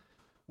commentary,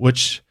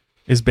 which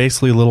is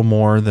basically a little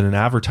more than an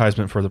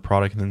advertisement for the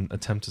product and an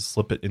attempt to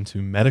slip it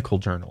into medical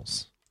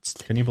journals.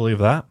 Can you believe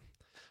that?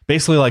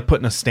 Basically like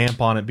putting a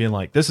stamp on it, being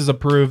like, this is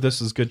approved, this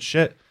is good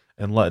shit,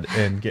 and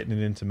getting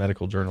it into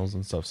medical journals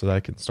and stuff so that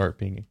it can start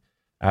being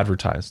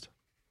advertised.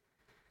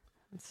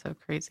 That's so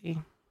crazy.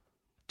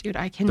 Dude,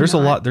 I can. There's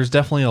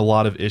definitely a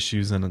lot of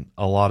issues and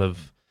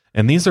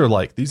these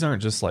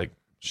aren't just like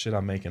shit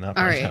I'm making up.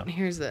 All right,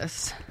 here's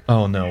this.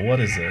 Oh no,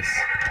 what is this?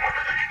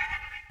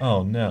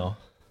 Oh no.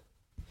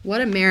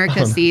 What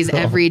America sees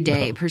every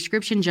day.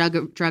 Prescription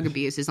drug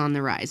abuse is on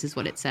the rise, is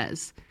what it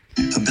says.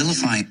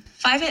 Abilify.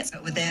 5 hits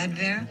with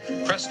Advair.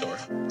 Crestor.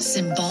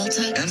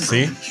 Cymbalta.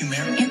 See?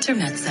 Humira.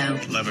 Intermezzo.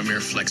 Levemir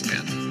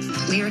FlexPen.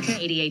 Lyrica.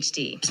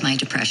 ADHD. It's my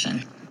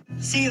depression.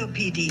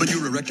 COPD. But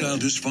your erectile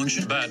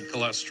dysfunction? Bad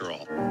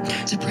cholesterol.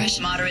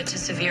 Depression. Moderate to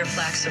severe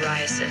plaque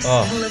psoriasis.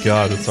 Oh,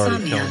 God, it's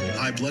already killing me.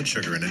 High blood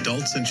sugar in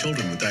adults and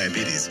children with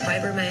diabetes.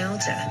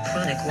 Fibromyalgia.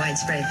 Chronic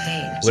widespread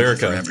pain.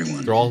 Lyrica. For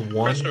everyone. They're all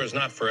one. Crestor is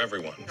not for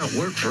everyone. Not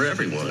work for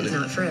everyone.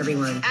 Not for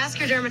everyone. Ask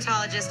your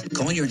dermatologist.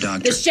 Call your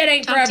doctor. This shit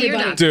ain't for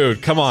everybody.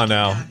 Dude, come on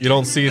now. You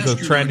don't see the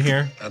trend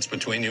here? That's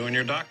between you and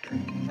your doctor.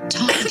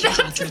 Talk to your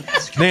doctor.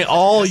 They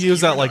all use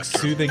that like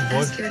soothing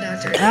voice. Ask your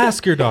doctor.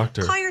 Ask your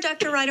doctor. Call your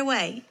doctor right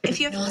away. If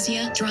you have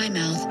nausea, dry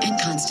mouth, and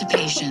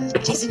constipation.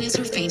 Dizziness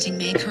or fainting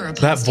may occur upon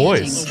that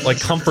voice, standing. like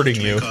comforting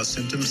you. Cause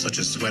symptoms such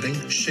as sweating,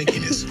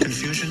 shakiness,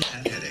 confusion,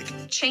 and headache.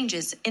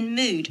 changes in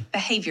mood,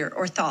 behavior,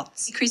 or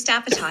thoughts, decreased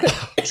appetite,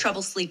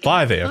 trouble sleeping,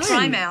 5 a.m.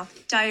 dry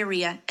mouth,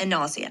 diarrhea, and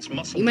nausea.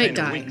 You might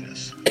die.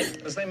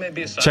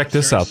 Check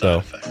this out,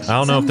 though. I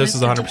don't know if this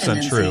is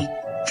 100% true.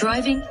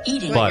 Driving,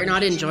 eating, But you're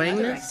not enjoying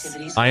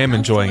this? I am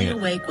enjoying it.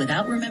 Awake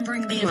without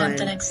remembering the event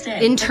the next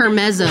day.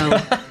 Intermezzo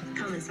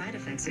Common side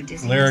effects are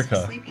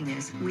Lyrica.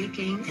 sleepiness,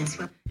 weeping, and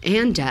sweat.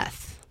 and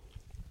death.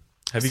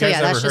 Have you So guys yeah,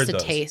 ever that's heard just a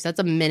those? taste. That's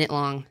a minute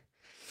long.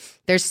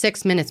 There's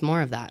 6 minutes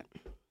more of that.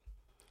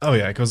 Oh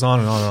yeah, it goes on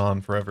and on and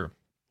on forever.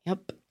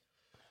 Yep.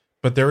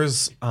 But there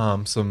is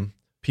some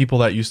people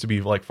that used to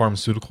be like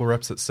pharmaceutical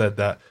reps that said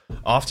that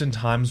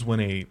oftentimes when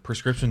a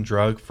prescription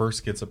drug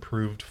first gets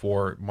approved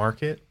for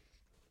market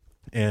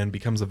and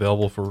becomes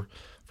available for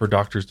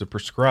doctors to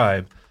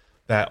prescribe,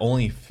 that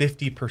only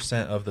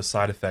 50% of the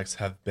side effects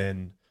have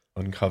been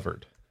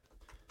uncovered.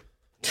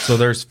 So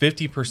there's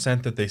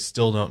 50% that they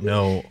still don't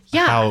know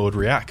how it would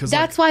react.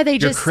 That's why they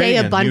just say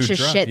a bunch of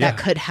shit that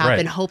could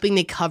happen, hoping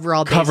they cover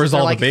all bases. Covers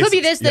all the bases. It could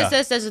be this,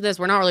 Yeah. this.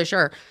 We're not really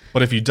sure.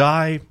 But if you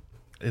die,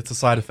 it's a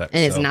side effect.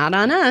 And it's not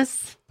on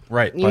us.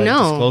 Right. You by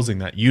know. disclosing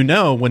that.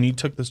 When you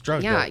took this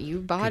drug. Yeah, that- you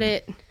bought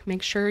it.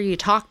 Make sure you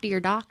talk to your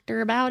doctor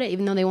about it,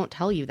 even though they won't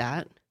tell you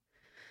that.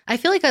 I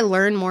feel like I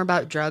learn more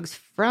about drugs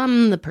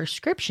from the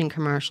prescription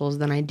commercials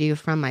than I do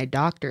from my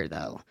doctor,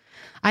 though.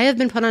 I have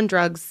been put on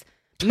drugs,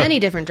 many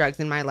different drugs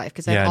in my life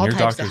because I have all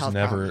types of health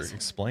never problems.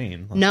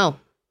 Explain. No.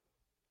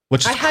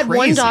 Which is I had crazy.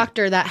 one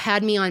doctor that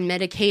had me on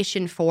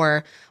medication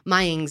for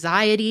my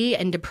anxiety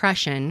and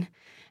depression.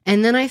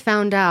 And then I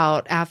found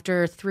out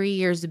after 3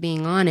 years of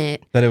being on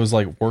it that it was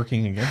like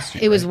working against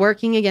you. It was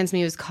working against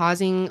me. It was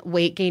causing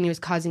weight gain. It was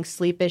causing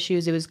sleep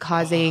issues. It was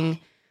causing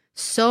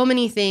so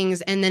many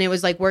things. And then it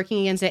was like working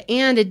against it.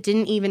 And it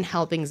didn't even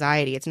help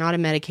anxiety. It's not a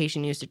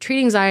medication used to treat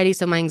anxiety.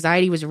 So my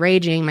anxiety was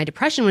raging. My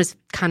depression was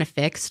kind of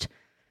fixed.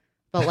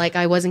 But like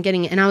I wasn't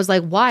getting it. And I was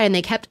like, why? And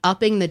they kept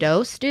upping the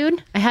dose,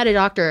 dude. I had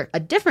a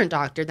different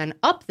doctor, then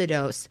up the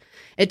dose.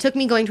 It took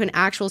me going to an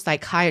actual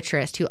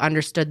psychiatrist who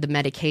understood the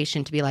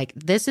medication to be like,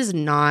 this is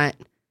not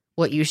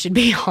what you should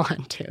be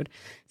on, dude.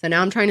 So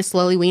now I'm trying to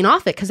slowly wean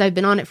off it because I've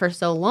been on it for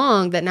so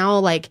long that now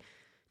like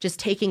just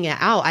taking it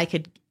out, I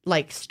could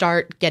like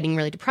start getting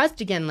really depressed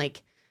again.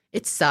 Like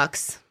it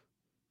sucks.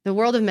 The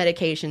world of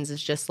medications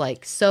is just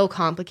like so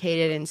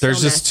complicated and there's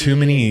so just messy. too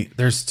many.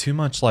 There's too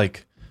much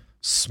like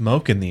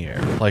smoke in the air.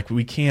 Like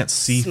we can't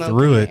see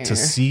through it to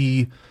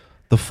see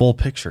the full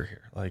picture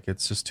here. Like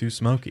it's just too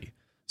smoky.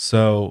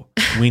 So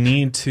we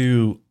need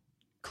to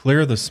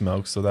clear the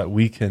smoke so that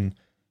we can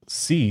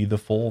see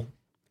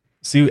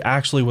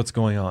actually what's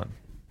going on.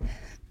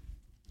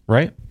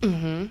 Right?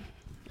 Mm-hmm.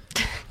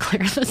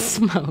 Clear the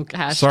smoke.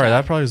 Hashtag. Sorry,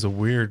 that probably was a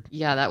weird.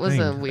 Yeah, that was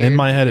thing. a weird. In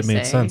my head, it thing to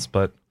made say. sense,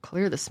 but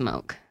Clear the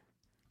smoke.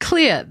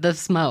 Clear the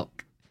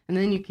smoke, and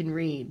then you can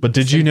read. But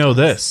did you know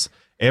this?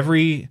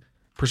 Every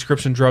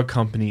prescription drug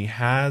company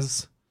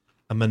has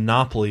a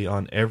monopoly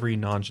on every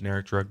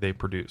non-generic drug they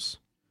produce.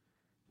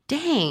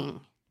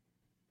 Dang.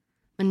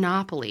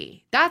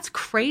 Monopoly. That's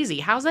crazy.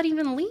 How's that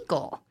even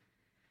legal?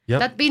 Yep.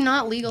 That'd be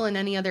not legal in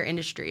any other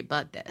industry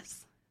but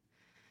this.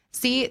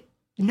 See,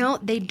 no,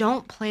 they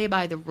don't play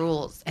by the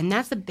rules. And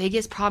that's the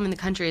biggest problem in the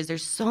country is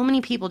there's so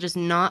many people just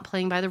not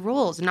playing by the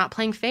rules and not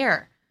playing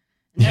fair.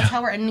 And that's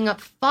how we're ending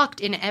up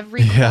fucked in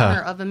every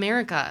corner of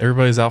America.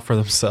 Everybody's out for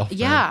themselves.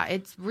 Yeah,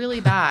 it's really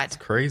bad. It's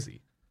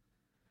crazy.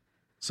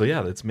 So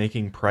yeah, that's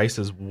making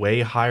prices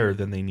way higher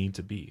than they need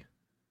to be.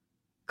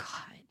 God.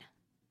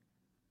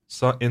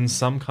 So in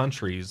some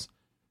countries,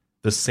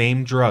 the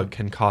same drug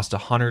can cost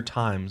 100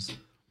 times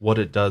what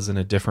it does in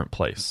a different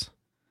place.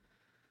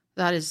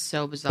 That is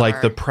so bizarre.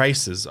 Like the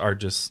prices are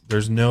just,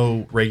 there's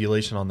no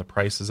regulation on the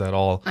prices at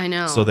all. I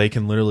know. So they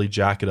can literally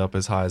jack it up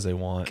as high as they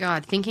want.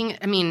 God,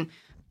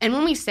 and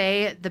when we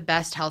say the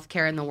best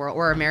healthcare in the world,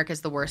 or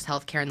America's the worst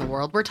healthcare in the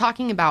world, we're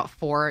talking about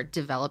for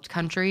developed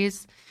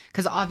countries.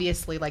 Because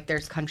obviously, like,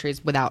 there's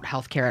countries without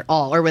healthcare at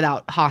all, or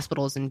without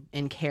hospitals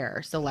and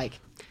care. So, like,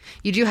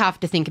 you do have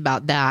to think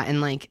about that.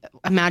 And, like,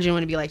 imagine what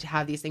it'd be like to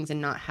have these things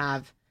and not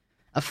have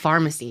a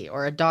pharmacy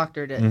or a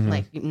doctor to,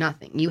 like,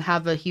 nothing. You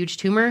have a huge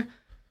tumor,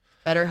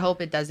 better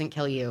hope it doesn't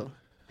kill you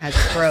as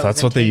it grows.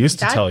 That's what they used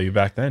to tell you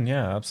back then.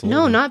 Yeah, absolutely.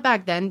 No, not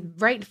back then.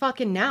 Right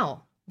fucking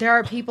now. There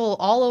are people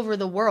all over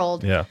the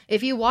world. Yeah.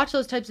 If you watch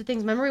those types of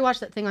things, remember we watched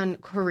that thing on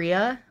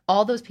Korea?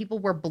 All those people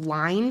were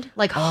blind.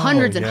 Like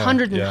hundreds and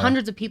hundreds and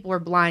hundreds of people were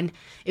blind.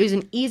 It was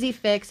an easy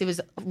fix. It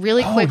was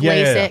really quick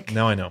LASIK. Yeah.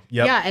 Now I know.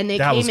 Yep. Yeah, and they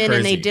came in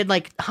and they did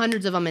like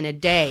hundreds of them in a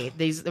day.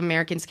 These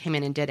Americans came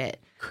in and did it.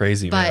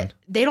 Crazy, man. But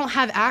they don't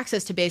have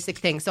access to basic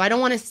things. So I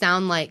don't want to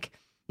sound like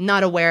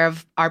not aware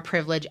of our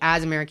privilege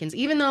as Americans,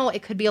 even though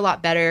it could be a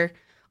lot better.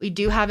 We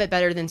do have it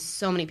better than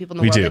so many people in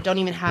the world that don't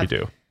even have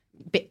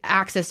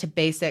access to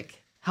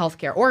basic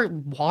healthcare or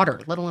water,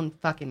 let alone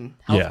fucking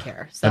healthcare.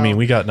 Yeah. So, I mean,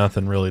 we got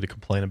nothing really to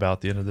complain about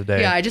at the end of the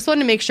day. Yeah, I just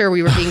wanted to make sure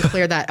we were being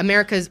clear that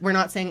we're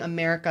not saying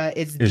America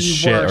is the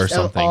shit worst or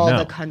something. of all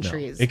the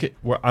countries.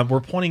 No.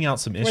 We're pointing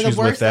out some issues we're the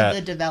worst with that of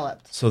the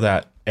developed. so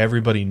that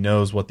everybody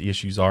knows what the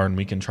issues are and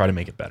we can try to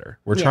make it better.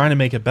 We're trying to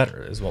make it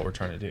better is what we're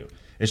trying to do.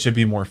 It should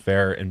be more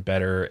fair and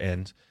better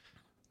and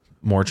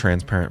more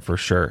transparent for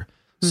sure.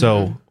 Mm-hmm.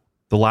 So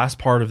the last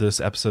part of this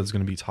episode is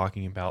going to be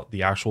talking about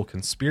the actual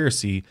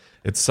conspiracy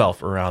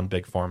itself around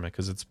Big Pharma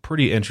because it's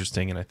pretty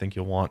interesting and I think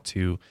you'll want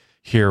to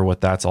hear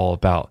what that's all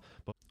about.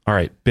 All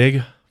right,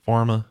 Big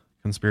Pharma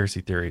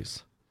conspiracy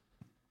theories.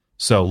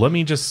 So let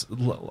me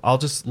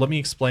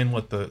explain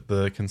what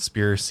the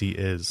conspiracy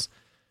is.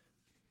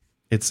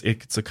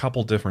 It's a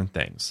couple different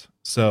things.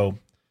 So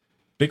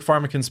Big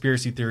Pharma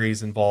conspiracy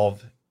theories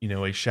involve,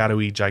 a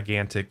shadowy,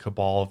 gigantic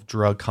cabal of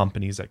drug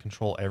companies that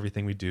control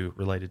everything we do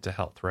related to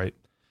health, right?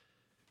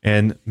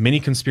 And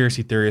many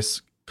conspiracy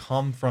theorists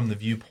come from the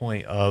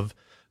viewpoint of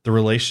the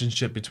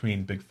relationship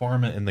between Big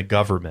Pharma and the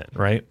government,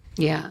 right?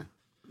 Yeah.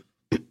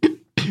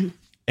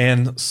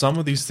 And some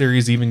of these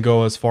theories even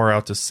go as far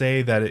out to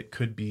say that it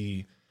could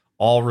be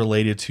all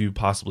related to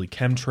possibly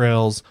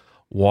chemtrails,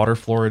 water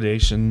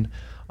fluoridation,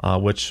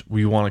 which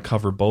we want to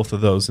cover both of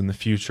those in the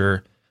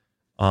future,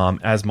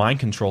 as mind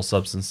control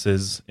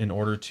substances in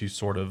order to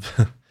sort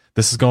of,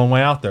 this is going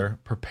way out there,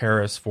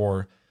 prepare us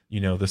for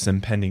this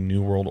impending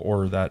new world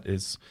order that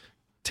is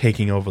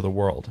taking over the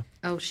world.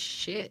 Oh,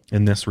 shit.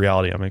 In this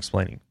reality I'm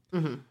explaining.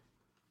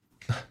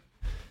 Mm-hmm.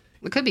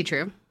 It could be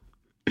true.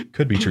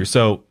 could be true.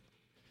 So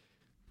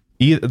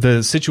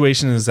the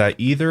situation is that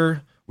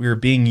either we are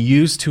being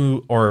used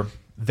to, or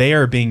they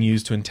are being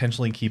used to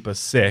intentionally keep us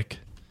sick.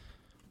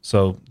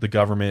 So the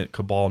government,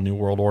 cabal, New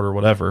World Order,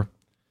 whatever.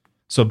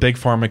 So Big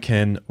Pharma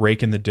can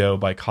rake in the dough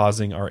by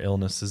causing our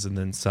illnesses and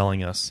then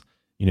selling us,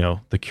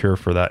 the cure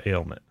for that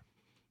ailment.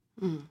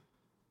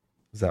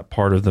 Is that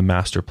part of the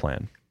master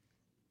plan?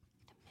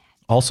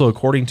 Also,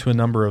 according to a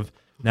number of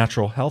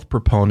natural health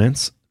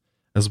proponents,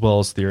 as well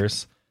as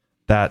theorists,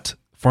 that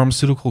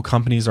pharmaceutical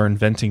companies are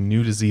inventing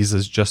new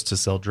diseases just to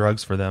sell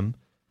drugs for them,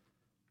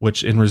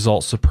 which in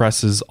result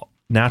suppresses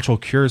natural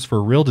cures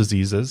for real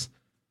diseases,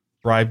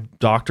 bribe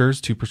doctors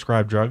to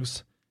prescribe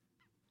drugs,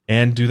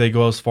 and do they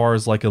go as far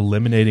as like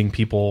eliminating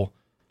people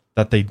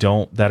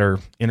that are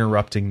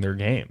interrupting their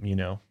game,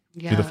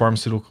 Do the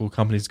pharmaceutical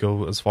companies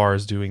go as far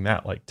as doing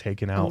that, like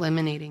taking out,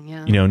 eliminating,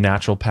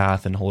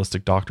 naturopath and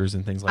holistic doctors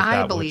and things like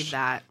that? I believe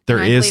that. There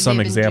and is some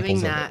they've been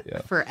examples doing of that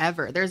it,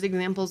 forever. There's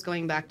examples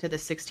going back to the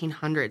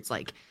 1600s,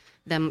 like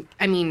them.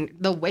 I mean,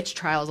 the witch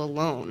trials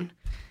alone,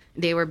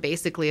 they were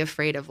basically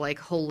afraid of like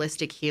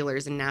holistic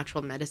healers and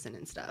natural medicine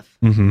and stuff.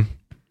 Mm-hmm.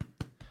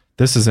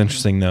 This is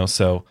interesting though.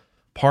 So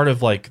part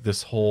of like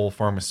this whole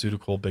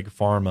pharmaceutical big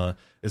pharma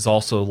is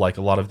also like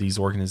a lot of these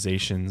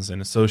organizations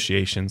and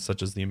associations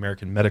such as the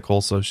American Medical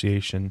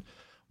Association,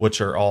 which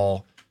are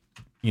all,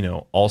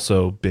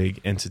 also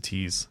big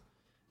entities.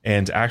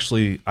 And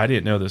actually, I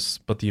didn't know this,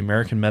 but the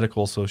American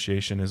Medical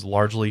Association is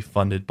largely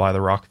funded by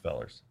the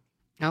Rockefellers.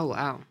 Oh,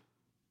 wow.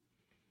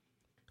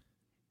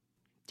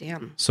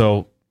 Damn.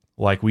 So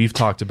like we've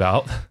talked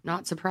about,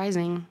 not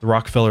surprising. The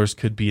Rockefellers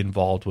could be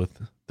involved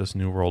with this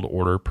New World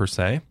Order per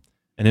se.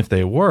 And if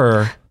they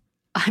were,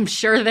 I'm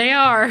sure they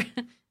are.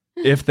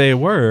 If they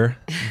were,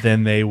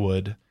 then they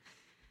would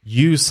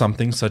use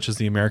something such as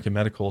the American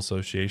Medical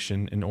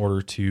Association in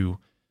order to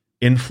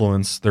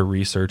influence their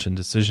research and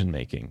decision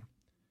making.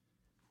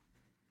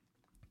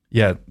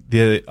 Yeah,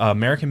 the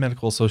American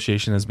Medical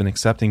Association has been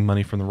accepting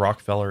money from the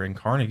Rockefeller and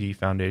Carnegie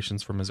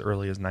foundations from as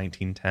early as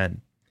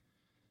 1910.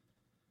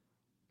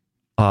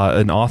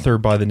 An author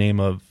by the name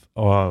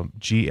of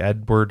G.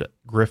 Edward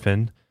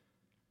Griffin,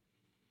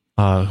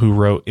 who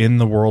wrote In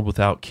the World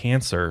Without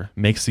Cancer,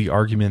 makes the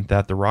argument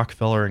that the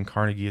Rockefeller and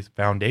Carnegie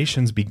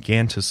foundations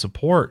began to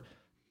support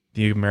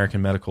the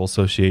American Medical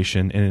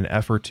Association in an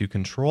effort to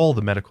control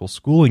the medical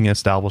schooling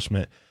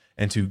establishment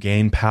and to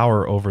gain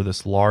power over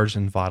this large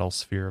and vital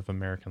sphere of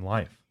American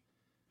life.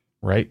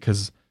 Right?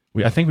 Because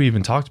I think we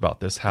even talked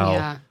about this,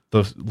 how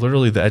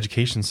literally the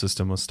education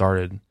system was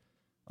started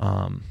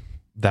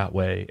that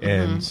way. Mm-hmm.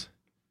 And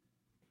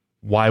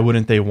why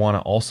wouldn't they want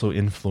to also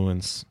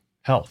influence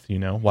health?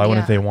 Why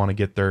wouldn't they want to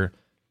get their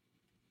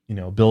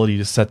ability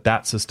to set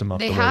that system up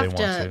the way they want to?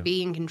 They have to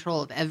be in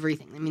control of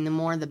everything. I mean, the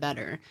more the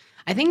better.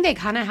 I think they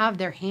kind of have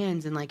their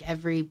hands in like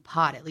every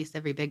pot, at least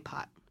every big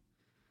pot.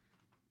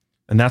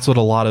 And that's what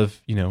a lot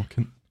of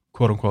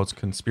quote unquote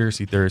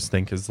conspiracy theorists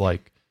think is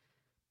like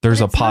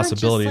there's a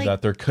possibility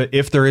that there could,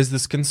 if there is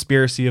this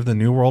conspiracy of the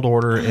New World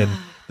Order and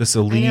this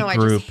elite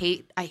group.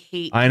 I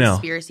hate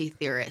conspiracy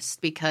theorists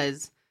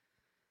because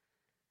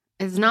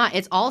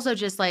it's also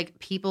just like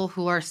people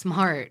who are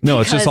smart. No,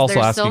 it's just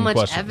also asking so much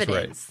questions,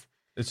 evidence. Right.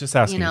 It's just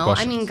asking questions.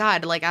 I mean,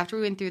 God, like after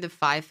we went through the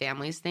 5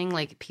 families thing,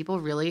 like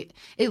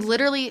it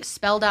literally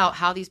spelled out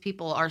how these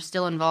people are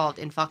still involved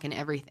in fucking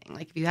everything.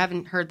 Like if you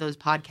haven't heard those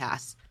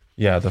podcasts.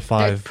 Yeah, the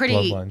 5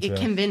 bloodlines. It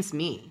convinced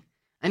me.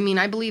 I mean,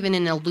 I believe in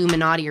an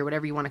Illuminati or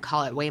whatever you want to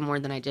call it way more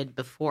than I did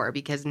before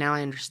because now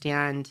I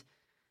understand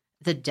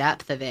the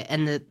depth of it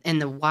and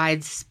the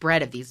wide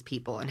spread of these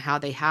people and how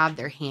they have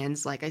their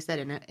hands, like I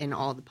said, in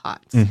all the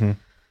pots. Mm-hmm.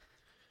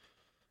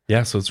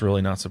 Yeah, so it's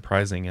really not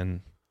surprising.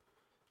 And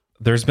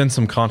there's been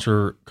some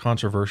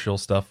controversial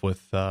stuff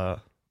with the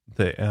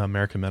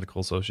American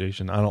Medical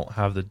Association. I don't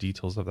have the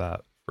details of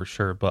that for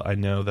sure, but I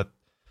know that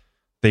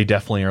they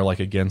definitely are like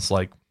against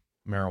like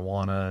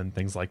marijuana and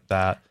things like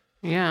that.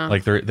 Yeah,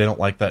 like they don't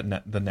like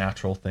the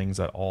natural things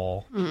at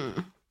all.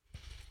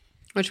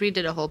 Which we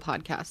did a whole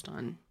podcast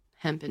on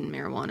hemp and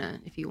marijuana.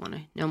 If you want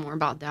to know more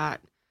about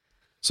that.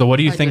 So what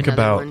do you think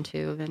about one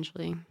too?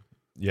 Eventually,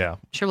 yeah, I'm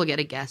sure we'll get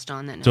a guest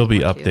on that. There'll be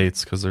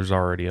updates because there's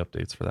already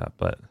updates for that.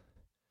 But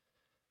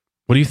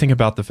what do you think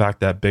about the fact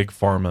that Big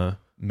Pharma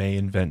may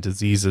invent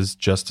diseases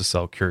just to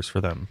sell cures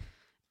for them?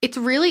 It's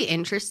really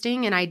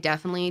interesting, and I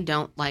definitely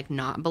don't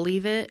not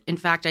believe it. In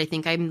fact, I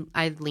think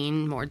I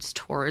lean more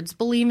towards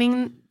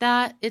believing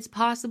that it's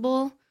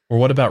possible. Or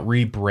what about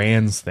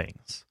rebrands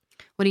things?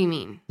 What do you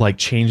mean? Like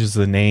changes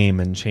the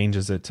name and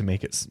changes it to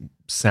make it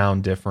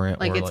sound different.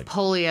 Like it's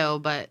polio,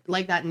 but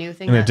like that new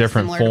thing in a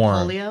different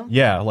form. To polio?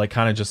 Yeah, like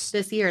kind of just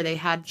this year they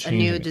had a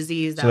new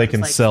disease that so they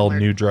can sell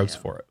new drugs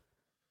for it.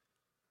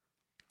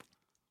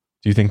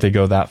 Do you think they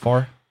go that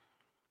far?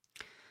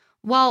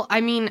 Well, I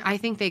mean, I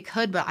think they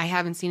could, but I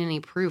haven't seen any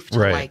proof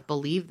to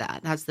believe that.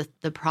 That's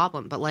the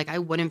problem. But I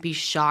wouldn't be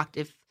shocked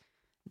if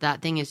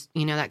that thing is,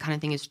 that kind of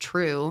thing is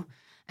true.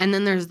 And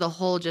then there's the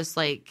whole just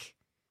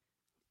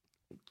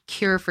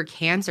cure for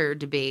cancer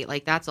debate.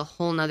 That's a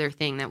whole nother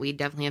thing that we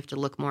definitely have to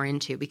look more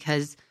into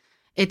because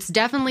It's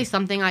definitely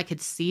something I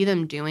could see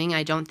them doing.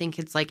 I don't think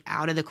it's like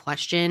out of the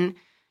question.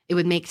 It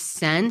would make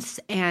sense.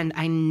 And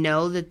I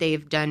know that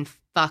they've done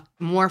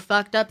more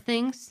fucked up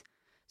things.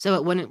 So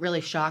it wouldn't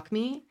really shock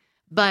me.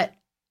 But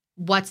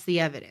what's the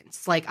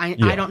evidence? Like, I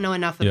don't know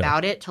enough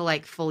about it to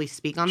like fully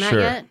speak on that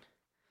yet.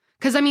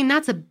 Because I mean,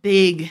 that's a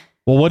big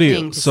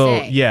thing to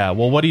say.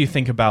 What do you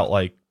think about,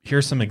 like,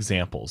 here's some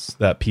examples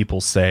that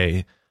people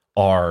say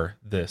are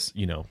this,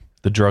 you know,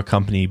 the drug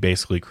company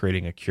basically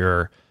creating a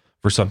cure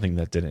for something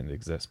that didn't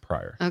exist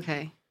prior.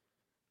 Okay.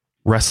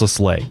 Restless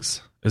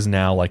legs is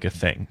now like a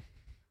thing.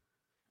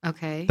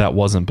 Okay. That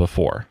wasn't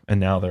before. And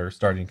now they're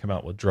starting to come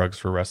out with drugs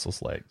for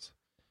restless legs.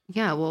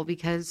 Yeah, well,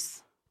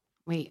 because...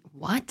 Wait,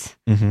 what?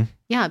 Mm-hmm.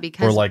 Yeah,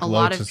 because or like a low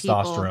lot of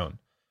testosterone. people...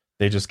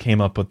 They just came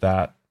up with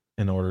that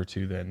in order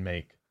to then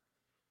make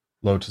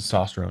low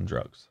testosterone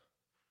drugs.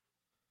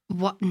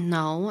 What?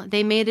 No,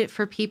 they made it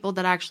for people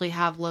that actually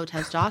have low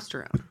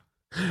testosterone.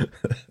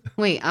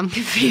 Wait, I'm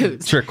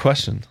confused. Trick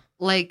question.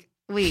 Like,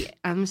 wait,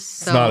 I'm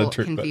so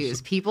confused.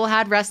 Question. People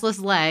had restless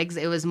legs.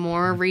 It was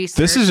more research.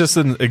 This is just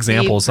an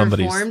example of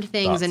somebody performed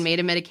things thoughts. And made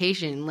a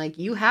medication. Like,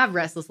 you have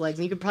restless legs,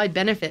 and you could probably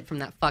benefit from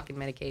that fucking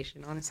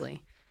medication,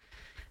 honestly.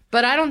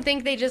 But I don't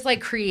think they just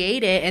like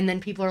create it, and then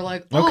people are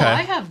like, "Oh, okay.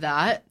 I have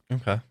that."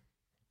 Okay.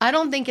 I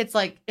don't think it's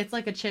like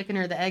a chicken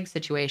or the egg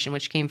situation,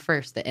 which came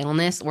first, the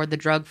illness or the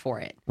drug for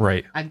it.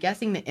 Right. I'm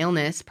guessing the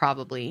illness,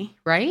 probably,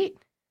 right?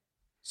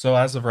 So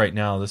as of right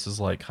now, this is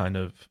like kind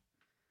of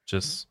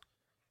just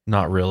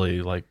not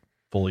really like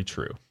fully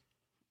true.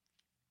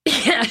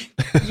 Yeah,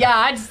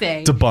 I'd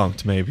say.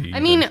 Debunked, maybe. I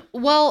mean,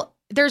 well,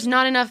 there's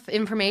not enough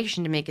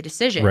information to make a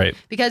decision. Right.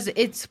 Because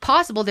it's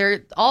possible there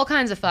are all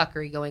kinds of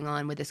fuckery going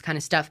on with this kind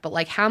of stuff. But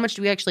like, how much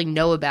do we actually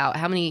know about?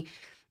 How many,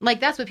 like,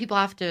 that's what people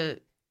have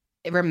to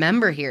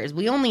remember here is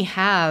we only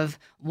have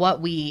what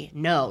we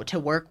know to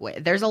work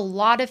with. There's a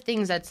lot of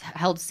things that's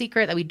held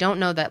secret that we don't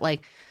know that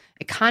like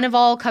it kind of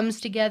all comes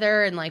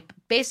together and like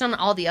based on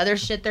all the other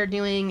shit they're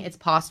doing, it's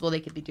possible they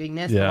could be doing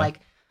this. Yeah. But like,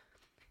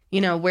 you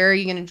know, where are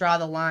you going to draw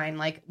the line?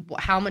 Like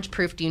how much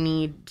proof do you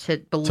need to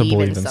believe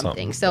in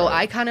something? So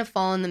right. I kind of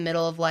fall in the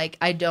middle of like,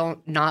 I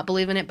don't not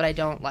believe in it, but I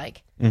don't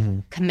like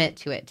commit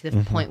to it to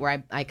the point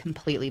where I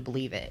completely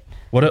believe it.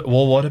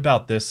 What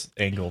about this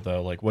angle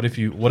though? Like what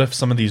if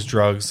some of these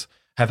drugs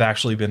have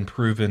actually been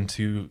proven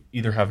to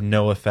either have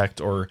no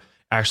effect or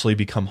actually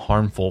become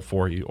harmful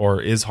for you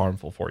or is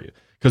harmful for you?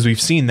 Because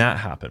we've seen that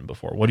happen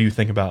before. What do you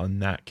think about in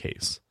that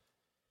case?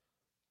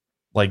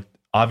 Like,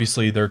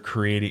 obviously they're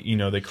creating, you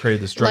know, they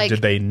created this drug. Like,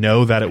 did they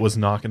know that it was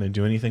not going to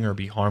do anything or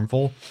be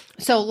harmful?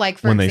 So like,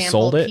 for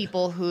example,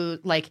 people who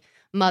like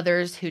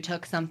mothers who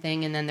took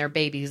something and then their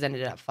babies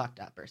ended up fucked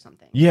up or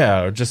something.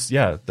 Yeah. Or just,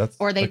 yeah.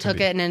 Or they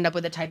took it and ended up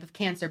with a type of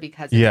cancer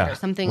because of it or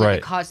something like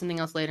it caused something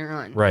else later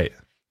on. Right.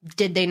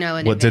 Did they know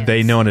in advance? Did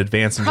they know in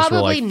advance and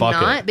probably just were like,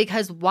 fuck not, it?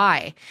 Because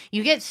why?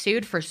 You get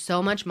sued for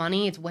so much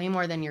money, it's way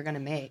more than you're going to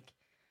make.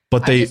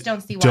 But they I just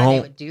don't see why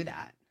they would do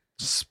that.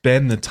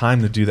 Spend the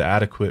time to do the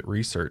adequate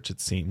research, it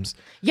seems.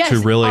 Yes. To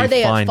really Are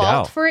they find at fault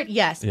out for it?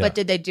 Yes. Yeah. But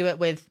did they do it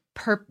with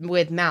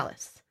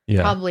malice? Yeah.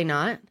 Probably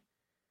not.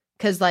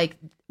 Because like,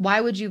 why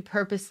would you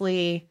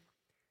purposely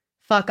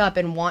fuck up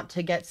and want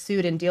to get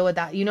sued and deal with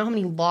that? You know how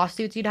many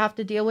lawsuits you'd have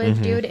to deal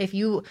with, dude?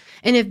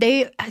 If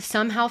they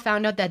somehow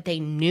found out that they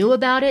knew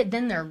about it,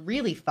 then they're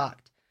really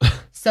fucked.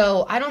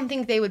 So I don't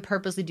think they would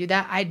purposely do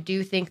that. I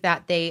do think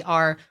that they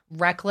are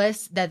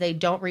reckless, that they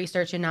don't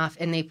research enough,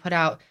 and they put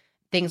out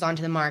things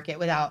onto the market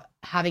without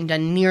having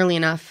done nearly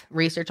enough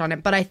research on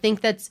it. But I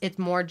think it's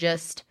more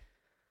just,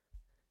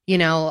 you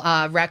know,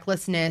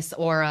 recklessness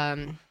or I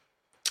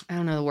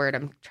don't know the word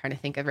I'm trying to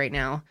think of right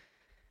now.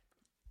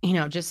 You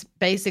know, just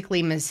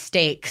basically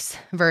mistakes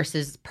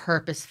versus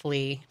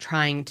purposefully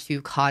trying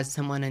to cause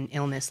someone an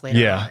illness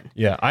later on.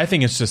 Yeah. I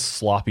think it's just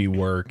sloppy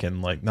work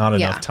and like not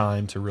enough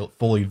time to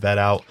fully vet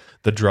out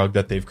the drug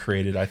that they've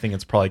created. I think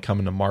it's probably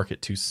coming to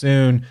market too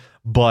soon,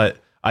 but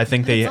I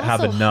think they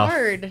have enough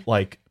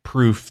like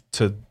proof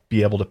to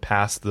be able to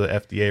pass the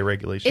FDA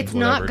regulations. It's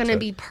not going to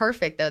be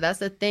perfect though. That's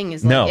the thing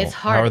is like, no, it's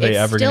hard. How are they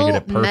ever going to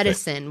get it perfect?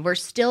 Medicine. We're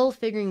still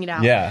figuring it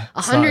out. Yeah.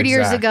 100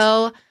 years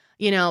ago,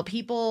 you know,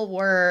 people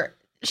were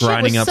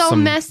grinding shit was so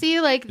messy.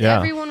 Like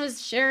everyone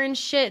was sharing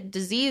shit,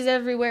 disease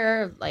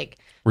everywhere. Like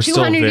we're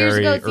 200 years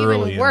ago, it's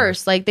even in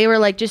worse. Like they were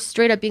like just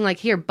straight up being like,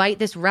 "Here, bite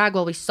this rag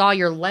while we saw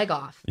your leg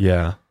off."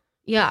 Yeah.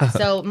 Yeah.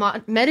 So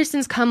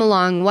medicine's come a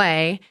long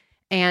way,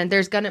 and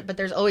there's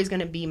always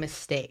gonna be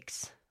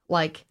mistakes.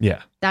 Like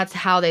that's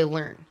how they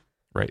learn.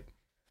 Right.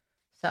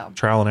 So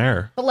trial and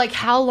error. But like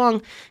how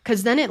long?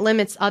 Because then it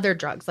limits other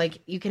drugs.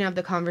 Like you can have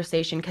the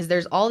conversation because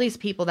there's all these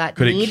people that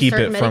need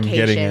certain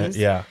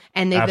medications,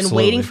 and they've been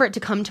waiting for it to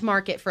come to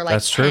market for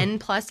like 10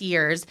 plus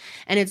years,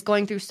 and it's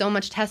going through so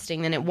much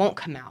testing, then it won't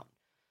come out.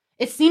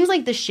 It seems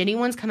like the shitty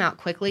ones come out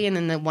quickly, and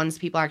then the ones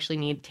people actually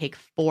need take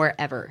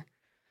forever.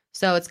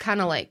 So it's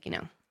kind of like, you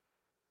know,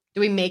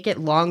 do we make it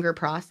longer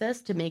process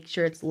to make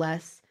sure it's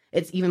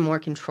even more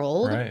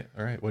controlled? Right.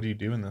 All right. What do you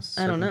do in this?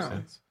 I don't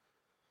know.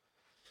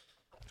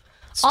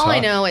 All I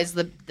know is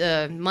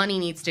the money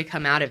needs to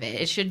come out of it.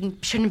 It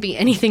shouldn't be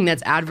anything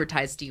that's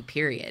advertised to you,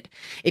 period.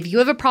 If you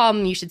have a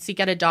problem, you should seek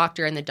out a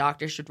doctor, and the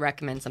doctor should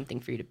recommend something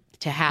for you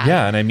to have.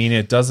 Yeah, and I mean,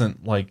 it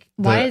doesn't like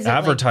Why is the it,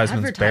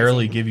 advertisements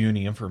barely give you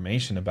any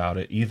information about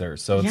it either.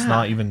 So it's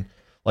not even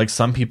like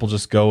some people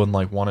just go and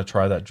like want to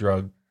try that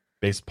drug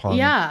based upon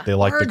they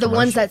like or the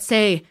ones that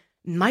say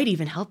might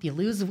even help you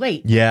lose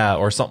weight. Yeah,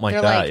 or something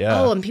like that. Yeah.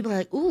 Oh, and people are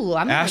like, ooh,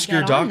 I'm ask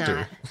your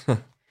doctor.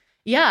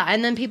 Yeah,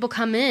 and then people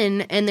come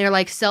in and they're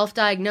like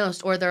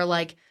self-diagnosed, or they're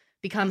like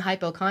become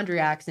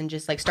hypochondriacs and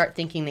just like start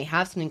thinking they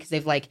have something because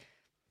they've like,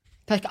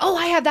 oh,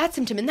 I have that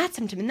symptom and that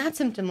symptom and that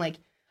symptom. Like,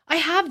 I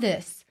have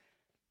this.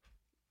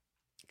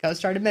 Go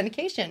start a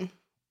medication.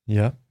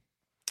 Yeah.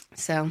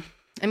 So,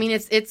 I mean,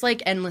 it's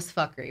like endless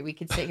fuckery. We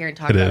could sit here and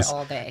talk about it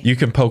all day. You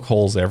can poke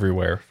holes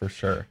everywhere for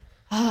sure.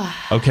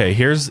 Okay,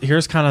 here's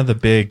kind of the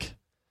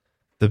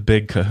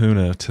big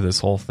kahuna to this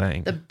whole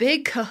thing. The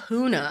big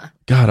kahuna.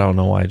 God, I don't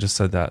know why I just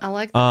said that. I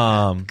like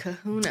that.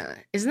 Kahuna.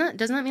 Doesn't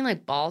that mean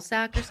like ball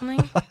sack or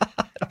something? I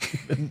don't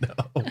even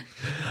know.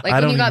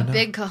 Like when you got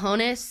big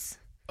cojones?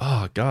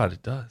 Oh, God,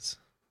 it does.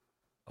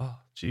 Oh,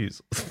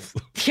 jeez.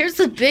 Here's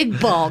the big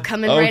ball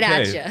coming right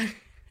at you.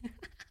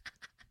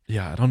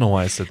 Yeah, I don't know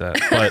why I said that.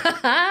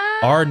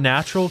 But are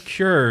natural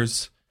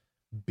cures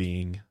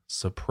being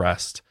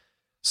suppressed?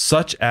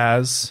 Such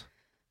as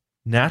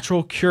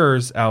natural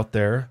cures out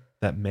there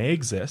that may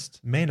exist,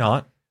 may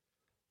not,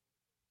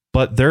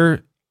 but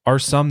there are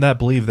some that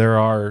believe there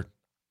are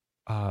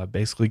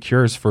basically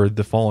cures for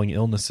the following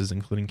illnesses,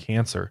 including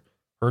cancer,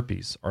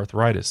 herpes,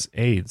 arthritis,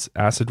 AIDS,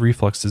 acid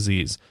reflux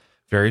disease,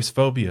 various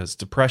phobias,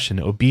 depression,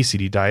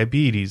 obesity,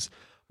 diabetes,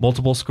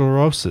 multiple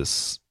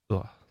sclerosis,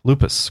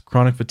 lupus,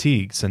 chronic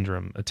fatigue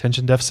syndrome,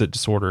 attention deficit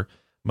disorder,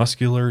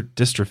 muscular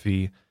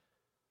dystrophy,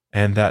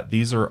 and that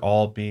these are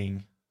all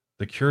being,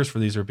 the cures for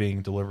these are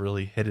being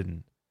deliberately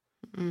hidden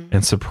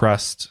and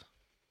suppressed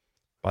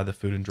by the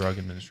Food and Drug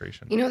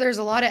Administration. You know, there's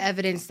a lot of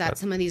evidence that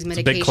some of these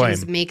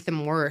medications make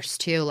them worse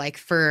too. Like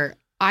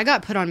I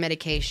got put on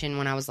medication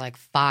when I was like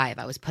 5.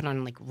 I was put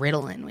on like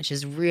Ritalin, which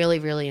is really,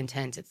 really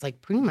intense. It's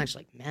like pretty much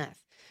like meth.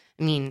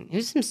 I mean, it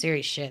was some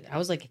serious shit. I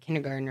was like a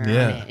kindergartner on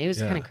it. It was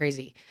kind of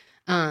crazy.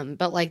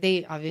 But like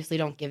they obviously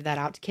don't give that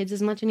out to kids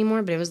as much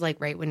anymore. But it was like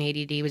right when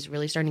ADD was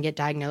really starting to get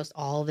diagnosed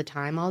all the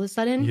time, all of a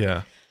sudden.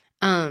 Yeah.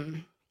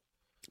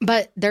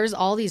 But there's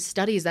all these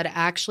studies that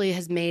actually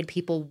has made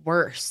people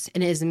worse,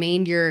 and it has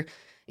made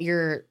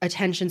your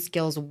attention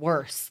skills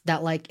worse.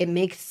 That like it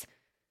makes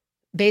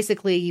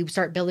basically you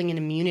start building an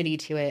immunity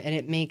to it, and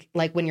it make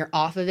like when you're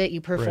off of it,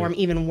 you perform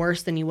even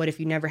worse than you would if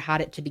you never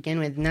had it to begin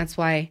with. And that's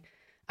why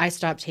I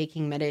stopped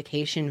taking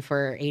medication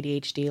for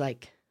ADHD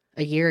like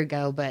a year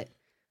ago, but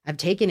I've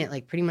taken it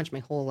like pretty much my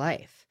whole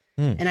life.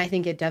 And I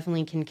think it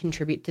definitely can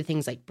contribute to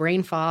things like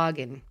brain fog.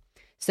 And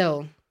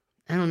so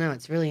I don't know.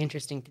 It's really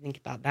interesting to think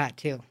about that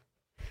too.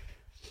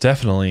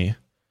 Definitely.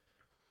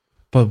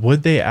 But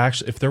would they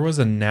actually, if there was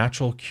a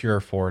natural cure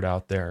for it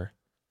out there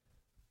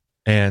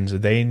and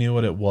they knew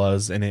what it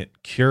was and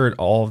it cured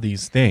all of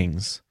these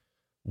things,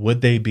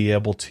 would they be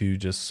able to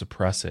just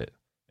suppress it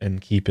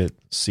and keep it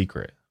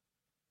secret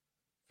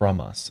from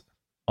us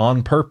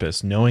on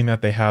purpose, knowing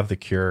that they have the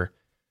cure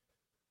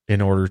in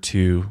order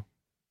to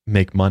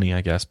make money,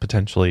 I guess,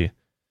 potentially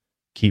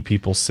keep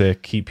people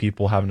sick, keep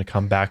people having to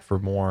come back for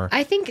more?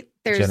 I think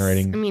there's,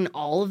 I mean,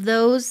 all of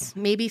those,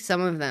 maybe some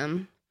of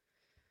them.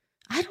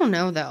 I don't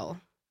know, though.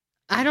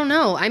 I don't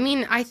know. I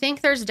mean, I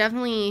think there's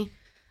definitely,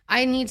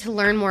 I need to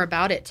learn more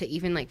about it to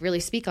even like really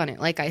speak on it.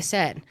 Like I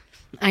said,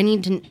 I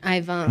need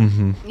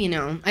to, you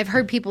know, I've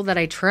heard people that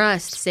I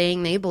trust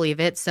saying they believe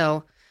it.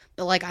 So,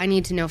 but like, I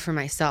need to know for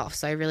myself.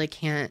 So I really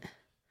can't,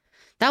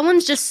 that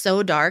one's just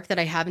so dark that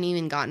I haven't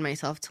even gotten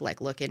myself to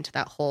like look into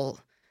that whole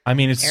I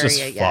mean, it's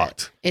just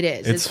fucked. It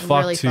is. It's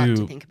fucked really fucked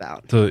to think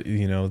about. The,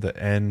 you know, the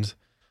end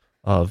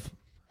of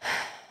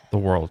the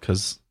world.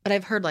 But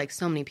I've heard like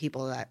so many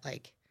people that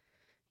like,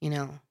 you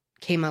know,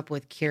 came up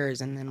with cures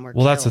and then were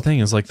killed. That's the thing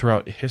is like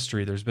throughout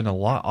history, there's been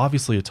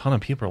obviously a ton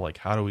of people are like,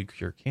 how do we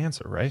cure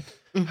cancer, right?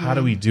 How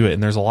do we do it?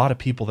 And there's a lot of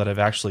people that have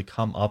actually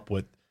come up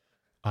with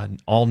an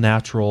all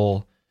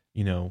natural,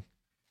 you know,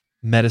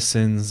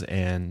 medicines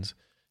and,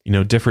 you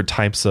know, different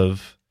types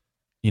of,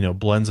 you know,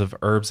 blends of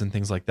herbs and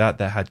things like that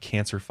had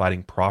cancer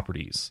fighting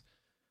properties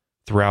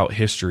throughout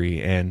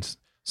history. And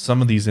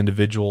some of these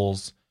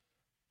individuals,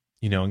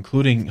 you know,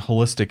 including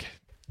holistic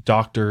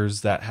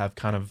doctors that have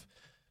kind of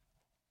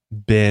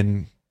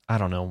been, I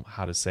don't know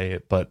how to say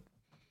it, but,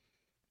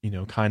 you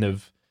know, kind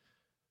of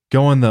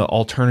going the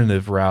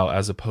alternative route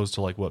as opposed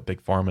to like what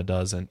Big Pharma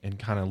does and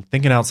kind of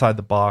thinking outside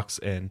the box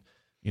and,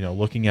 you know,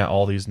 looking at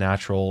all these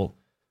natural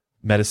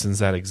medicines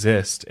that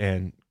exist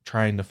and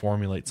trying to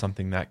formulate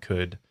something that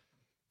could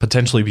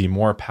potentially be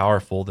more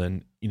powerful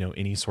than, you know,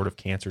 any sort of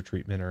cancer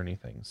treatment or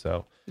anything.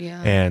 So,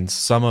 and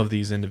some of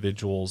these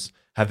individuals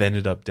have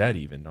ended up dead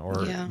even,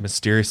 or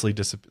mysteriously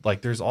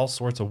like there's all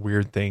sorts of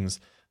weird things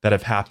that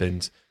have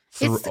happened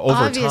it's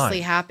over obviously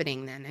time.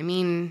 Happening then. I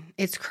mean,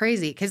 it's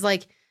crazy. Cause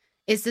like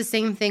It's the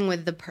same thing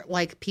with the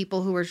like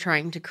people who were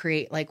trying to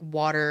create like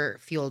water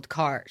fueled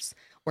cars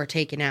were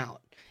taken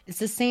out. It's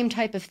the same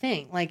type of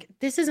thing. Like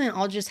this isn't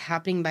all just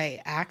happening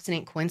by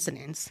accident,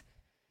 coincidence.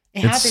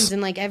 It happens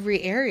in like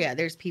every area.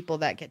 There's people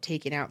that get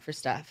taken out for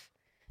stuff.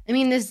 I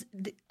mean,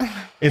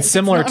 it's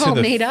similar to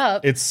the made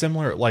up. It's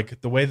similar,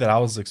 like the way that I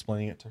was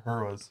explaining it to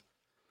her was,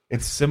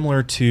 it's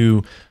similar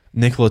to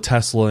Nikola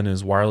Tesla and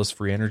his wireless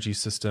free energy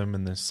system,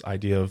 and this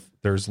idea of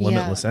there's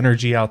limitless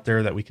energy out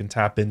there that we can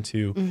tap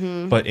into.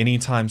 Mm-hmm. But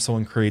anytime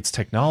someone creates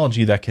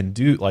technology that can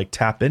do like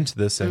tap into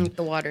this, and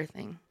the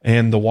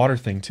water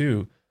thing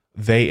too,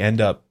 they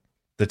end up,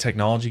 the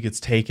technology gets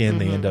taken,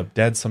 they end up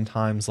dead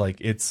sometimes. Like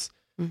it's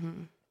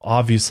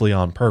obviously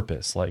on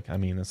purpose. Like, I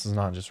mean, this is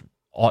not just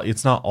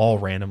it's not all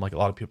random. Like a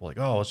lot of people are like,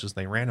 oh, it's just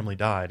they randomly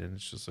died and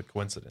it's just a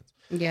coincidence.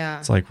 Yeah.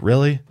 It's like,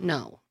 really?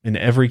 No. In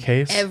every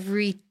case?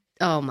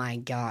 Oh my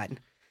God.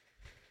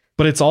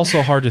 But it's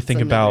also hard to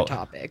think about.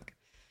 Topic.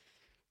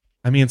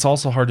 I mean, it's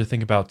also hard to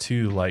think about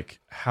too, like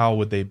how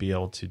would they be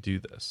able to do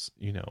this,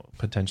 you know,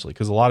 potentially?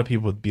 Because a lot of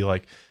people would be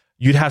like,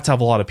 you'd have to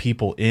have a lot of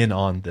people in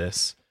on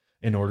this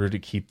in order to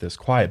keep this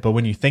quiet. But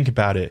when you think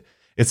about it,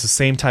 it's the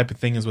same type of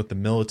thing as with the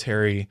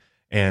military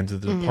and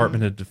the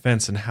Department of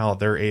Defense and how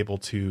they're able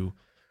to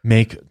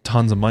make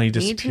tons of money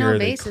disappear.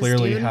 They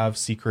clearly have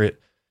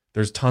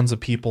there's tons of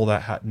people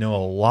that know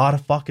a lot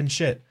of fucking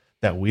shit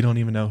that we don't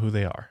even know who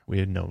they are. We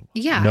had no.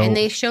 Yeah, and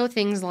they show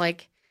things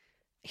like,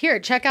 here,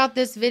 check out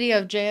this video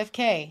of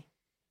JFK.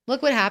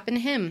 Look what happened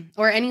to him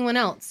or anyone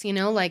else, you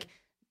know, like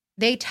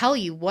they tell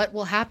you what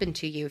will happen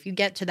to you if you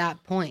get to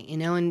that point, you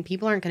know, and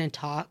people aren't going to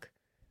talk,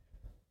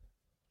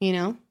 you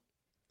know?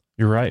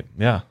 You're right.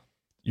 Yeah.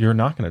 You're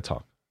not going to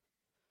talk.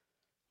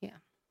 Yeah.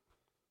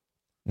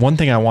 One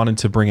thing I wanted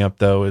to bring up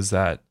though is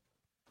that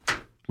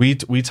we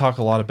talk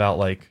a lot about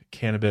like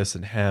cannabis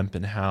and hemp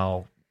and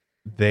how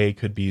they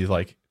could be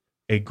like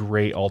a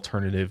great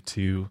alternative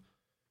to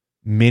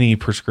many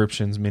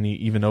prescriptions, many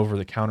even over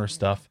the counter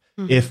stuff,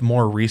 if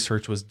more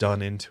research was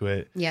done into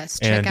it. Yes,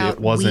 check out it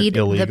wasn't Weed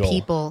illegal. the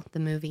People, the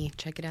movie.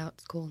 Check it out.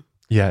 It's cool.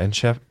 Yeah, and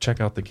check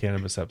out the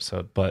cannabis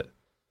episode. But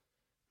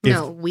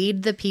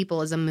Weed the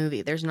People is a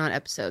movie. There's not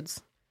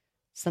episodes.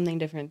 Something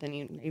different than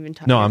you even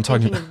talking. No, I'm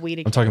talking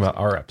about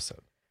our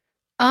episode.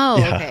 Oh,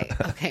 yeah.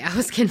 Okay. I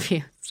was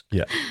confused.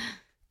 Yeah.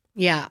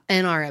 Yeah,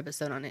 and our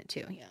episode on it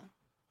too. Yeah.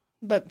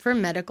 But for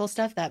medical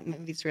stuff, that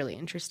movie's really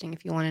interesting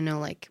if you want to know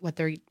like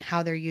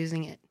how they're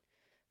using it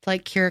to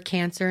like cure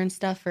cancer and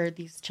stuff for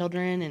these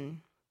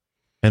children.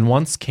 And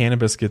once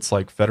cannabis gets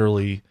like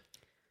federally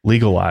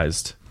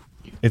legalized,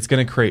 it's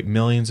going to create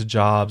millions of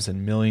jobs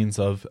and millions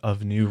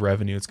of new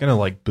revenue. It's going to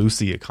like boost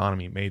the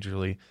economy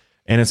majorly,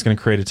 and it's going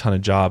to create a ton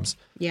of jobs.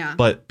 Yeah.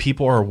 But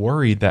people are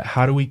worried that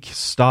how do we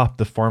stop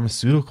the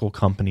pharmaceutical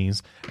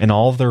companies and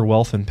all of their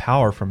wealth and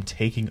power from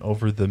taking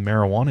over the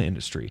marijuana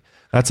industry?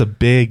 That's a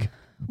big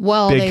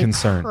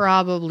concern.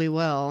 Probably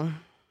will.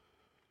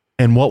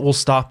 And what will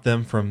stop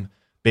them from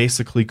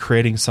basically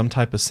creating some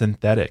type of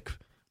synthetic,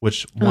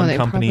 which one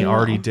company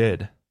already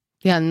did?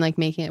 Yeah, and like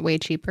making it way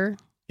cheaper.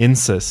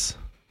 Insys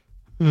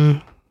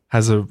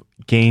has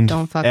gained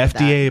FDA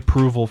that.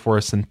 approval for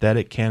a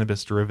synthetic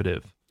cannabis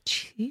derivative.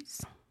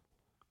 Jeez.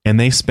 And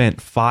they spent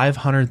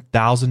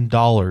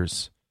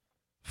 $500,000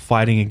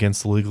 fighting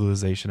against the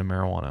legalization of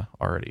marijuana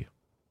already.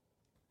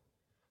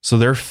 So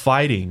they're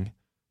fighting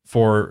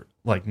for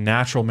like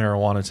natural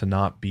marijuana to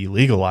not be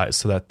legalized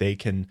so that they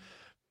can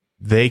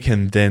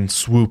then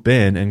swoop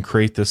in and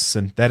create this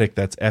synthetic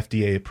that's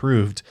FDA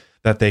approved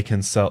that they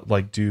can sell,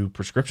 like do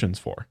prescriptions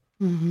for.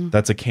 Mm-hmm.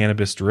 That's a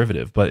cannabis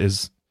derivative, but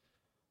is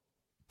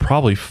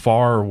probably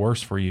far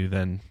worse for you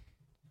than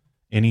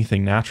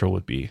anything natural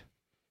would be.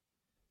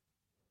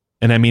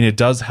 And I mean, it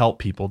does help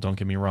people. Don't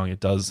get me wrong. It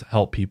does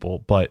help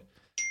people, but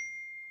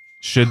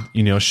should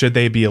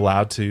they be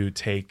allowed to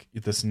take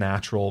this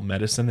natural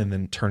medicine and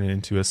then turn it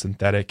into a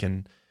synthetic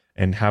and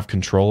have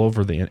control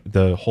over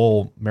the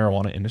whole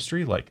marijuana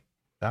industry? Like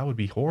that would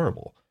be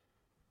horrible.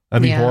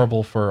 That'd be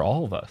horrible for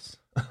all of us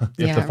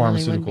if the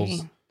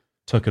pharmaceuticals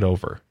took it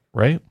over,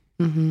 right?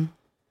 Mm-hmm.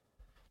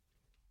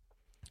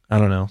 I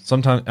don't know.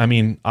 Sometimes, I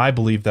mean, I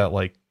believe that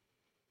like,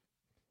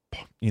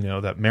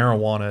 that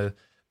marijuana,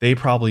 they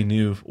probably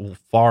knew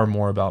far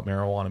more about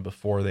marijuana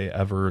before they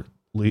ever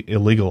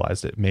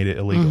illegalized it, made it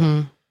illegal.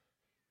 Mm-hmm.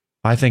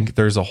 I think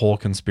there's a whole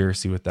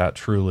conspiracy with that,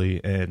 truly.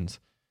 And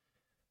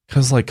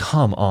because like,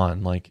 come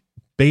on, like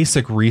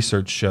basic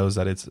research shows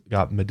that it's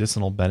got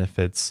medicinal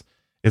benefits.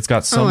 It's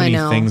got so many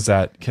things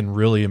that can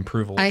really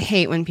improve. I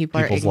hate when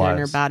people are ignorant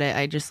lives. about it.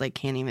 I just like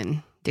can't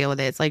even deal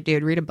with it. It's like,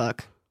 dude, read a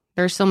book.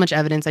 There's so much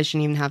evidence. I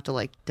shouldn't even have to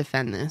like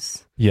defend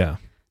this. Yeah.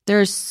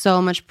 There's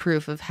so much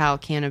proof of how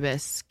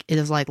cannabis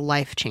is like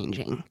life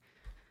changing.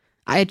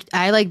 I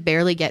like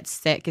barely get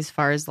sick as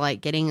far as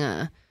like getting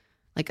a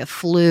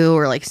flu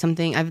or like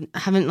something. I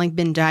haven't like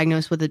been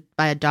diagnosed with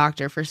by a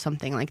doctor for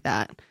something like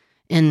that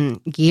in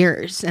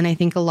years. And I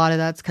think a lot of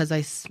that's because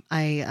I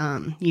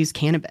use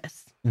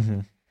cannabis.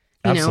 Mm-hmm.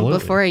 Absolutely.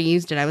 Before I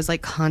used it, I was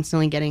like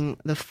constantly getting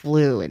the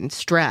flu and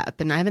strep,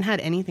 and I haven't had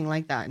anything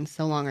like that in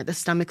so long, or the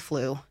stomach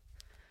flu.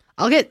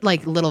 I'll get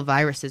like little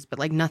viruses, but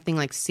like nothing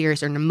like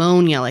serious or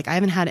pneumonia. Like I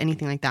haven't had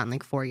anything like that in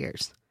like 4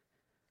 years.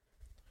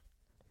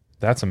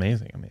 That's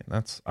amazing. I mean,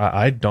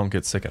 I don't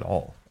get sick at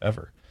all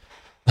ever.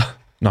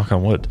 Knock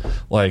on wood.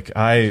 Like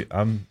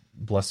I'm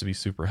blessed to be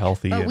super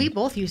healthy. But we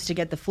both used to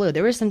get the flu.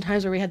 There were some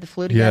times where we had the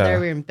flu together.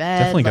 We were in bed.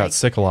 Definitely got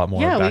sick a lot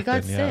more. Yeah, back we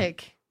got then,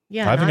 sick.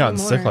 Yeah, I haven't gotten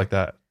sick like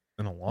that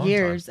in a long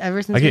years. time.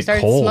 Ever since we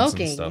started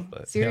smoking. And stuff,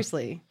 but,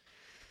 seriously.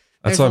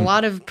 There's a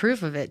lot of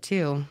proof of it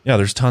too. Yeah,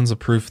 there's tons of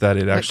proof that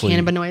it actually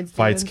cannabinoids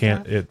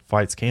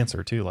fights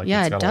cancer too. Like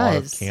yeah, it's got it a lot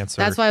of does.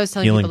 cancer. That's why I was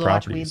telling people to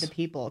watch properties. Weed the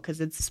People, because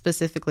it's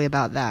specifically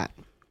about that.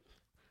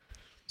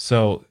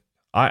 So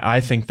I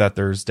think that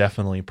there's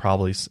definitely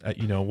probably,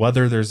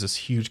 whether there's this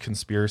huge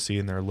conspiracy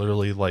and they're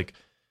literally like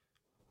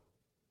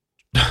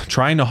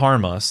trying to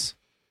harm us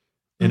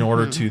in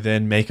order to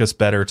then make us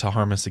better to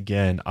harm us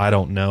again. I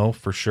don't know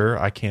for sure.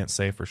 I can't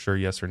say for sure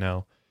yes or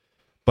no.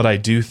 But I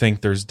do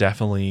think there's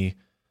definitely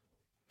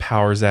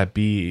powers that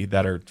be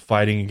that are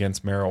fighting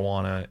against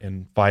marijuana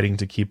and fighting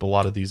to keep a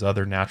lot of these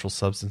other natural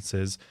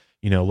substances,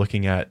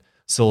 looking at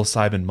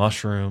psilocybin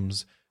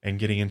mushrooms and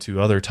getting into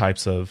other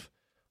types of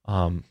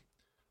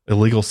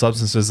illegal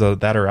substances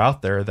that are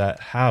out there that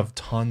have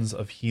tons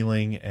of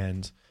healing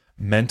and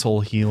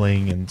mental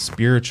healing and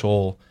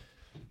spiritual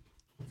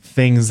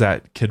things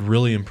that could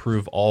really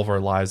improve all of our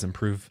lives,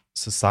 improve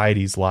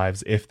society's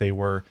lives if they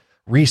were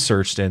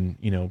researched and,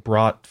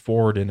 brought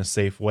forward in a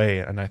safe way.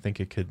 And I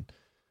think it could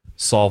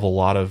solve a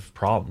lot of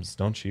problems,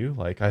 don't you?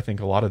 Like, I think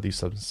a lot of these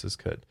substances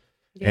could.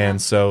 Yeah.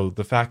 And so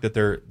the fact that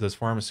those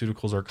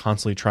pharmaceuticals are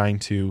constantly trying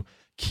to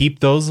keep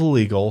those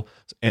illegal,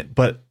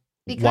 but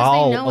because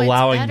while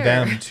allowing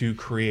them to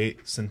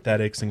create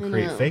synthetics and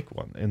create fake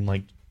ones and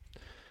like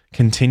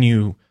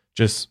continue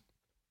just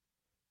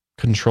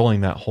controlling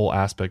that whole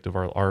aspect of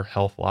our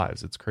health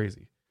lives. It's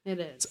crazy. It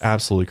is. It's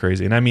absolutely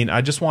crazy. And I mean,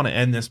 I just want to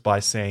end this by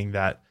saying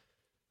that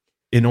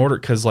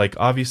because like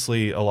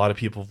obviously a lot of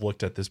people have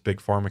looked at this big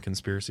pharma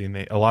conspiracy and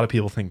a lot of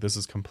people think this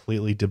is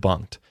completely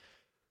debunked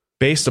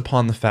based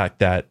upon the fact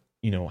that,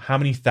 how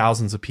many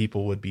thousands of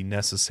people would be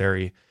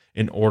necessary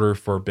in order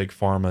for big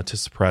pharma to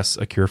suppress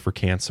a cure for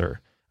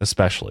cancer,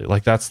 especially.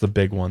 Like that's the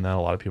big one that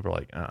a lot of people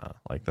are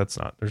like,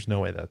 there's no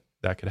way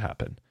that could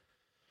happen.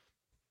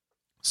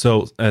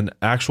 So an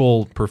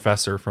actual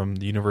professor from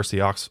the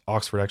University of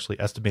Oxford actually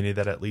estimated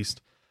that at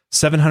least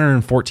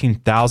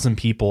 714,000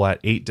 people at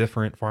 8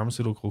 different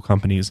pharmaceutical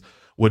companies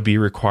would be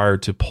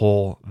required to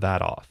pull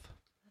that off.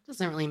 That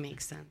doesn't really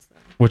make sense, though.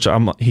 Which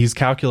he's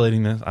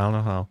calculating this. I don't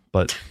know how,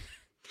 but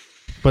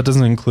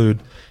doesn't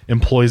include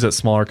employees at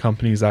smaller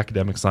companies,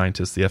 academic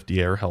scientists, the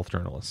FDA, or health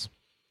journalists.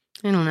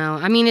 I don't know.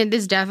 I mean, it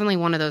is definitely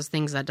one of those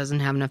things that doesn't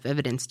have enough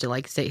evidence to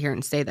like sit here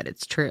and say that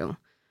it's true.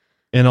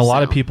 And a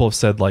lot of people have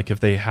said like if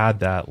they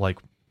had that, like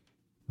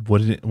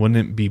wouldn't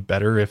it be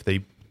better if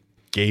they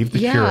gave the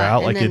cure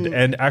out, like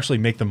and actually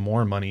make them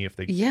more money if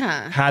they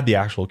had the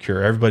actual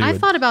cure? I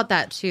thought about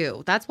that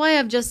too. That's why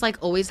I've just like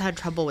always had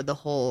trouble with the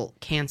whole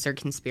cancer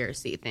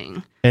conspiracy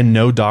thing. And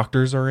no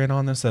doctors are in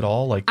on this at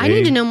all. Like I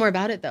need to know more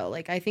about it though.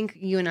 Like I think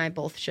you and I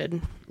both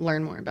should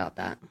learn more about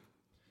that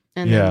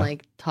and then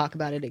like talk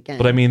about it again.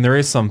 But I mean, there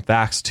is some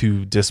facts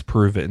to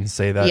disprove it and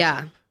say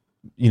that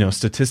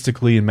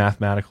statistically and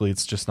mathematically,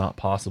 it's just not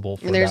possible.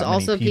 For there's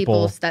also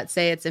people that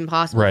say it's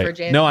impossible for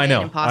JFK. No, I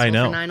know. Impossible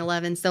for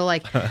 9/11. So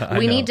like,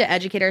 we need to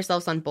educate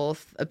ourselves on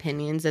both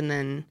opinions and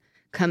then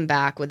come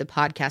back with a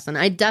podcast. And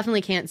I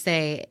definitely can't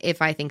say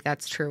if I think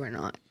that's true or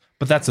not.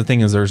 But that's the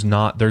thing is there's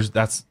not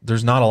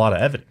a lot of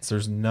evidence.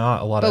 There's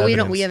not a lot of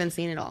evidence. But we haven't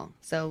seen it all.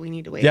 So we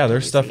need to wait. Yeah,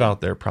 there's stuff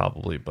out there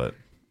probably, but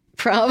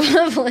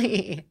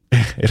probably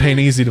it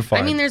ain't easy to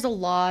find. I mean, there's a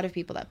lot of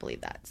people that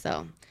believe that.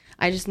 So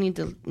I just need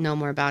to know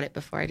more about it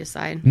before I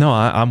decide. No,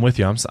 I'm with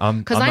you. Because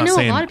I know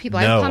a lot of people.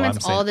 I have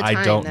comments all the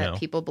time that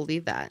people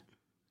believe that.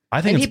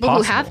 I think and it's people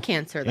possible. who have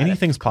cancer.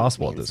 Anything's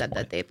possible at this said point.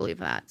 That they believe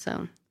that.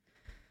 So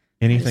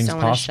anything's I just don't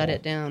possible. want to shut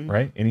it down.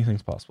 Right?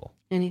 Anything's possible.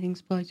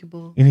 Anything's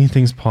possible.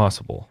 Anything's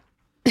possible.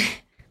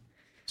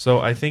 So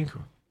I think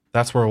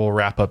that's where we'll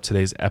wrap up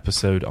today's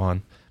episode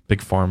on Big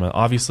Pharma.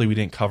 Obviously, we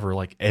didn't cover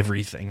like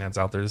everything that's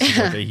out there. This is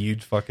like a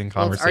huge fucking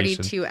conversation. It's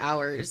already 2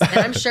 hours. And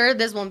I'm sure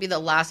this won't be the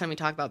last time we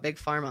talk about Big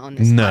Pharma on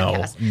this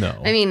podcast. No.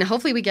 I mean,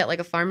 hopefully we get like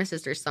a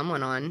pharmacist or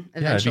someone on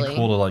eventually. Yeah, it'd be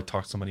cool to like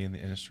talk to somebody in the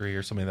industry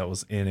or somebody that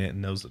was in it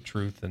and knows the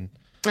truth. And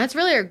that's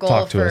really our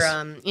goal for,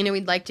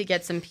 we'd like to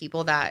get some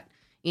people that,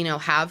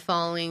 have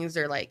followings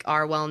or like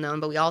are well known,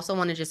 but we also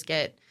want to just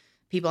get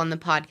people on the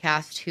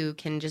podcast who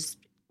can just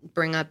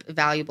bring up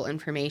valuable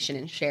information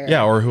and share.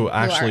 Yeah, or who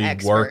actually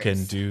work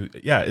and do.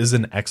 Yeah, is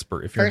an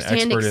expert. If you're an expert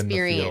in the field,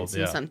 experience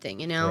in something,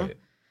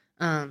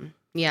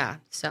 Right.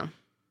 So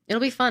it'll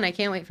be fun. I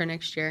can't wait for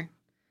next year.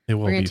 It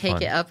will. We're gonna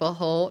take it up a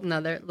whole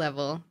another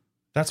level.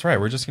 That's right.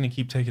 We're just gonna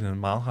keep taking it a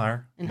mile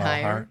higher,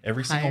 higher.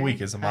 Every single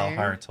week is a mile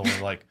higher until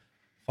we're like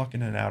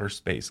fucking in outer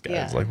space,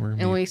 guys. Yeah. Like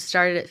we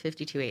started at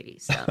 5280.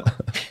 So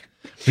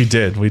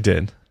we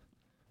did.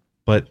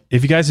 But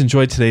if you guys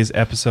enjoyed today's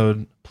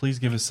episode, please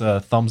give us a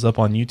thumbs up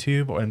on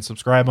YouTube and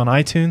subscribe on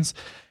iTunes.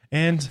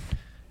 And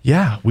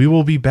yeah, we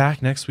will be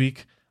back next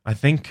week. I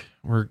think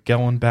we're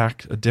going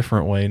back a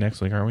different way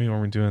next week, aren't we?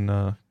 Are we doing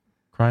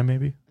crime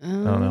maybe? I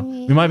don't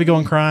know. We might be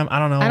going crime. I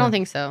don't know. I don't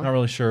think so. Not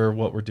really sure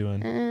what we're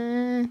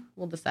doing.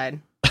 We'll decide.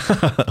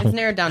 It's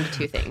narrowed down to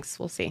 2 things.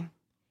 We'll see.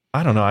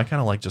 I don't know. I kind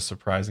of like just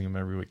surprising them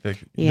every week.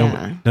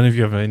 Yeah. None of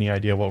you have any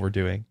idea what we're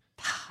doing.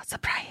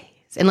 Surprise.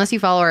 Unless you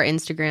follow our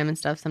Instagram and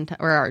stuff,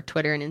 or our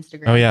Twitter and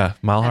Instagram. Oh, yeah.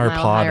 Mile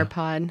Higher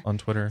Pod on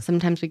Twitter.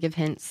 Sometimes we give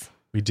hints.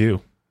 We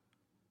do.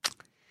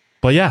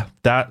 But yeah,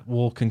 that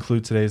will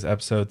conclude today's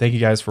episode. Thank you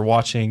guys for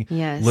watching,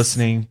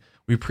 listening.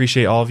 We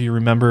appreciate all of you.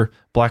 Remember,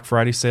 Black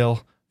Friday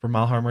sale for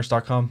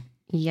milehighermerch.com.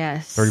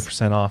 Yes.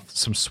 30% off.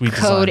 Some sweet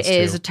code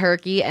designs is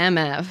Turkey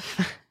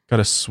MF.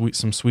 Got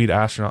some sweet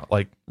astronaut,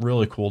 like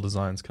really cool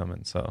designs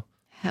coming. So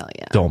hell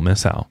yeah. Don't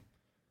miss out.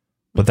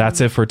 But that's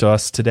it for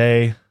us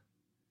today.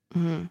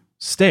 Mm-hmm.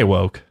 Stay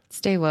woke.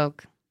 Stay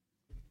woke.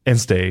 And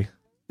stay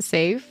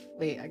safe.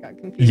 Wait, I got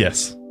confused.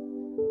 Yes.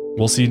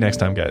 We'll see you next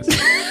time, guys.